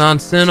Boaz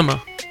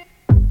Non-Cinema.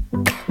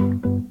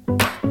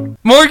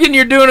 Morgan,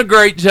 you're doing a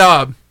great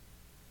job.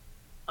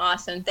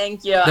 Awesome.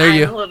 Thank you. There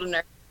you I'm a little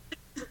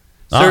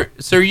nervous.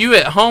 So are you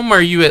at home or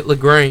are you at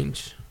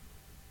LaGrange?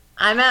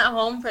 I'm at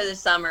home for the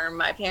summer.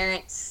 My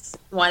parents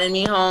wanted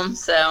me home,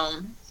 so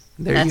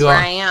that's where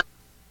I am.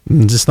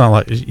 Just not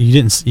like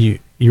you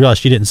realize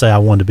she didn't say I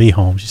wanted to be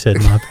home. She said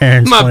my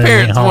parents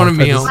wanted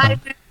me home. I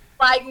just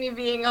like me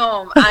being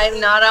home. I'm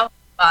not a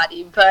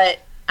homebody, but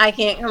I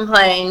can't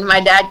complain. My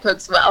dad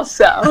cooks well,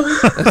 so.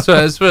 That's what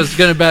I was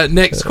going to about.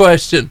 Next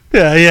question.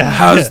 Yeah.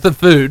 How's the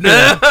food?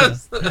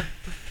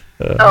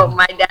 Oh,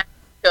 my dad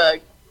can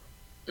cook.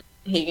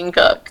 He can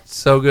cook.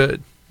 So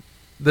good.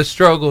 the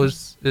struggle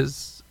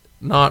is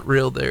not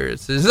real there.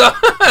 It's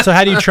So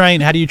how do you train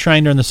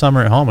during the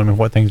summer at home? I mean,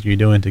 what things are you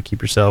doing to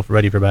keep yourself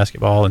ready for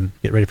basketball and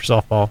get ready for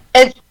softball?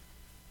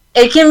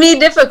 It can be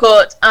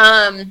difficult.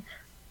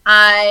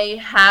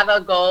 I have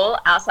a goal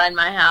outside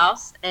my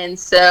house, and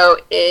so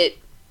it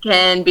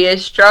can be a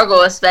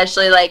struggle,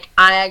 especially like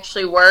I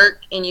actually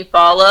work in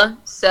Eufaula,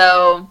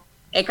 so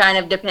it kind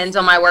of depends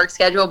on my work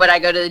schedule, but I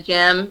go to the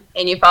gym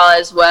in Eufaula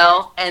as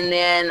well. And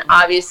then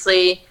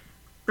obviously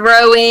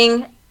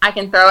throwing, I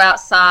can throw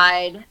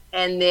outside,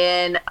 and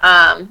then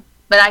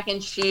but I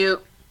can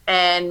shoot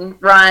and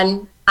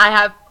run. I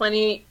have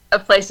plenty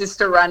of places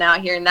to run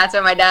out here, and that's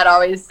what my dad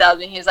always tells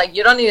me. He's like,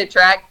 you don't need a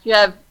track. You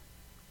have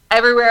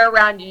everywhere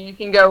around you. You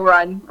can go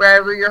run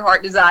wherever your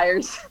heart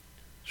desires.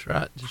 That's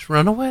right. Just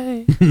run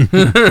away.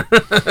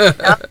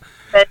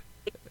 But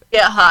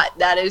get hot,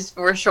 that is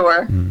for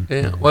sure.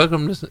 Yeah.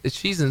 Welcome to.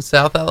 She's in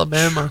South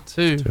Alabama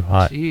too. Too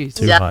hot. Jeez.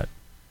 Too hot.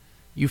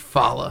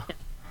 Eufaula.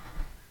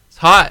 It's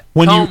hot.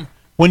 When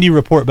do you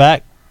report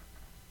back?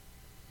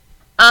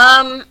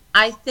 I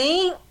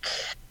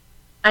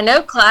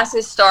know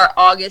classes start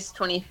August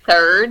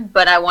 23rd,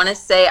 but I want to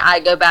say I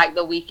go back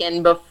the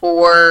weekend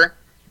before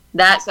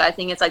that, so I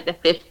think it's like the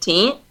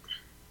 15th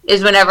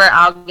is whenever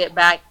I'll get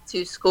back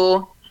to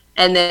school,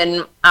 and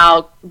then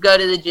I'll go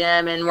to the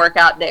gym and work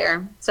out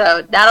there.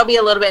 So that'll be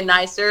a little bit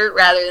nicer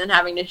rather than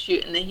having to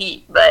shoot in the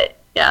heat, but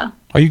yeah.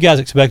 Are you guys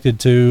expected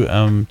to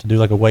do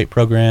like a weight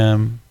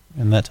program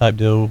and that type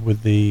deal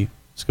with the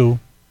school?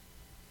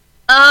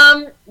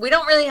 We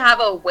don't really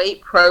have a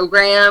weight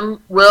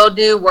program. We'll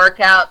do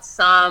workouts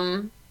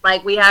some,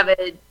 like we have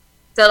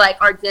so like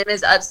our gym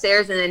is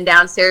upstairs, and then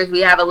downstairs we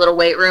have a little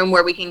weight room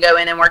where we can go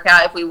in and work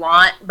out if we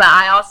want. But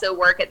I also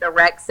work at the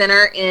rec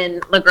center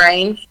in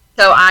LaGrange,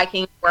 so I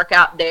can work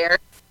out there.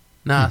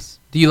 Nice.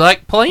 Do you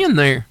like playing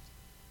there?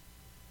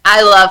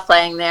 I love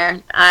playing there.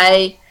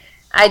 I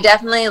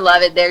definitely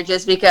love it there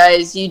just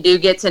because you do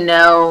get to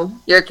know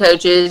your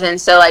coaches. And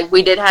so like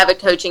we did have a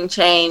coaching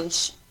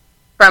change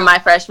from my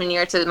freshman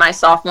year to my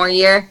sophomore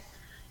year.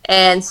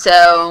 And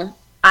so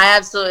I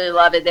absolutely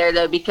love it there,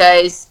 though,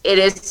 because it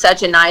is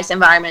such a nice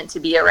environment to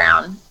be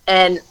around.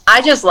 And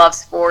I just love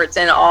sports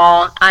and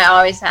all. I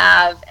always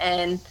have.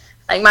 And,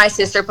 like, my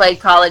sister played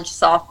college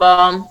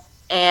softball,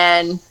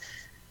 and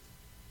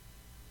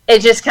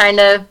it just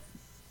kind of,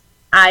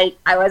 I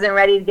wasn't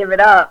ready to give it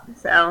up,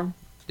 so.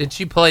 Did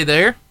she play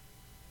there?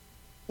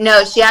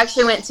 No, she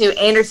actually went to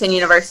Anderson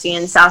University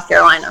in South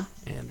Carolina.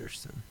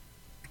 Anderson.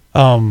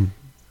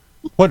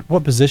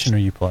 What position are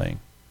you playing?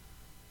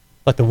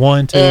 Like the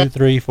 1, 2,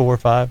 3, 4,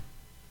 5?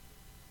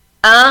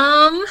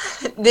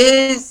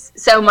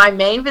 So my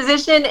main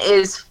position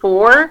is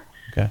 4,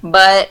 okay,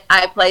 but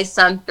I play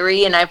some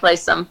 3 and I play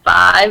some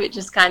 5. It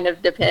just kind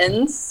of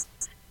depends.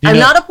 I'm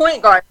not a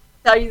point guard,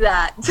 I'll tell you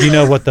that. Do you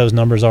know what those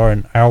numbers are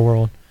in our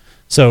world?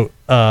 So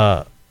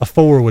a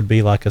 4 would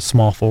be like a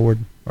small forward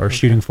or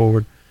shooting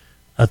forward.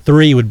 A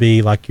 3 would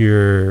be like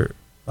your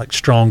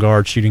strong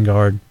guard, shooting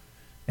guard,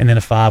 and then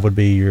a 5 would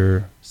be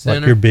your center.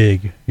 Like your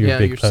big your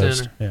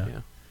post. Center.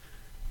 Yeah.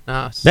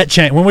 Nice. That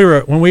changed when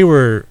we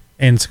were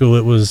in school.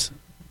 It was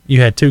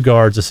you had 2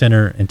 guards, a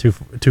center, and two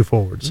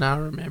forwards. I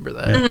remember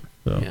that.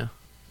 Yeah,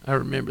 I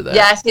remember that.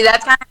 Yeah, see,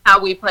 that's kind of how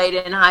we played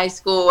in high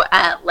school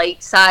at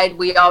Lakeside.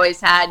 We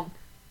always had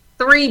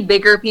 3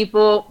 bigger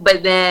people,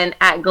 but then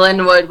at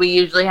Glenwood, we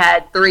usually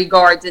had 3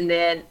 guards and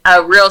then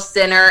a real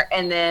center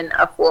and then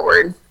a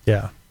forward.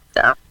 Yeah.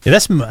 So. Yeah,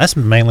 that's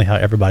mainly how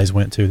everybody's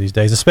went to these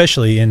days,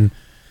 especially in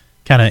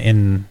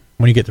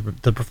when you get to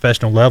the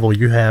professional level.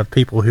 You have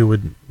people who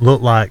would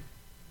look like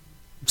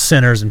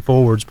centers and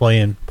forwards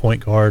playing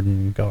point guard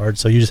and guard,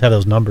 so you just have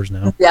those numbers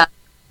now.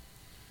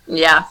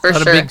 Yeah, for sure. A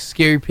lot of big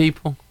scary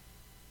people.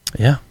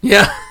 Yeah.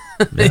 Yeah.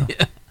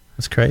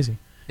 That's crazy.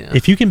 Yeah.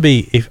 If you can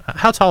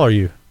how tall are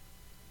you?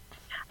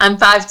 I'm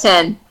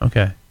 5'10".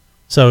 Okay,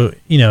 so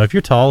if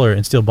you're taller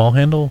and still ball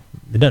handle,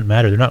 it doesn't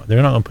matter. They're not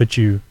going to put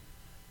you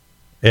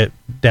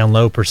down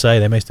low per se.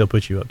 They may still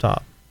put you up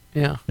top.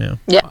 Yeah.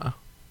 Wow.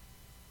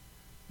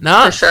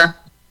 Nice. For sure.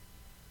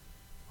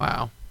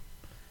 Wow.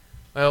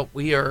 Well,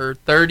 we are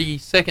 30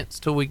 seconds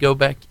till we go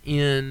back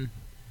in.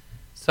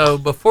 So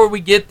before we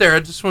get there,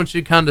 I just want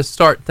you to kind of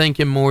start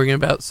thinking, Morgan,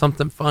 about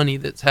something funny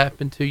that's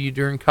happened to you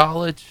during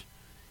college.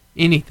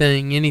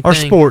 Anything. Or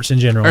sports in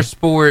general. Or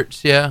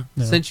sports, yeah.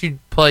 Since you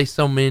play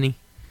so many.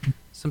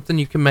 Something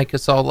you can make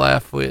us all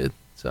laugh with.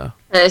 So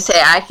I say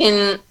I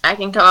can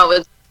come up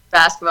with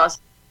basketball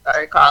since I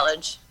started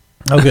college.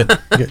 Oh,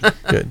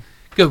 good.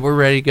 Good, we're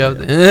ready to go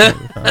then.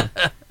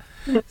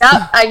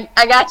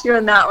 I got you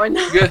on that one.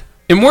 Good.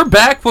 And we're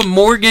back with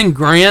Morgan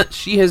Grant.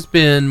 She has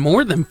been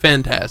more than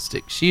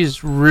fantastic. She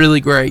is really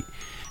great.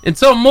 And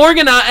so,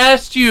 Morgan, I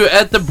asked you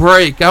at the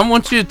break, I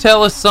want you to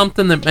tell us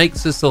something that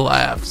makes us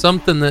laugh,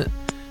 something that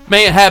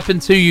may have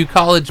happened to you,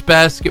 college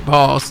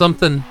basketball,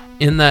 something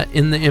in the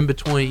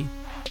in-between.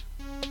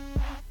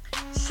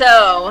 So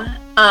So,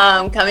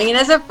 coming in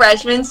as a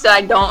freshman, so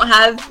I don't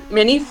have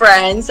many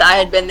friends. I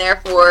had been there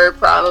for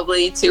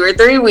probably 2 or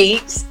 3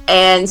 weeks.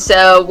 And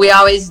so we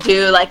always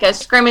do like a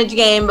scrimmage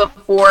game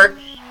before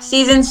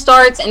season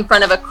starts in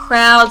front of a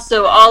crowd.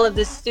 So all of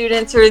the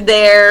students are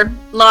there,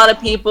 a lot of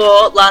people,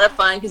 a lot of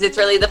fun because it's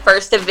really the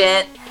first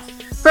event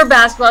for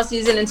basketball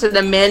season. And so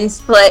the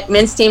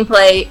men's team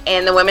play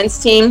and the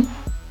women's team.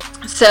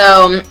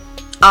 So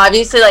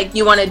obviously, like,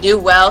 you want to do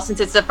well since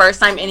it's the first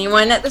time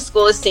anyone at the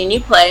school has seen you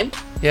play.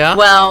 Yeah.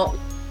 Well,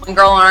 one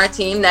girl on our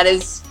team that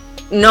is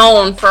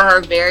known for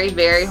her very,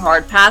 very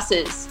hard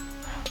passes.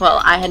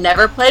 Well, I had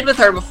never played with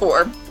her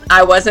before.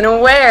 I wasn't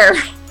aware.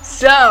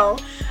 So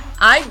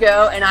I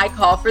go and I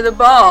call for the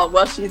ball.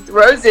 Well, she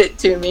throws it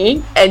to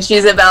me, and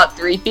she's about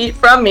 3 feet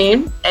from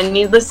me. And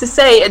needless to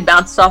say, it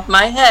bounced off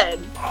my head.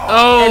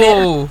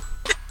 Oh.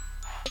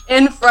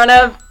 In front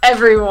of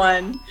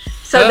everyone.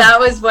 So that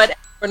was what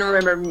everyone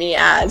remembered me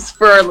as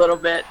for a little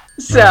bit.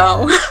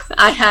 So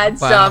I had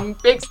some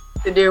big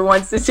to do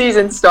once the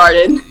season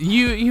started.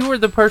 You were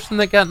the person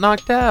that got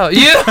knocked out.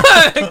 Yeah,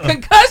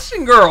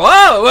 concussion girl.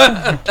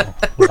 Oh,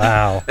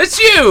 wow. It's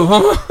you.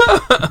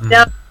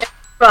 Yeah, it was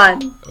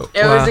fun.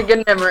 It was a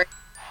good memory.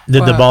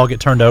 Did the ball get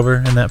turned over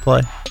in that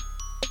play?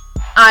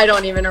 I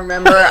don't even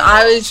remember.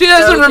 She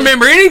doesn't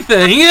remember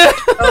anything.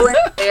 So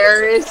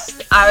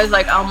embarrassed. I was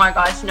like, oh my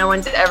gosh, no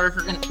one's ever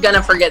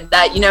gonna forget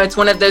that. You know, it's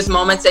one of those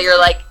moments that you're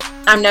like,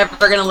 I'm never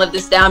gonna live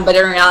this down, but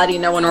in reality,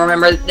 no one will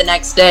remember the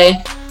next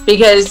day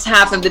because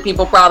half of the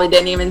people probably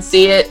didn't even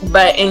see it.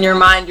 But in your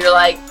mind, you're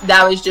like,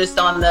 that was just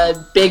on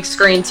the big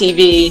screen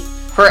TV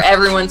for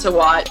everyone to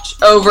watch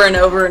over and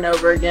over and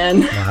over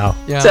again. Wow.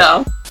 Yeah.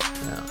 So.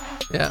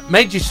 Yeah.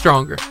 Made you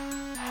stronger.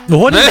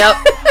 What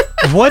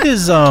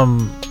is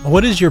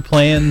what is your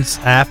plans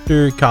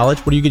after college?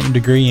 What are you getting your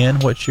degree in?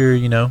 What's your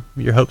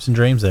your hopes and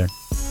dreams there?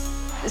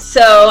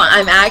 So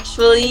I'm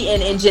actually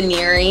in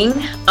engineering.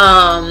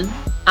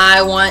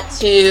 I want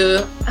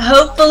to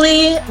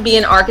hopefully be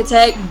an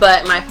architect,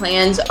 but my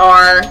plans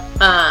are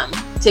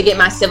to get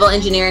my civil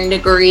engineering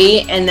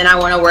degree, and then I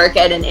want to work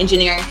at an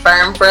engineering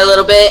firm for a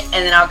little bit,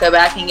 and then I'll go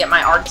back and get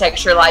my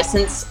architecture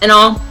license and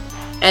all,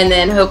 and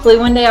then hopefully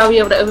one day I'll be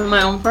able to open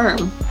my own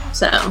firm.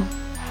 So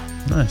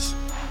nice.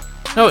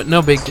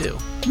 No big deal.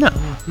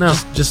 No.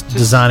 Just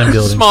design and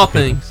building.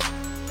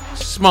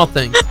 Small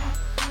things.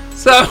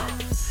 So,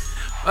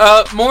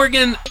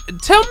 Morgan,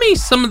 tell me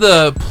some of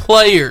the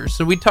players.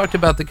 So we talked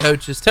about the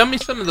coaches. Tell me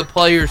some of the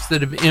players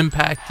that have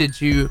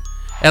impacted you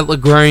at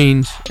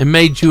LaGrange and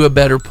made you a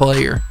better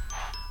player.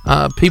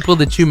 People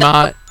that you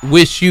might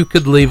wish you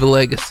could leave a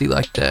legacy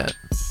like that.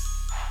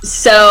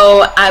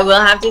 So I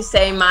will have to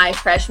say my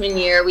freshman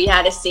year, we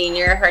had a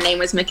senior. Her name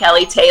was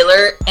McKelly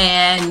Taylor,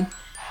 and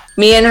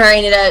me and her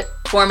ended up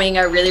forming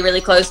a really, really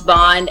close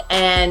bond,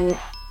 and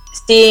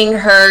seeing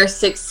her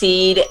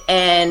succeed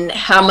and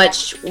how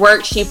much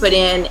work she put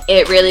in,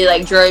 it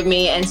really drove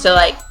me. And so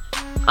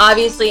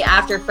obviously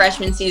after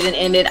freshman season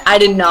ended, I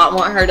did not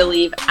want her to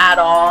leave at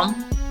all.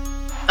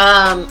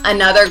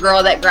 Another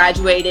girl that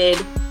graduated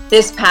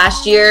this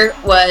past year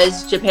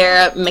was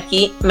Japera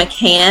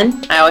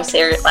McCann. I always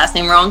say her last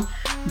name wrong,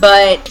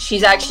 but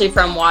she's actually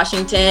from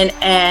Washington.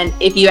 And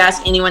if you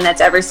ask anyone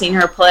that's ever seen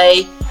her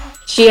play,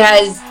 she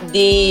has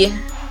the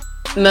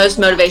most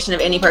motivation of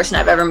any person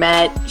I've ever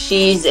met.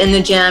 She's in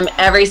the gym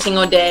every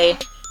single day.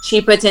 She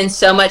puts in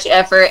so much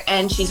effort,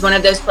 and she's one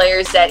of those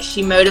players that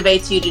she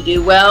motivates you to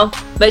do well,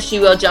 but she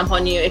will jump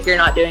on you if you're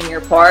not doing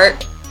your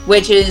part,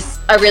 which is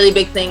a really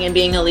big thing in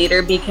being a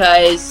leader,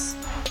 because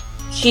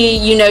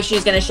she's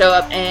going to show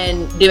up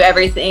and do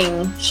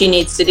everything she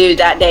needs to do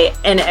that day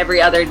and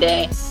every other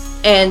day.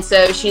 And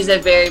so she's a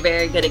very,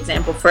 very good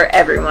example for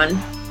everyone.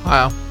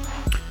 Wow.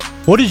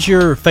 What is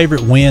your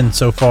favorite win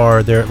so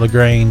far there at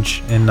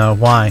LaGrange, and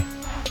why?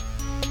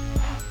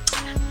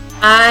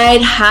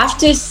 I'd have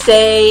to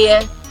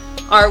say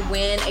our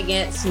win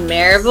against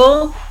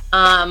Maryville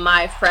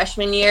my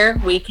freshman year.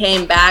 We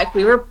came back.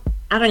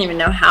 I don't even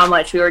know how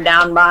much we were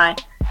down by,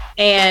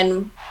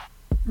 and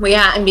we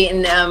hadn't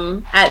beaten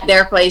them at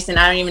their place in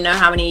I don't even know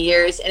how many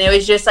years. And it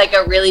was just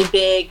a really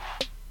big,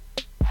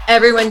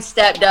 everyone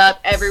stepped up.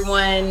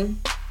 Everyone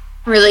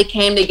really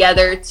came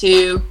together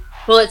to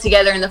pull it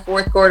together in the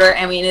fourth quarter,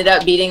 and we ended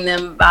up beating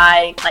them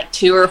by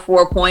 2 or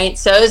 4 points.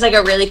 So it was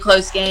a really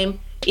close game,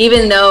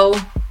 even though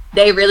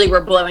they really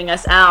were blowing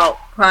us out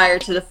prior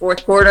to the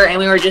fourth quarter, and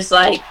we were just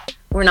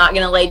we're not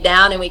going to lay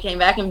down, and we came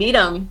back and beat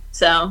them.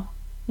 So,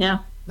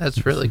 yeah.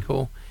 That's really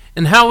cool.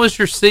 And how was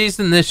your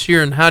season this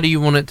year, and how do you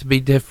want it to be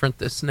different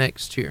this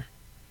next year?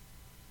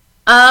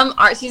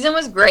 Our season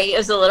was great. It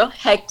was a little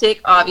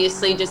hectic,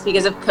 obviously, just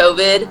because of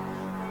COVID.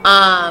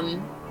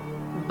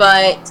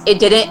 But it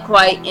didn't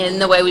quite end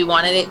the way we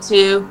wanted it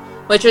to,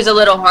 which was a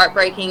little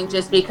heartbreaking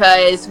just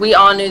because we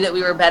all knew that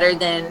we were better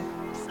than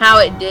how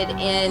it did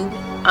end.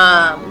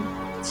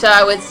 So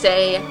I would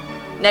say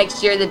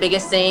next year the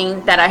biggest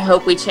thing that I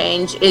hope we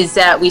change is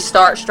that we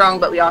start strong,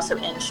 but we also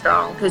end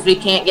strong, because we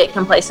can't get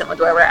complacent with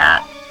where we're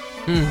at.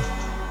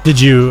 Did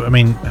you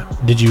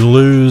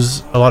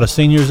lose a lot of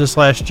seniors this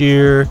last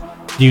year?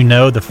 Did Do you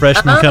know the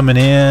freshmen coming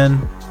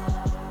in?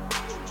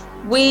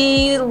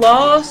 We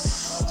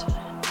lost,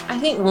 I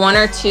think, 1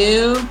 or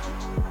 2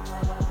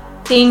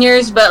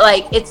 seniors, but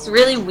like it's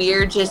really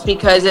weird just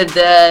because of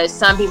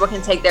some people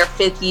can take their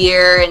 5th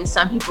year and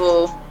some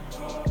people.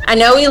 I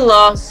know we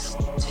lost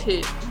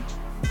 2.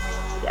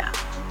 Yeah,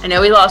 I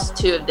know we lost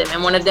 2 of them,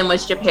 and one of them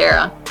was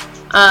Japera.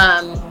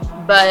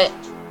 But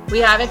we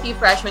have a few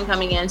freshmen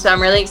coming in, so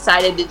I'm really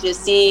excited to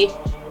just see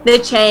the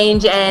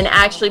change and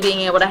actually being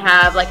able to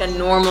have like a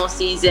normal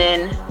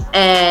season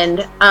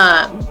and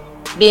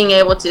being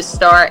able to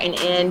start and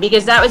end,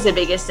 because that was the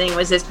biggest thing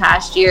was this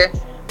past year.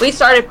 We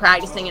started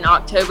practicing in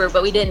October,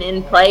 but we didn't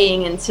end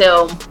playing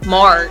until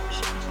March,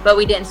 but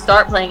we didn't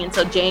start playing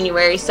until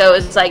January. So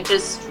it was like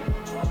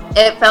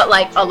it felt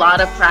like a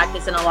lot of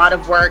practice and a lot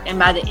of work. And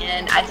by the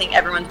end, I think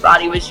everyone's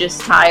body was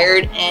just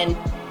tired and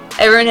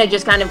everyone had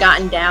just kind of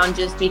gotten down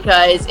just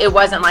because it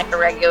wasn't like a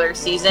regular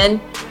season.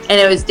 And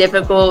it was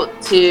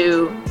difficult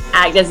to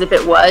act as if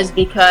it was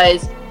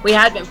because we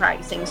had been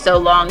practicing so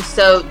long.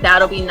 So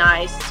that'll be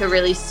nice to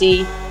really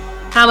see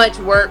how much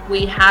work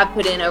we have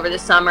put in over the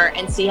summer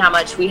and see how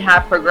much we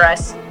have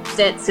progressed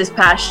since this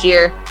past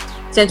year,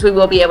 since we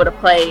will be able to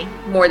play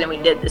more than we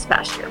did this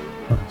past year.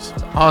 That's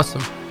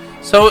awesome.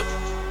 So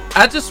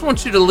I just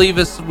want you to leave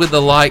us with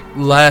a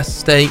last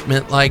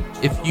statement. Like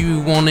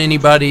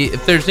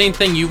if there's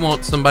anything you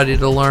want somebody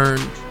to learn,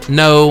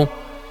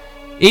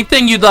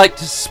 anything you'd like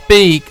to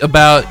speak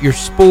about your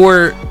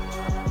sport,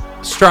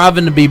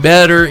 striving to be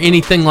better,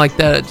 anything like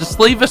that, just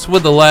leave us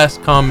with the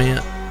last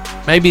comment.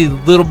 Maybe a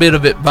little bit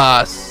of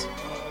advice,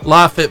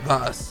 life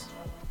advice.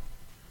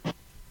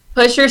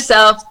 Push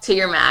yourself to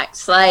your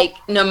max. Like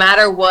no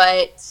matter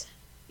what,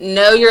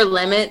 know your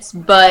limits,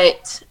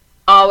 but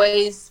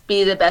always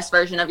be the best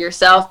version of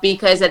yourself,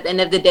 because at the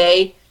end of the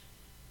day,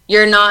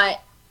 you're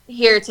not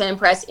here to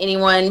impress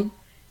anyone.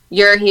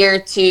 You're here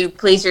to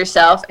please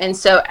yourself. And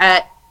so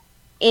at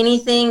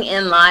anything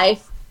in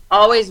life,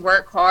 always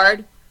work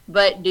hard,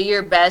 but do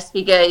your best,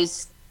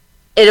 because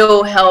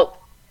it'll help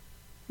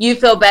you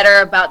feel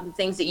better about the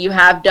things that you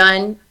have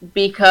done,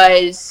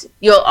 because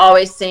you'll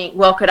always think,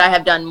 well, could I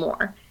have done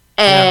more?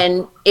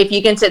 And if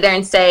you can sit there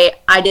and say,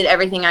 I did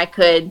everything I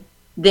could,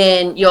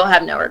 then you'll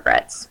have no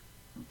regrets.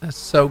 That's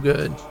so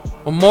good.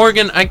 Well,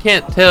 Morgan, I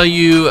can't tell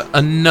you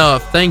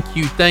enough. Thank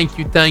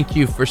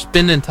you for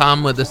spending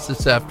time with us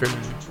this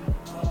afternoon.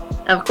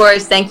 Of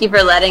course. Thank you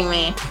for letting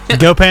me.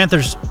 Go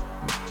Panthers.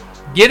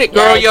 Get it,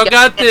 girl. Y'all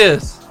got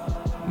this.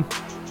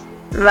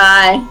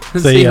 Bye.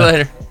 See you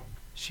later.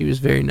 She was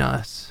very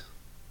nice.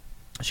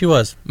 She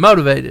was.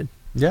 Motivated.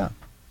 Yeah.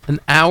 An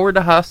hour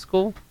to high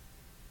school,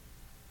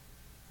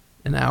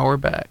 an hour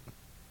back.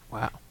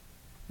 Wow.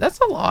 That's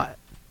a lot.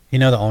 You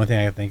know, the only thing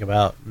I could think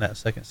about in that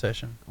second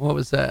session. What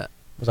was that?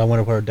 Was I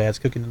wonder what her dad's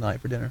cooking tonight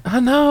for dinner.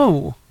 I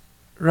know.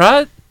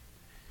 Right?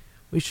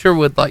 We sure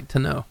would like to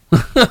know.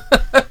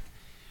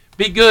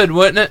 Be good,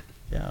 wouldn't it?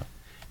 Yeah.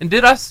 And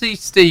did I see,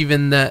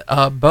 Steven, that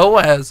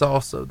Boaz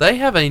also, they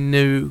have a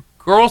new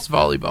girls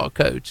volleyball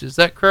coach. Is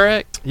that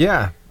correct?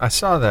 Yeah, I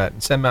saw that in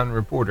Sand Mountain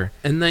Reporter.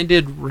 And they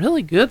did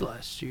really good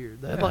last year.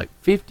 They had like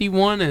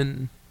 51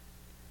 and...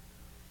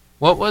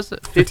 What was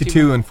it?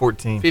 52 and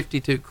 14.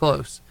 52,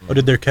 close. Or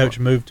did their coach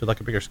move to like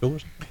a bigger school or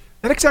something?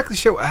 Not exactly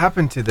sure what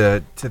happened to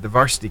the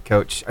varsity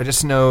coach. I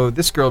just know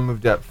this girl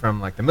moved up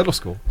from like the middle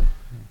school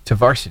to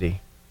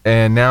varsity,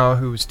 and now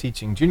who's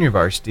teaching junior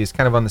varsity is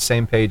kind of on the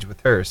same page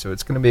with her. So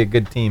it's going to be a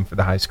good team for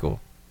the high school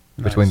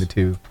between the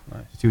two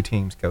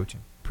teams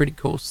coaching. Pretty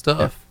cool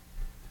stuff.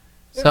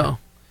 Yeah. So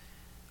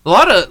a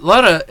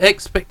lot of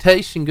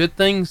expectation, good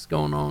things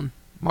going on.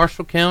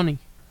 Marshall County.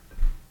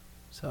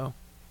 So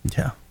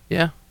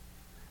yeah.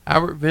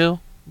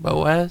 Albertville,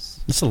 Boaz.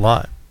 It's a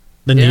lot.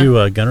 The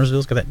new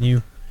Gunnersville's got that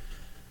new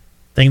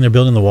thing they're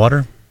building in the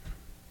water.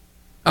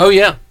 Oh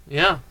yeah.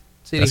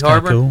 City That's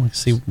Harbor. Cool.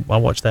 See, I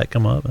watched that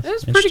come up.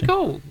 That's pretty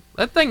cool.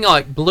 That thing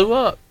like blew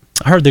up.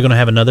 I heard they're going to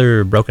have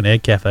another Broken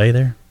Egg Cafe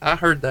there. I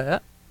heard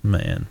that.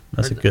 Man,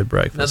 that's a good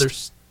breakfast. Another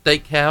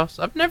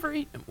steakhouse. I've never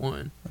eaten at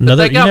one.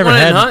 They got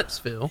one in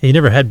Huntsville. You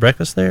never had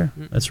breakfast there?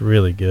 Mm-mm. That's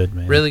really good,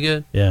 man. Really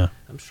good? Yeah.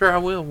 I'm sure I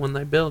will when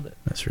they build it.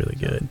 That's really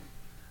good.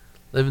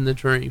 Living the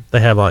dream. They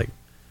have like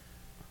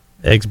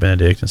Eggs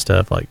Benedict and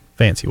stuff, like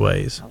fancy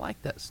ways. I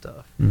like that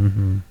stuff.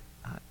 Mm-hmm.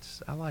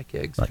 I like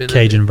Eggs like Benedict.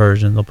 Cajun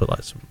version. They'll put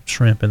like some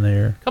shrimp in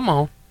there. Come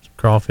on. Some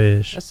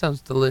crawfish. That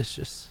sounds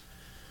delicious.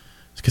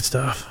 It's good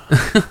stuff.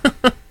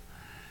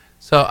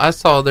 So I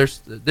saw there's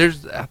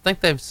I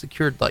think they've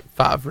secured like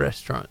 5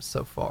 restaurants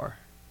so far.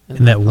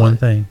 In that one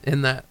thing.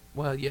 In that,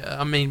 well, yeah,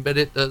 I mean, but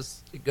it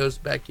goes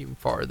back even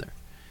farther.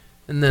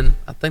 And then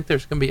I think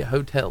there's going to be a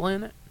hotel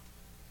in it.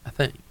 I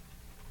think.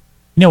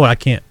 You know what I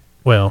can't,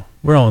 well,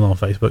 we're on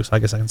Facebook, so I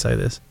guess I can say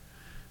this.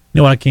 You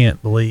know what I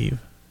can't believe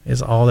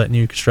is all that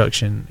new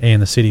construction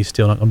and the city's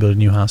still not going to build a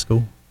new high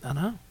school. I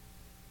know.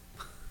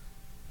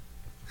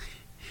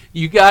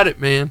 You got it,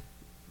 man.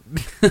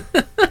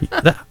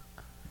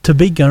 To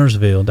be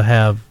Gunnersville, to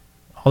have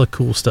all the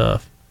cool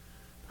stuff,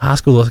 high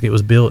school looks like it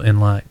was built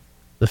in like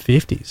the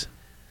 50s.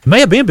 It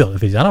may have been built in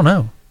the 50s. I don't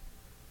know.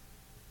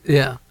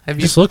 Yeah. Have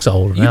you? Just looks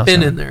old. You've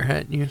been in there,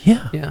 hadn't you?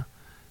 Yeah. Yeah.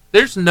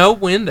 There's no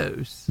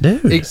windows,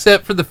 dude,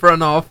 except for the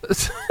front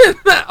office in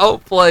that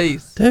old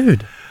place,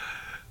 dude.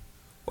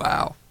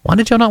 Wow. Why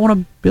did y'all not want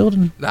to build?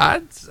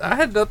 I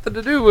had nothing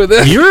to do with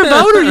it. You're a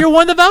voter. You're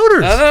one of the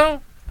voters.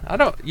 I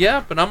don't.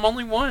 Yeah, but I'm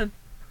only one.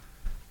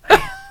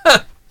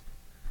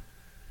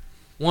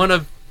 One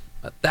of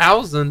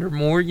 1,000 or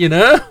more, you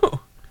know.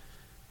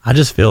 I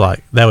just feel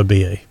like that would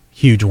be a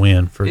huge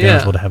win for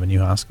Gunnersville to have a new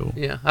high school.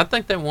 Yeah, I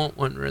think they want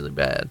one really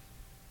bad.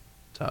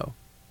 So,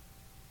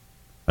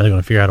 are they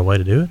going to figure out a way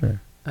to do it,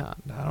 or I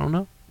don't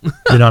know.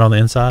 You're not on the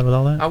inside with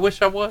all that? I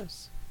wish I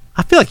was.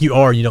 I feel like you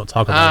are. You don't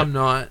talk about it. I'm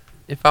not.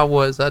 If I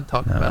was, I'd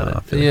talk about it.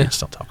 I feel like you just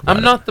don't talk about it.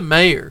 I'm not the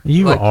mayor.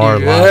 You like are.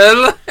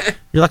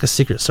 You're like a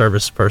Secret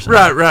Service person.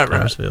 Right.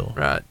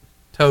 Right.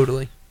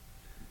 Totally.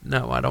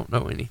 No, I don't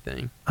know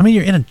anything. I mean,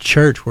 you're in a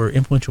church where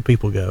influential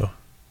people go.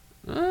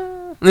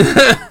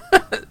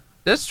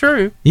 That's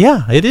true.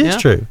 Yeah, it is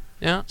true.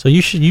 Yeah. So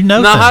you should,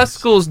 the high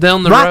school's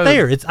down the road. Right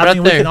there. It's. I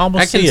mean, we can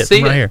almost see it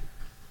from right here.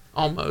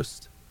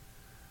 Almost.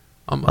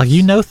 Like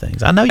you know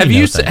things. I know you know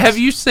things. Have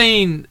you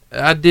seen?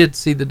 I did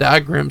see the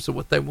diagrams of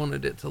what they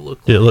wanted it to look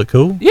like. Did it look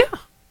cool? Yeah.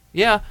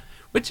 Yeah.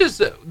 Which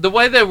is the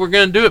way they were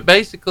going to do it.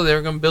 Basically, they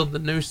were going to build the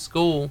new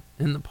school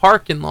in the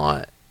parking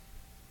lot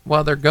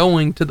while they're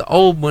going to the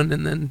old one,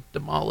 and then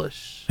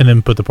demolish. And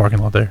then put the parking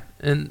lot there.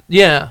 And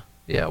yeah,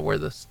 where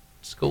the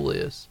school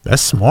is.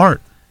 That's smart.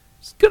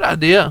 It's a good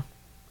idea.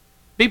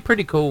 Be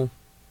pretty cool.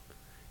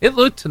 It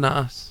looked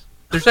nice.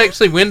 There's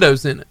actually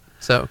windows in it,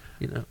 so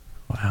you know.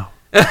 Wow.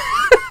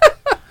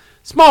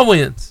 Small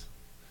wins.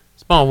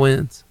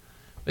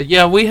 But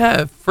yeah, we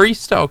have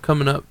freestyle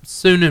coming up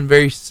soon and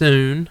very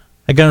soon.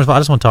 Hey, Gunnersville, I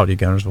just want to talk to you,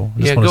 Gunnersville.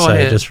 I just want to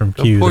say, just from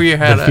Q,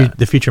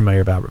 the future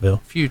mayor of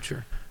Albertville.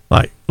 Future.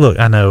 Like, look,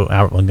 I know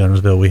Albertville and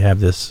Gunnersville, we have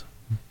this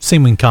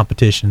seeming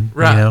competition,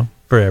 you know,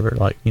 forever.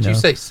 Like, you know. Did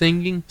you say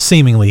singing?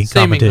 Seemingly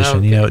competition,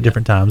 okay, you know, at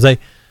different times.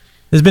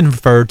 It's been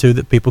referred to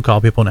that people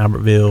call people in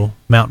Albertville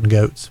mountain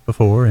goats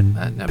before, and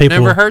I've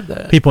never heard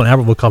that. People in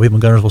Albertville call people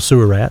in Gunnersville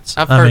sewer rats.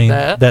 I've heard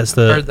that. That's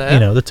you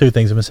know, the two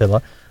things have been said a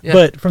lot. Yeah.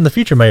 But from the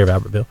future mayor of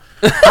Albertville,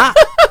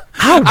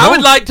 I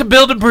would like to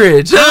build a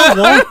bridge.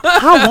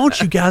 I want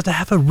you guys to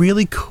have a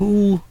really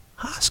cool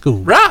high school.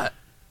 Right.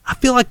 I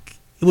feel like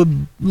it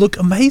would look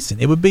amazing.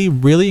 It would be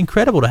really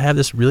incredible to have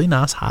this really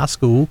nice high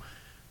school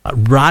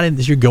right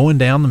as you're going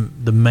down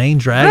the main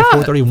drag of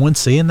 431,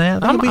 seeing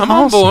that. That'd be awesome.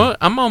 On board.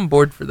 I'm on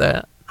board for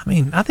that. I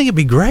mean, I think it'd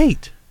be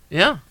great.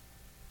 Yeah.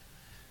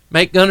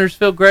 Make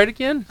Gunnersville great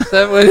again? Is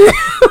that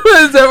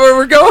where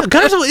we're going?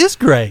 Gunnersville is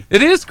great.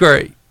 It is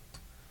great.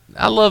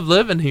 I love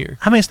living here.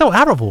 I mean, it's no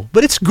Albertville,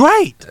 but it's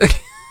great.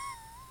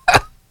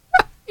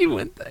 You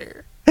went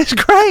there. It's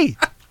great.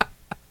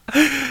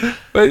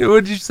 Wait,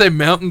 what did you say,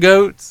 mountain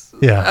goats?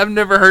 Yeah. I've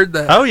never heard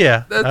that. Oh,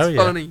 yeah. That's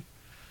funny.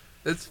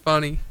 That's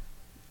funny.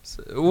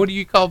 So what do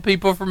you call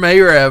people from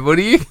Arab? What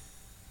do you...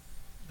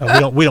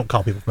 we don't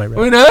call people from Arab.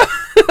 We know?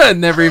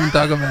 Never even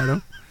talk about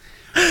them.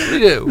 We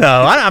do.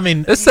 No, I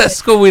mean... It's that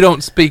school we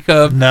don't speak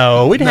of.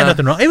 No, we didn't have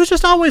nothing wrong. It was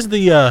just always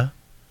the...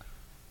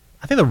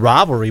 I think the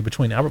rivalry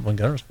between Albertville and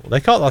Gunnersville. They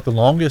call it like the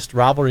longest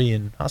rivalry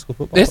in high school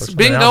football. It's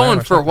been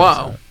going for a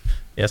while. So,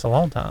 yeah, it's a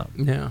long time.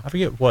 Yeah. I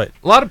forget what.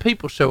 A lot of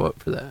people show up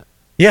for that.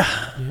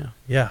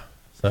 Yeah.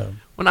 So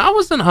when I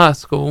was in high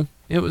school,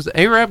 it was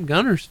Arab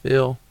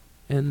Gunnersville,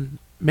 and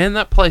man,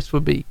 that place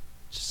would be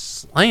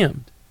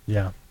slammed.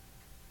 Yeah.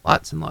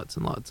 Lots and lots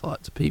and lots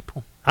of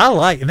people.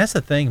 And that's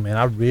the thing, man.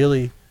 I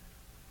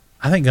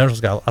think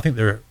Gunnersville's I think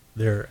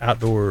their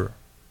outdoor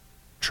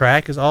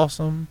track is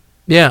awesome.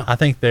 Yeah. I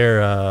think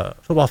their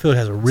football field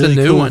has a really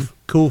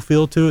cool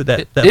feel to it.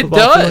 That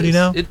football field, you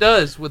know? It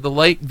does, with the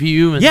lake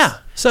view and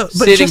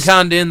sitting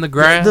kind of in the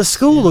grass. The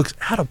school looks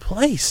out of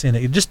place in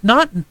it. Just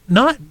not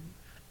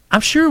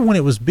I'm sure when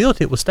it was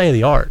built it was state of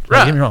the art.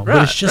 Don't get me wrong.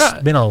 But it's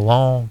just been a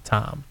long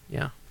time.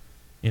 Yeah.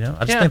 You know,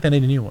 I just think they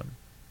need a new one.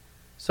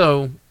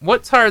 So,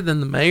 what's higher than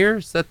the mayor?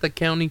 Is that the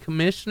county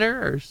commissioner?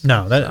 Or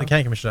no, the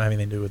county commissioner doesn't have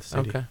anything to do with the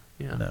city. Okay.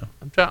 Yeah. No.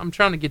 I'm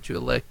trying to get you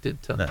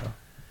elected to. No.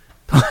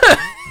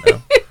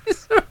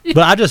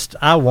 But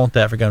I want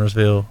that for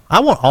Gunnersville. I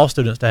want all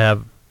students to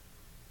have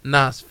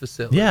nice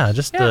facilities. Yeah,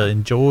 just to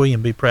enjoy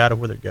and be proud of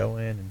where they're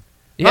going. And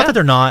not that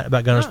they're not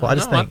about Gunnersville.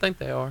 I think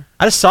they are.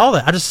 I just saw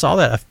that.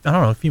 I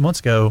don't know, a few months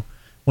ago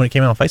when it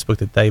came out on Facebook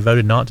that they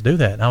voted not to do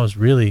that. And I was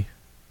really,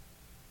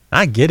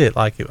 I get it.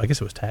 Like, I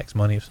guess it was tax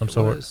money of some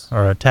sort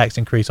or a tax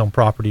increase on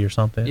property or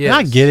something. Yes. And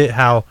I get it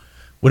how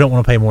we don't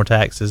want to pay more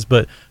taxes.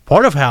 But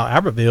part of how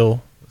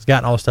Albertville has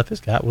gotten all the stuff it's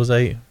got was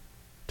a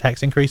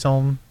tax increase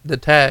on the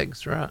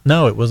tags, right?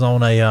 No, it was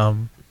on a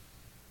on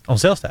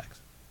sales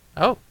tax.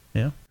 Oh,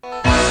 yeah.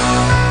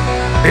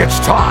 It's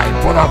time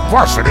for the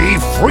Varsity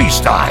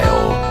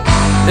Freestyle,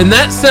 and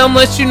that sound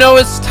lets you know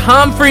it's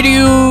time for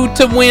you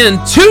to win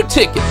 2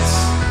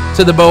 tickets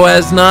to the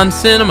Boaz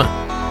Non-Cinema.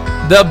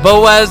 The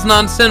Boaz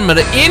Non-Cinema,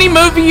 to any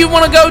movie you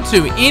want to go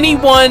to,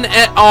 anyone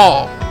at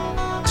all.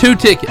 2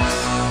 tickets.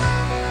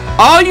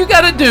 All you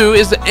got to do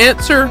is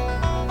answer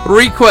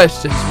 3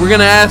 questions. We're going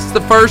to ask the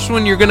first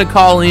one. You're going to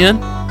call in.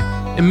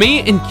 And me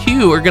and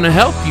Q are going to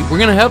help you. We're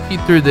going to help you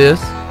through this.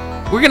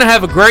 We're going to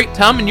have a great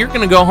time, and you're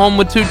going to go home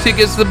with 2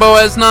 tickets to the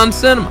Boaz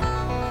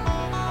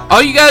Non-Cinema.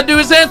 All you got to do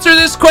is answer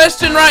this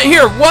question right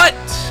here. What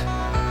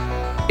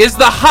is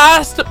the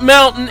highest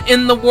mountain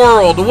in the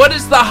world? What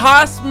is the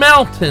highest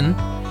mountain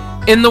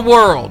in the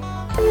world?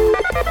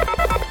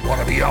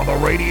 Want to be on the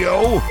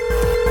radio?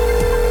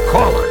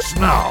 Call us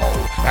now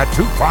at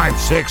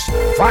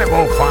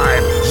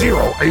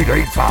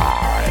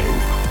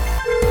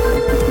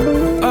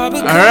 256-505-0885.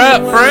 All right,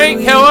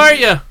 Frank, how are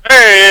you?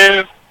 There he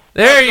is.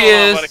 There he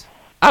is.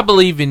 I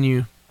believe in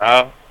you.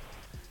 Oh.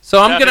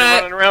 So I'm going to...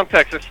 running around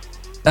Texas.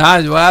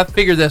 I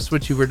figured that's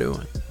what you were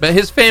doing. But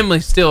his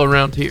family's still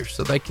around here,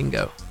 so they can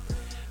go.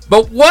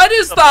 But what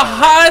is the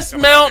highest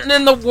mountain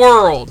in the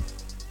world?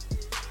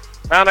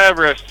 Mount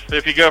Everest,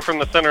 if you go from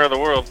the center of the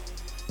world.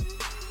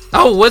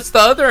 Oh, what's the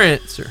other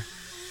answer?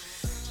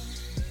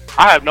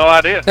 I have no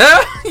idea.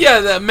 Yeah,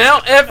 that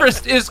Mount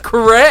Everest is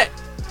correct.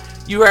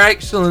 You were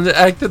actually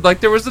acted like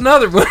there was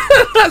another one.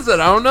 I said,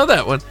 I don't know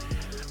that one.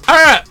 All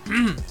right.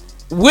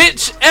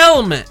 Which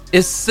element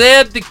is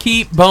said to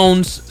keep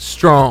bones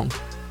strong?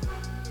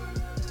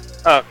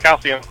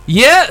 Calcium.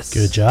 Yes.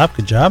 Good job.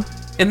 Good job.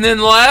 And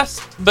then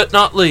last but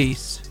not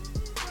least,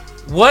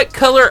 what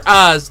color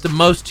eyes do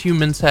most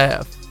humans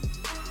have?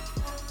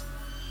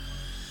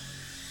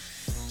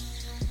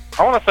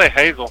 I want to say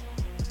hazel.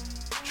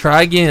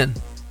 Try again.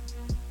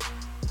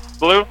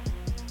 Blue.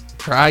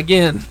 Try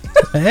again.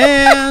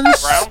 And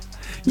brown.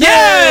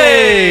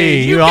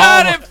 Yay! You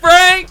got it,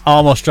 Frank.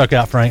 Almost struck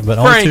out Frank, but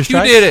only 2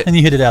 strikes. You did it. And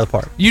you hit it out of the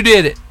park. You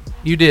did it.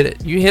 You did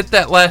it. You hit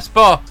that last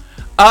ball.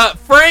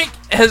 Frank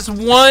has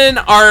won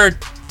our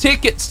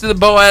tickets to the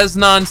Boaz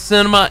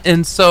Non-Cinema,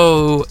 and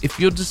so if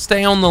you'll just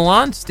stay on the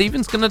line,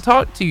 Steven's going to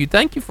talk to you.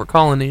 Thank you for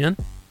calling in.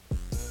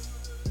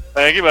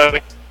 Thank you,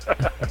 buddy.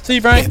 See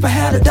you, Frank. If I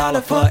had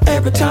 $1 for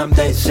every time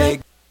they say.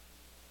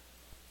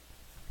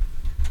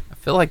 I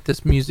feel like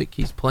this music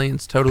he's playing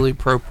is totally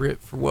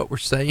appropriate for what we're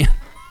saying.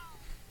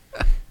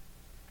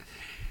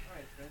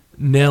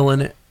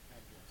 Nailing it.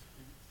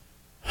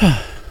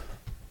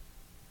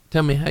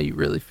 Tell me how you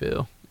really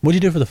feel. What'd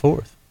you do for the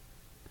 4th?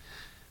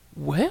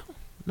 Well,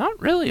 not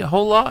really a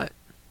whole lot.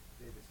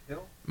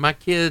 My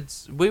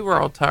kids, we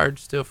were all tired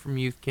still from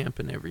youth camp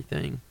and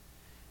everything.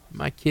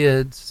 My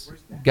kids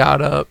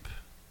got up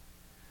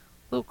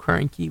a little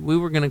cranky. We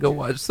were going to go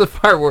watch the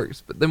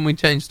fireworks, but then we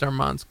changed our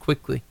minds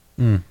quickly.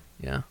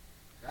 Yeah.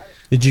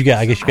 Did you guys,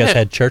 I guess you guys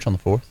had church on the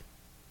 4th?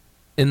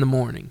 In the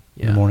morning.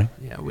 Yeah. In the morning?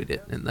 Yeah, we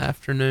didn't. In the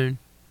afternoon.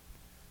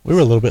 We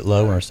were a little bit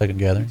low in our second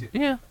gathering.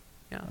 Yeah.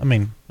 I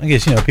mean, I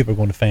guess, people are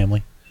going to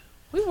family.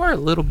 We were a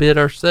little bit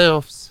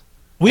ourselves.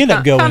 We ended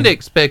up going. Kind of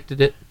expected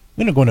it.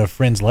 We ended up going to a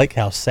friend's lake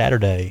house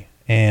Saturday,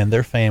 and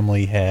their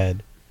family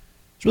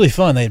it's really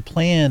fun. They had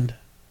planned,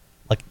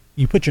 like,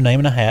 you put your name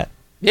in a hat.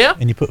 Yeah.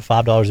 And you put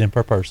 $5 in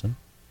per person.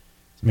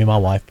 So me and my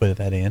wife put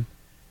that in.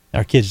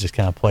 Our kids just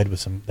kind of played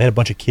with they had a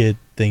bunch of kid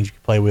things you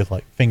could play with,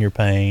 like finger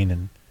paint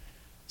and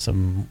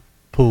some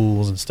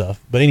pools and stuff.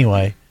 But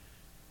anyway,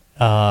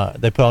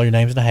 they put all your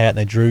names in a hat, and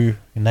they drew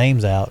your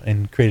names out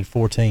and created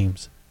 4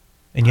 teams.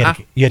 And you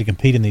had to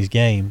compete in these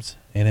games,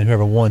 and then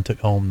whoever won took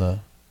home the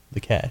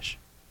cash.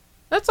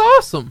 That's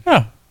awesome.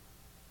 Yeah.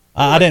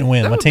 I didn't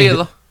win.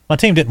 My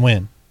team didn't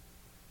win.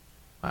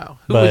 Wow.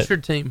 Who was your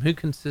team? Who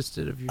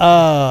consisted of your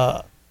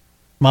team?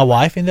 My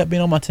wife ended up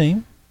being on my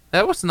team.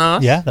 That was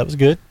nice. Yeah, that was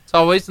good. It's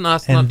always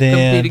nice not to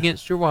compete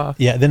against your wife.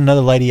 Yeah, then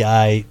another lady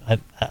I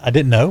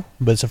didn't know,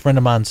 but it's a friend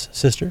of mine's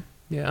sister.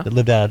 Yeah. That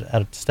lived out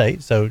of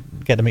state, so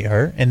got to meet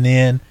her. And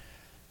then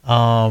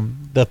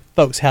the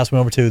folks' house we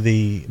went over to,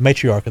 the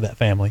matriarch of that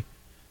family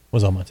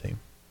was on my team.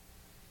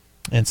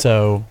 And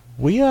so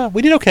we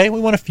did okay.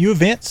 We won a few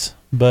events,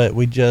 but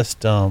we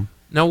just Now,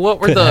 what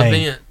were the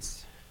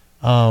events?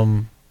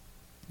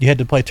 You had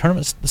to play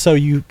tournaments. So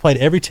you played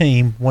every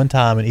team one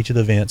time in each of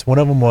the events. One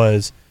of them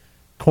was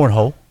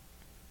cornhole.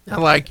 I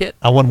like it.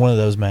 I won one of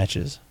those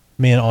matches.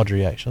 Me and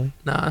Audrey, actually.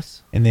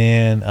 Nice. And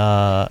then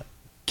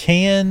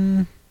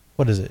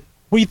what is it?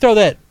 Well, you throw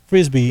that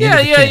Frisbee Yeah.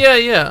 into the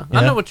can. Yeah.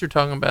 I know what you're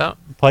talking about.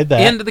 Played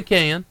that. Into the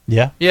can.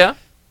 Yeah. Yeah.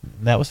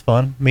 That was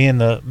fun. Me and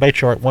the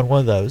matriarch won one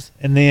of those.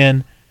 And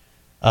then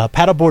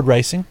paddleboard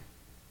racing.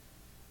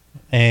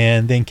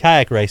 And then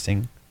kayak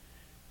racing.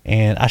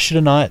 And I should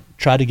have not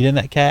tried to get in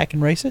that kayak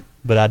and race it,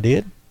 but I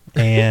did.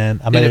 And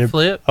I made it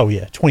flip? Oh,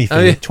 yeah. 20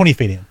 feet, 20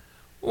 feet in.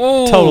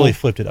 Ooh. Totally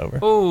flipped it over.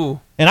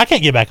 Ooh. And I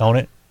can't get back on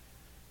it.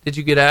 Did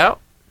you get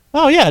out?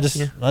 Oh, yeah.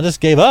 I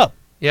just gave up.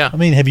 Yeah. I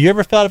mean, have you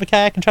ever fell out of a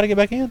kayak and tried to get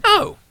back in?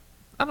 No.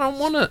 I don't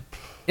want to.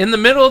 In the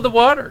middle of the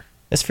water.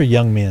 That's for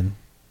young men.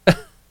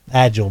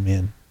 Agile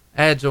men.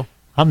 Agile.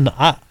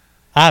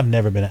 I've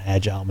never been an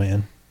agile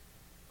man.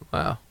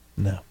 Wow.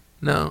 No.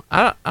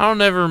 I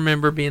don't ever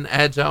remember being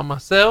agile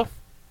myself.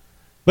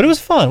 But it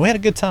was fun. We had a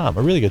good time.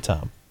 A really good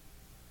time.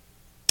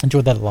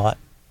 Enjoyed that a lot.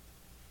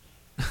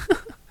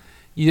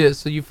 Yeah,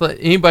 so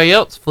anybody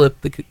else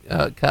flipped the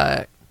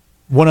kayak?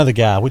 One other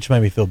guy, which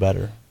made me feel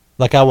better.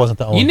 Like I wasn't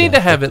the only You need guy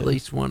to have at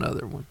least one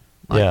other one.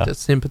 to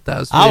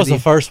sympathize with I was you.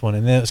 the first one,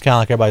 and then it was kind of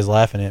like everybody's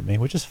laughing at me,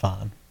 which is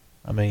fine.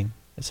 I mean,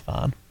 it's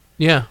fine.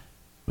 Yeah.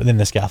 But then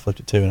this guy flipped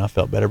it too, and I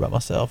felt better about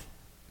myself.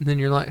 And then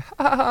you're like,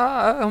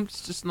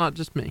 it's just not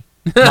just me.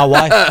 my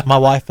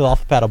wife fell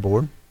off a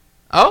paddleboard.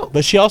 Oh.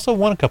 But she also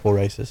won a couple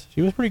races.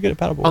 She was pretty good at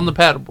paddleboard. On the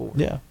paddleboard.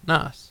 Yeah.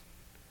 Nice.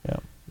 Yeah.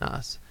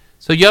 Nice.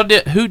 So y'all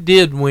who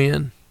did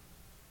win?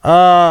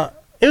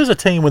 It was a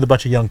team with a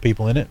bunch of young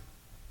people in it.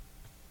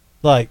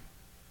 Like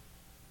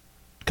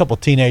a couple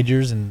of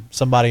teenagers and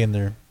somebody in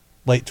their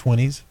late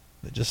 20s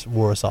that just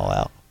wore us all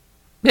out.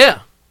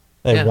 Yeah.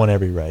 They won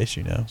every race,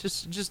 you know.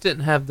 Just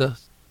didn't have the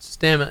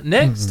stamina.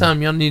 Next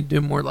time y'all need to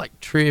do more like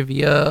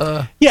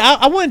trivia. Yeah,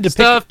 I wanted to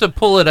stuff to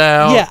pull it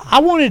out. Yeah, I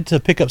wanted to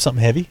pick up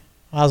something heavy.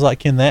 I was like,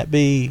 can that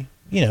be,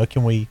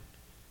 can we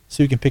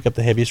can pick up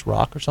the heaviest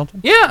rock or something?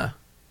 Yeah.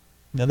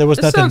 No, there was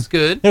that nothing. Sounds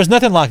good. There was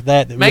nothing like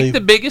that. Make really,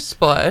 the biggest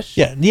splash.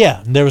 Yeah.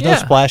 There was no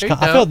splash. I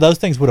felt those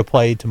things would have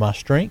played to my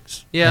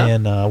strengths. Yeah.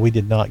 And we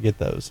did not get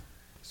those.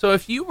 So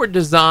if you were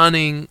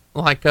designing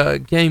like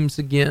games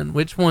again,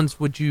 which ones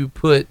would you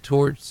put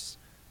towards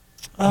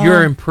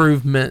your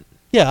improvement?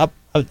 Yeah,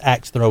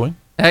 axe throwing.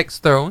 Axe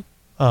throwing.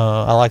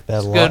 I like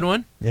that a lot. Good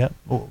one. Yeah.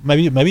 Well,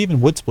 maybe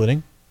even wood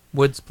splitting.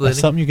 Wood splitting. That's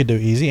something you could do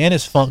easy, and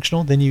it's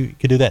functional. Then you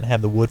could do that and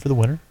have the wood for the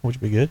winter, which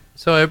would be good.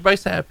 So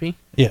everybody's happy.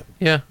 Yeah.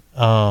 Yeah.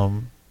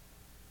 I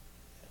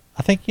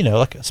think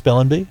like a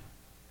spelling bee.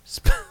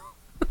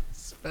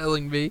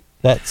 Spelling bee.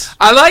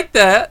 I like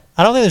that.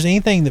 I don't think there's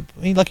anything that,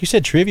 like you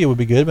said, trivia would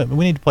be good, but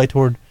we need to play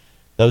toward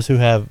those who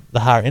have the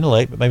higher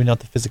intellect, but maybe not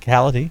the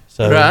physicality.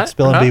 So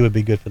spelling bee would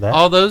be good for that.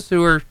 All those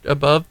who are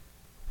above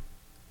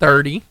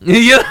 30.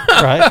 Yeah.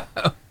 Right.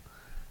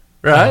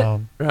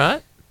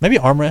 Right. Maybe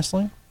arm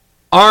wrestling.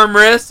 Arm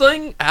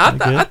wrestling.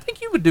 I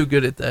think you would do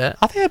good at that.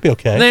 I think that'd be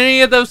okay. Are there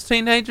any of those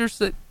teenagers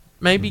that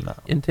maybe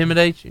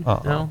intimidate you?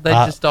 No, they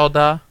just all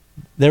die.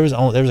 There was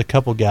a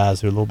couple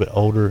guys who are a little bit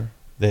older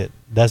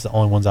that's the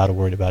only ones I'd have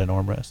worried about in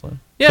arm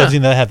wrestling. Yeah. Because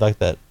they have like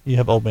that. You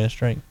have old man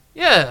strength.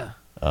 Yeah.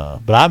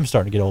 But I'm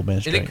starting to get old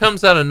man strength. And it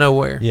comes out of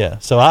nowhere. Yeah.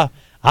 So I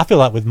feel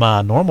like with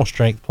my normal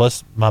strength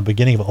plus my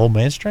beginning of old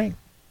man strength,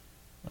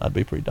 I'd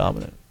be pretty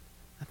dominant.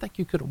 I think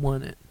you could have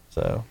won it.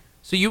 So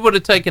you would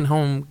have taken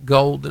home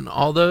gold in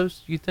all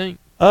those, you think?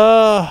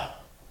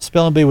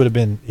 Spelling bee would have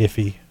been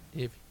iffy.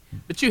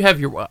 But you have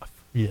your wife.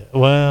 Yeah.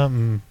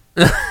 Well,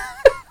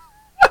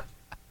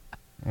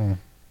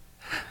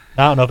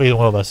 I don't know if either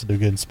one of us would do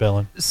good in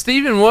spelling.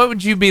 Steven, what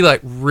would you be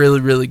like really,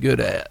 really good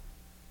at?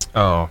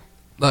 Oh.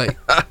 Like,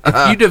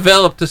 if you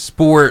developed a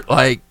sport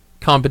like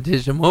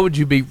competition, what would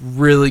you be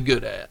really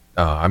good at?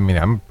 Oh, I mean,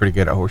 I'm pretty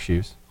good at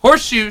horseshoes.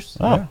 Horseshoes?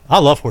 Oh, Yeah. I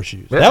love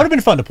horseshoes. Yeah. That would have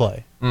been fun to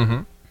play.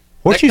 Mm-hmm.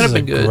 Horseshoes is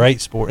a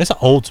great sport. It's an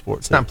old sport.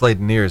 It's not played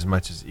near as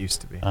much as it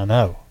used to be. I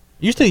know.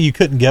 Used to, you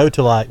couldn't go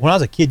to when I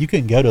was a kid, you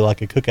couldn't go to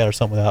like a cookout or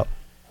something without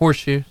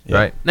horseshoes. Yeah.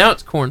 Right. Now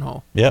it's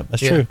cornhole. Yep,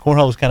 that's true.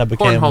 Cornhole's kind of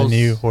became the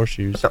new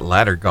horseshoes. What's that,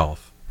 ladder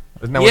golf?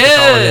 Isn't that what they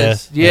call it?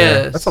 Yes.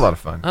 Yeah. That's a lot of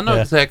fun. I know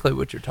exactly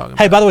what you're talking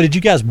Hey, about. by the way, did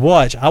you guys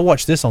watch? I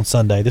watched this on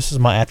Sunday. This is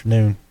my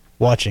afternoon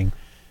watching.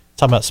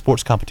 Talking about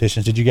sports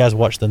competitions. Did you guys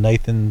watch the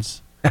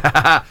Nathan's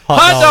hot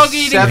dog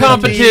eating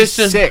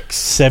competition?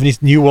 70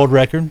 new world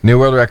record. New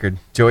world record.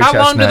 Joey How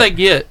long do Chestnut. they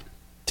get?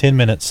 10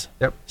 minutes.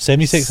 Yep.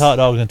 76 hot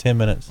dogs in 10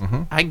 minutes.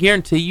 Mm-hmm. I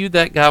guarantee you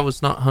that guy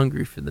was not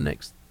hungry for the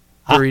next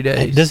 3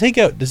 days. Does he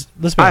go? Does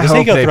I he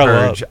hope go they throw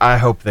purge. up? I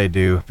hope they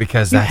do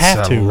because You that's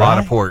have to, a lot right?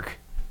 of pork.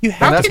 You And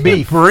have that's to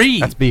beef.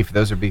 breathe. That's beef.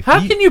 Those are beef.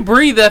 How can you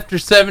breathe after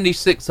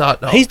 76 hot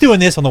dogs? He's doing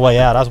this on the way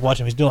out. I was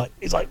watching him.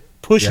 He's like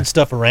pushing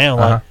stuff around.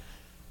 Like,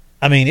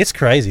 I mean, it's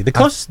crazy. The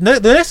closest, the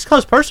next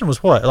close person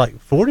was what, like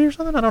 40 or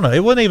something? I don't know. It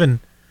wasn't even.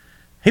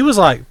 He was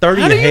like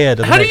 30 ahead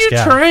of the How do next you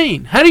guy.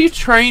 train? How do you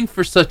train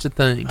for such a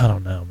thing? I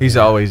don't know. He's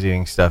always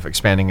eating stuff,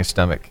 expanding his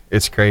stomach.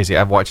 It's crazy.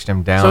 I've watched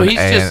him down So he's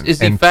just- is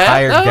he an fat,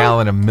 entire though?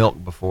 gallon of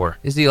milk before.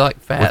 Is he like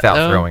fat without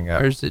though? throwing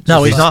up? Or is it No,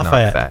 just he's not not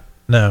fat.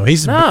 No,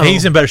 he's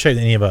in better shape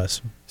than any of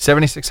us.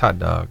 76 hot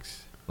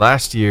dogs.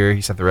 Last year,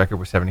 he set the record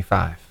with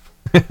 75.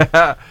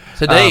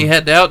 Today he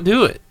had to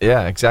outdo it.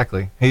 Yeah,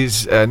 exactly.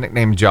 He's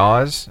nicknamed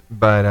Jaws,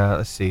 but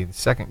let's see. The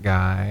second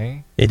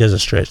guy. It does a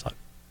stretch. It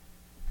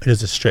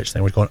does a stretch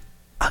thing. We're going.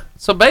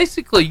 So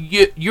basically,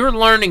 you're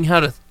learning how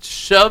to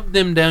shove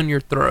them down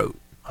your throat.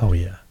 Oh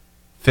yeah.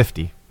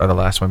 50 by the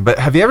last one. But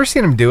have you ever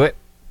seen him do it?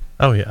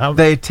 Oh yeah.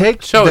 They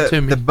take Show it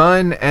to me. the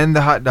bun and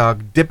the hot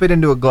dog, dip it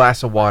into a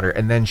glass of water,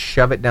 and then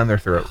shove it down their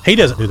throat. He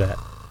doesn't do that.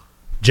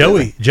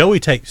 Joey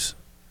takes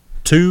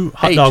 2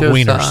 hot dog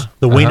Josiah. wieners.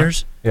 The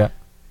wieners. Yeah.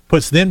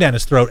 Puts them down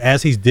his throat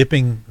as he's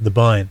dipping the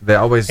bun. They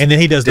always. And then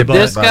he does the dip bun.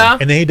 This guy?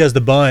 And then he does the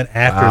bun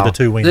after Wow. the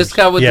 2 wieners. This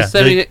guy with the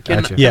 70.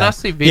 Can I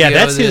see video Yeah,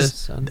 that's of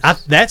his.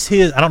 this? That's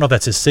his. I don't know if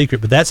that's his secret,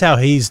 but that's how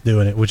he's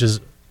doing it, which is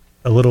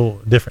a little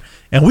different.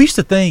 And we used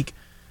to think.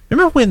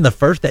 Remember when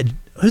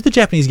who's the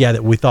Japanese guy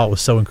that we thought was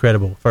so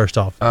incredible? First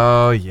off.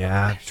 Oh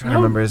yeah, I'm trying to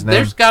remember his name.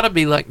 There's got to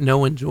be like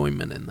no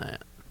enjoyment in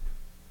that.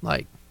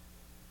 Like,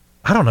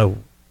 I don't know.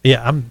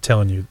 Yeah, I'm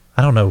telling you,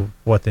 I don't know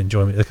what the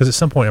enjoyment is because at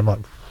some point I'm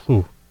like,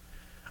 whew.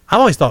 I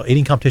always thought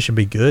eating competition would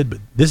be good, but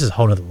this is a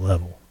whole nother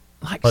level.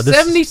 Like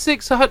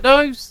 76 hot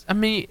dogs? I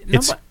mean,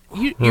 It's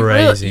you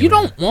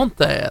don't want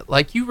that.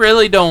 Like, you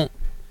really don't.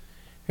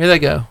 Here they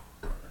go.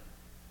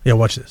 Yeah,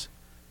 watch this.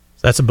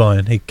 So that's a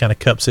bun. He kind of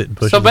cups it and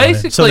pushes So it on there.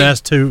 basically- So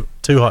that's two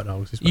hot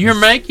dogs. You're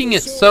making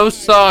it so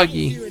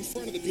soggy.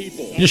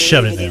 Just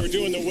shove it in there.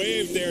 Doing the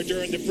wave there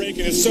during the break,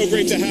 and it's so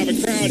great to have a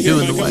crowd here.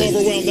 Doing the Mike, I'm wave.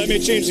 overwhelmed. Let me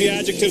change the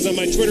adjectives on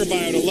my Twitter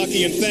bio to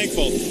lucky and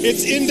thankful.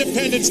 It's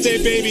Independence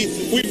Day, baby.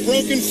 We've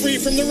broken free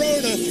from the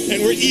Rona,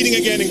 and we're eating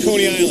again in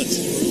Coney Island.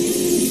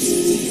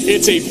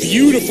 It's a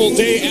beautiful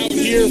day out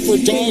here for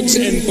dogs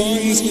and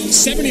buns.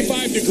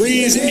 75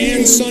 degrees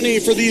and sunny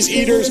for these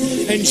eaters.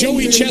 And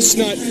Joey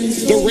Chestnut,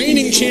 the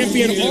reigning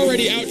champion,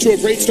 already out to a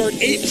great start.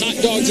 8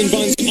 hot dogs and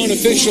buns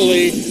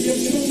unofficially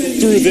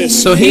through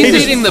this. So he's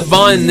eating the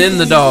bun, then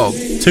the dog.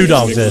 2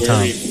 dogs at a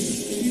time.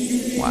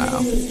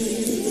 Wow.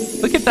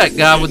 Look at that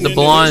guy with the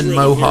blonde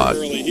mohawk.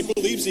 He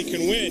believes he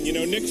can win. You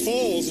know, Nick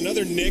Foles,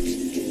 another Nick.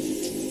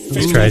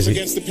 It's crazy.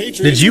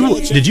 Did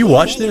you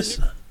watch this?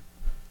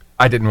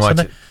 I didn't watch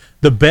it.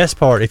 The best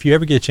part, if you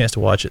ever get a chance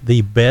to watch it,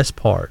 the best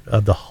part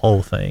of the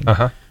whole thing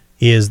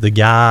is the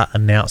guy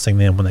announcing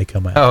them when they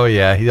come out. Oh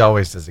yeah, he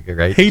always does a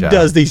great job. He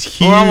does these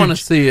huge. Oh, I want to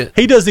see it.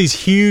 He does these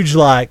huge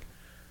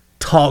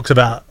talks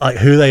about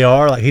who they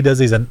are. Like he does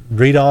these and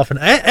read off, and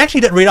actually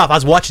he doesn't read off. I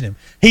was watching him.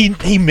 He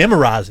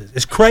memorizes.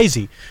 It's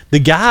crazy. The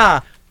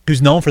guy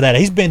who's known for that,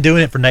 he's been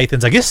doing it for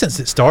Nathan's, I guess, since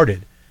it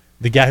started.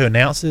 The guy who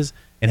announces,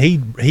 and he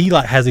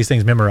has these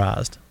things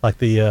memorized, like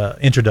the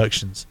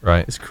introductions.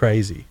 Right. It's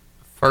crazy.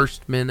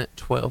 First minute,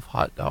 12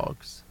 hot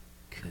dogs.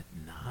 Could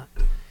not.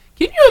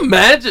 Can you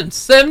imagine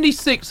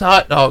 76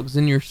 hot dogs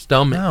in your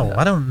stomach? No,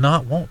 I do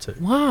not want to.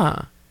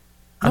 Why?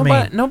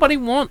 I Nobody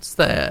wants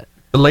that.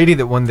 The lady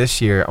that won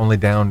this year only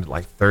downed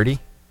like 30,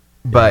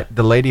 but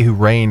the lady who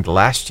reigned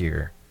last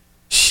year,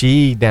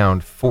 she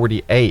downed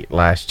 48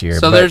 last year.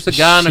 So but there's a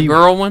guy and a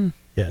girl one?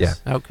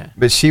 Yes. Yeah. Okay.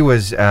 But she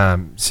was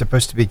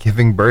supposed to be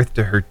giving birth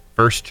to her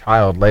first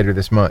child later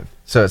this month.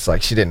 So it's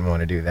like she didn't want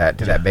to do that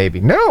to that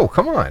baby. No,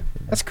 come on.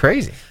 That's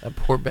crazy. That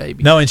poor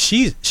baby. No, and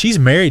she's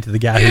married to the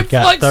guy who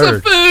got third.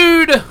 Of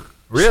food.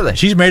 Really?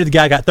 She's married to the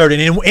guy who got third.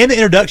 And in the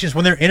introductions,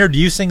 when they're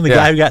introducing the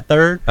guy who got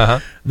third,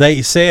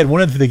 they said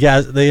one of the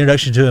guys, the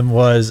introduction to him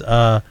was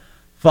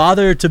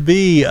father to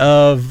be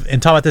of,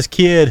 and talking about this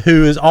kid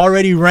who is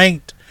already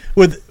ranked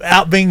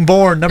without being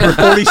born, number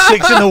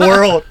 46 in the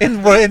world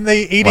in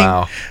the eating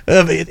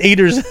of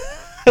eaters,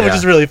 which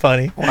is really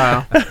funny.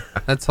 Wow.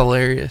 That's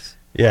hilarious.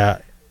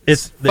 Yeah.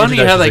 It's funny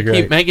how they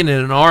keep making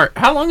it an art.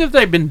 How long have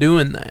they been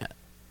doing that?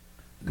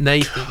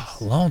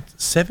 Nathan's. Long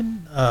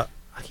 7 I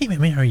can't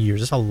even remember years.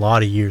 That's a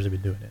lot of years they've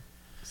been doing it.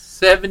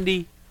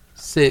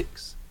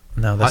 76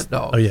 hot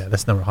dogs. Oh yeah,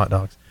 that's the number of hot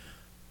dogs.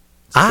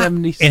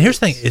 76. And here's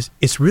the thing: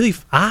 it's really.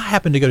 I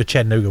happened to go to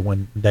Chattanooga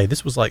one day.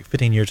 This was like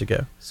 15 years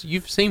ago. So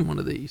you've seen one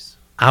of these.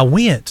 I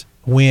went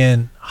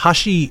when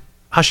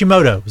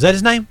Hashimoto, was that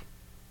his name?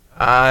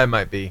 I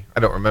might be. I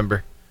don't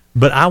remember.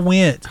 But I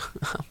went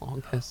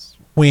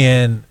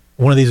when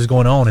one of these was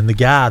going on, and the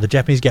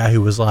Japanese guy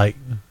who was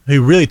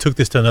who really took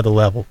this to another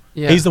level.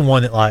 Yeah. He's the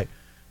one that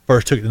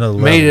first took it to another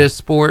level. Made it a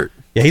sport.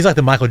 Yeah, he's like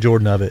the Michael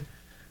Jordan of it.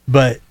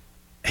 But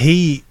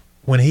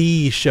when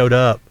he showed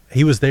up,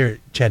 he was there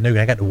at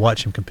Chattanooga. I got to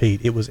watch him compete.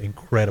 It was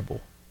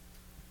incredible.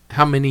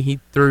 How many he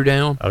threw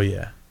down? Oh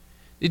yeah.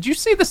 Did you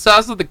see the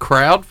size of the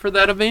crowd for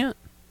that event?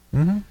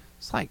 Mm-hmm.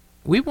 It's like,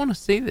 we want to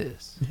see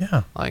this.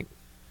 Yeah.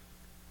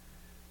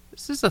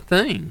 This is a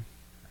thing.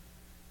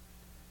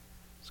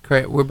 It's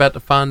great. We're about to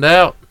find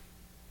out.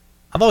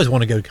 I've always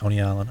wanted to go to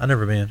Coney Island. I've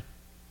never been.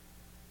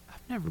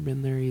 I've never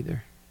been there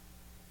either.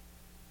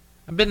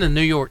 I've been to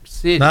New York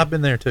City. No, I've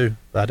been there too,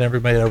 but I never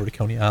made it over to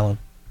Coney Island.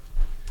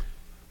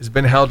 It's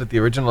been held at the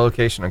original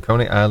location on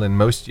Coney Island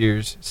most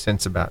years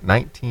since about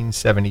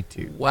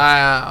 1972.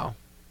 Wow.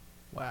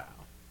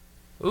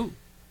 Ooh.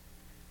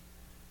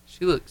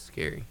 She looks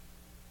scary.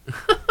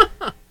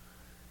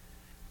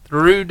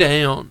 Threw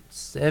down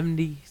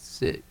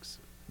 76.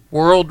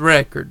 World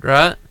record,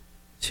 right?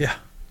 Yeah.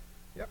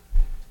 Yep.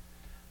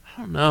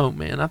 I don't know,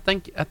 man. I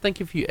think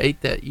if you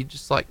ate that, you'd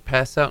just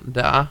pass out and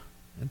die.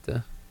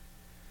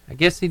 I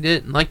guess he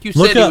didn't. Like you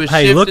said, he was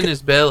shifting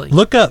his belly.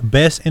 Look up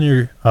best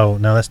Oh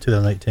no, that's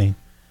 2018.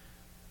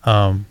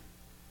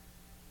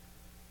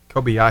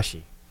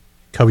 Kobayashi.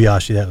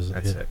 That was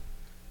That's it.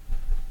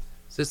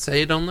 Does it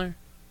say it on there?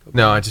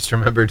 No, I just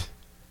remembered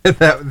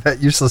that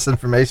useless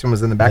information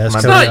was in the back of my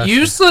mind. mind. It's not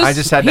useless. I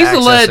just had to He's a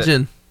access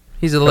legend. it.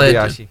 He's a Kobayashi.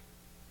 legend.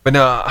 But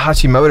no,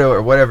 Hashimoto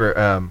or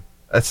whatever.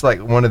 That's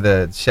like one of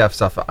the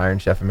chefs off of Iron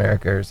Chef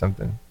America or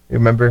something. You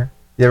remember?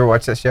 You ever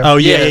watch that show? Oh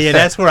yeah, yeah.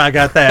 That's where I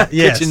got that.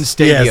 Yes, Kitchen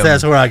Stadium. Yes,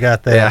 that's where I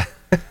got that.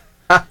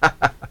 Yeah.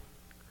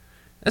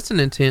 That's an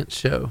intense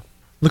show.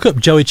 Look up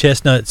Joey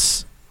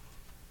Chestnut's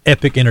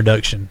epic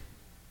introduction.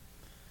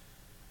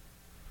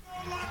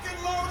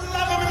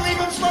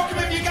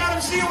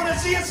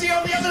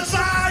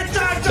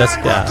 That's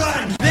the guy.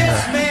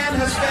 This man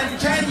has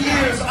spent 10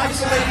 years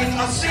isolating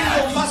a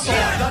single muscle,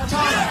 the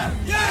tongue.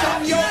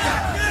 Tongue yoga,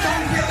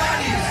 tongue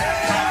pilates,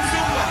 tongue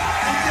zumba,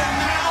 until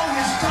now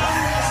his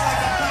tongue is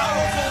like a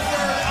powerful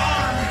third arm.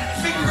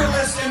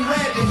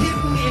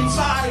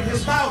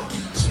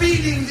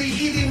 leading the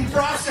eating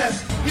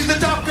process. He's the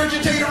top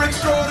vegetator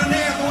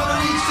extraordinaire, the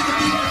one who eats to the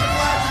beat with the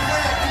flash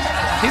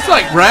leg. He's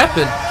like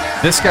rapping.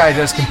 This guy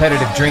does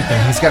competitive drinking.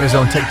 He's got his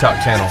own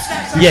TikTok channel.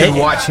 You can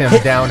watch him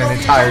down an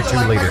entire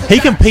 2-liter. He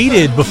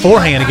competed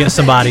beforehand against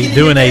somebody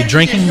doing a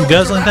drinking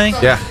guzzling thing.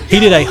 Yeah. He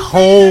did a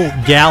whole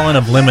gallon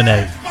of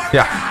lemonade.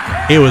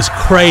 Yeah. It was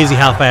crazy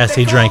how fast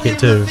he drank it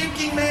too.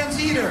 Thinking man's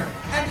eater,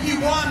 and he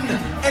won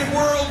a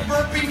world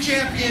burping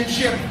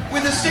championship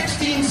with a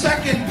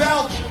 16-second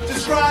belch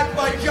described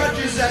by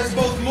judges as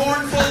both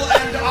mournful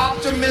and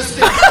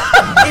optimistic.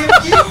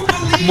 If you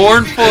believe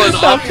Mournful and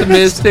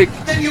optimistic.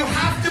 then you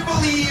have to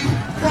believe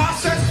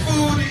processed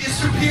food is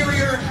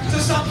superior to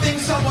something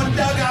someone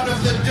dug out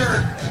of the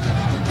dirt.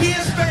 He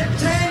has spent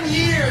 10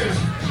 years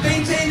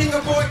maintaining a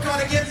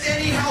boycott against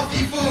any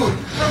healthy food,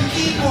 from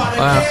quinoa to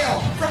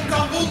kale, from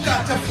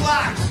kombucha to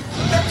flax.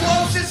 The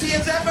closest he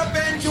has ever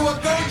been to a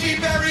goji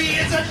berry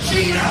is a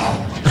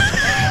Cheeto.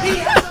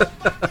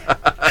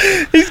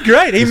 He's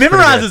great. He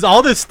memorizes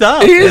all this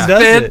stuff. He is and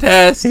does it.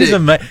 fantastic.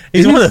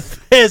 He's one of the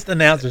best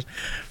announcers.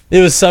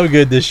 It was so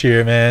good this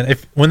year, man.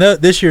 When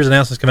this year's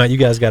announcements come out, you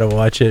guys got to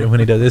watch it. When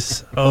he does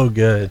this,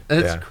 good.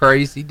 That's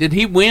crazy. Did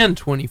he win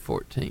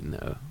 2014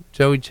 though?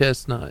 Joey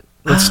Chestnut.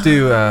 Let's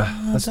do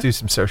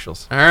some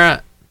socials. All right.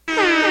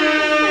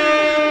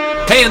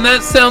 Hey, and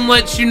that sound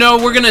lets you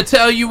know we're gonna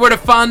tell you where to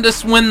find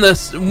us when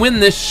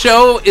this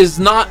show is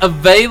not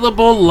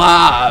available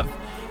live,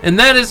 and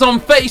that is on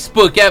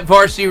Facebook at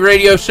Varsity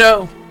Radio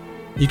Show.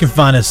 You can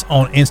find us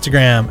on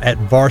Instagram at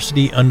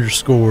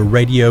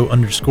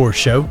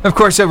varsity_radio_show. Of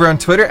course, over on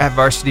Twitter at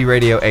Varsity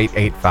Radio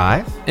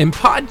 885. And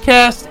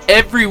podcast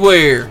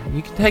everywhere.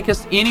 You can take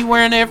us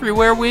anywhere and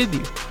everywhere with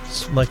you.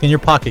 Like in your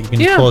pocket, you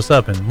can just pull us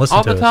up and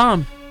listen to us. All the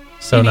time.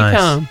 So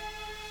Anytime. nice.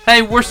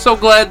 Hey, we're so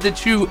glad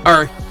that you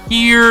are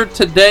here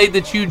today,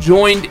 that you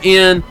joined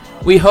in.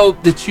 We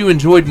hope that you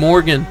enjoyed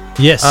Morgan.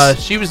 Yes.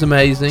 She was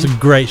amazing. It's a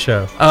great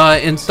show.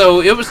 And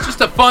so it was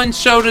just a fun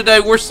show today.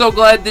 We're so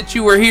glad that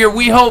you were here.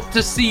 We hope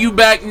to see you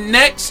back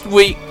next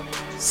week.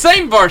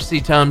 Same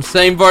varsity time,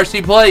 same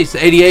varsity place,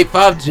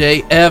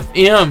 88.5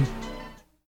 JFM.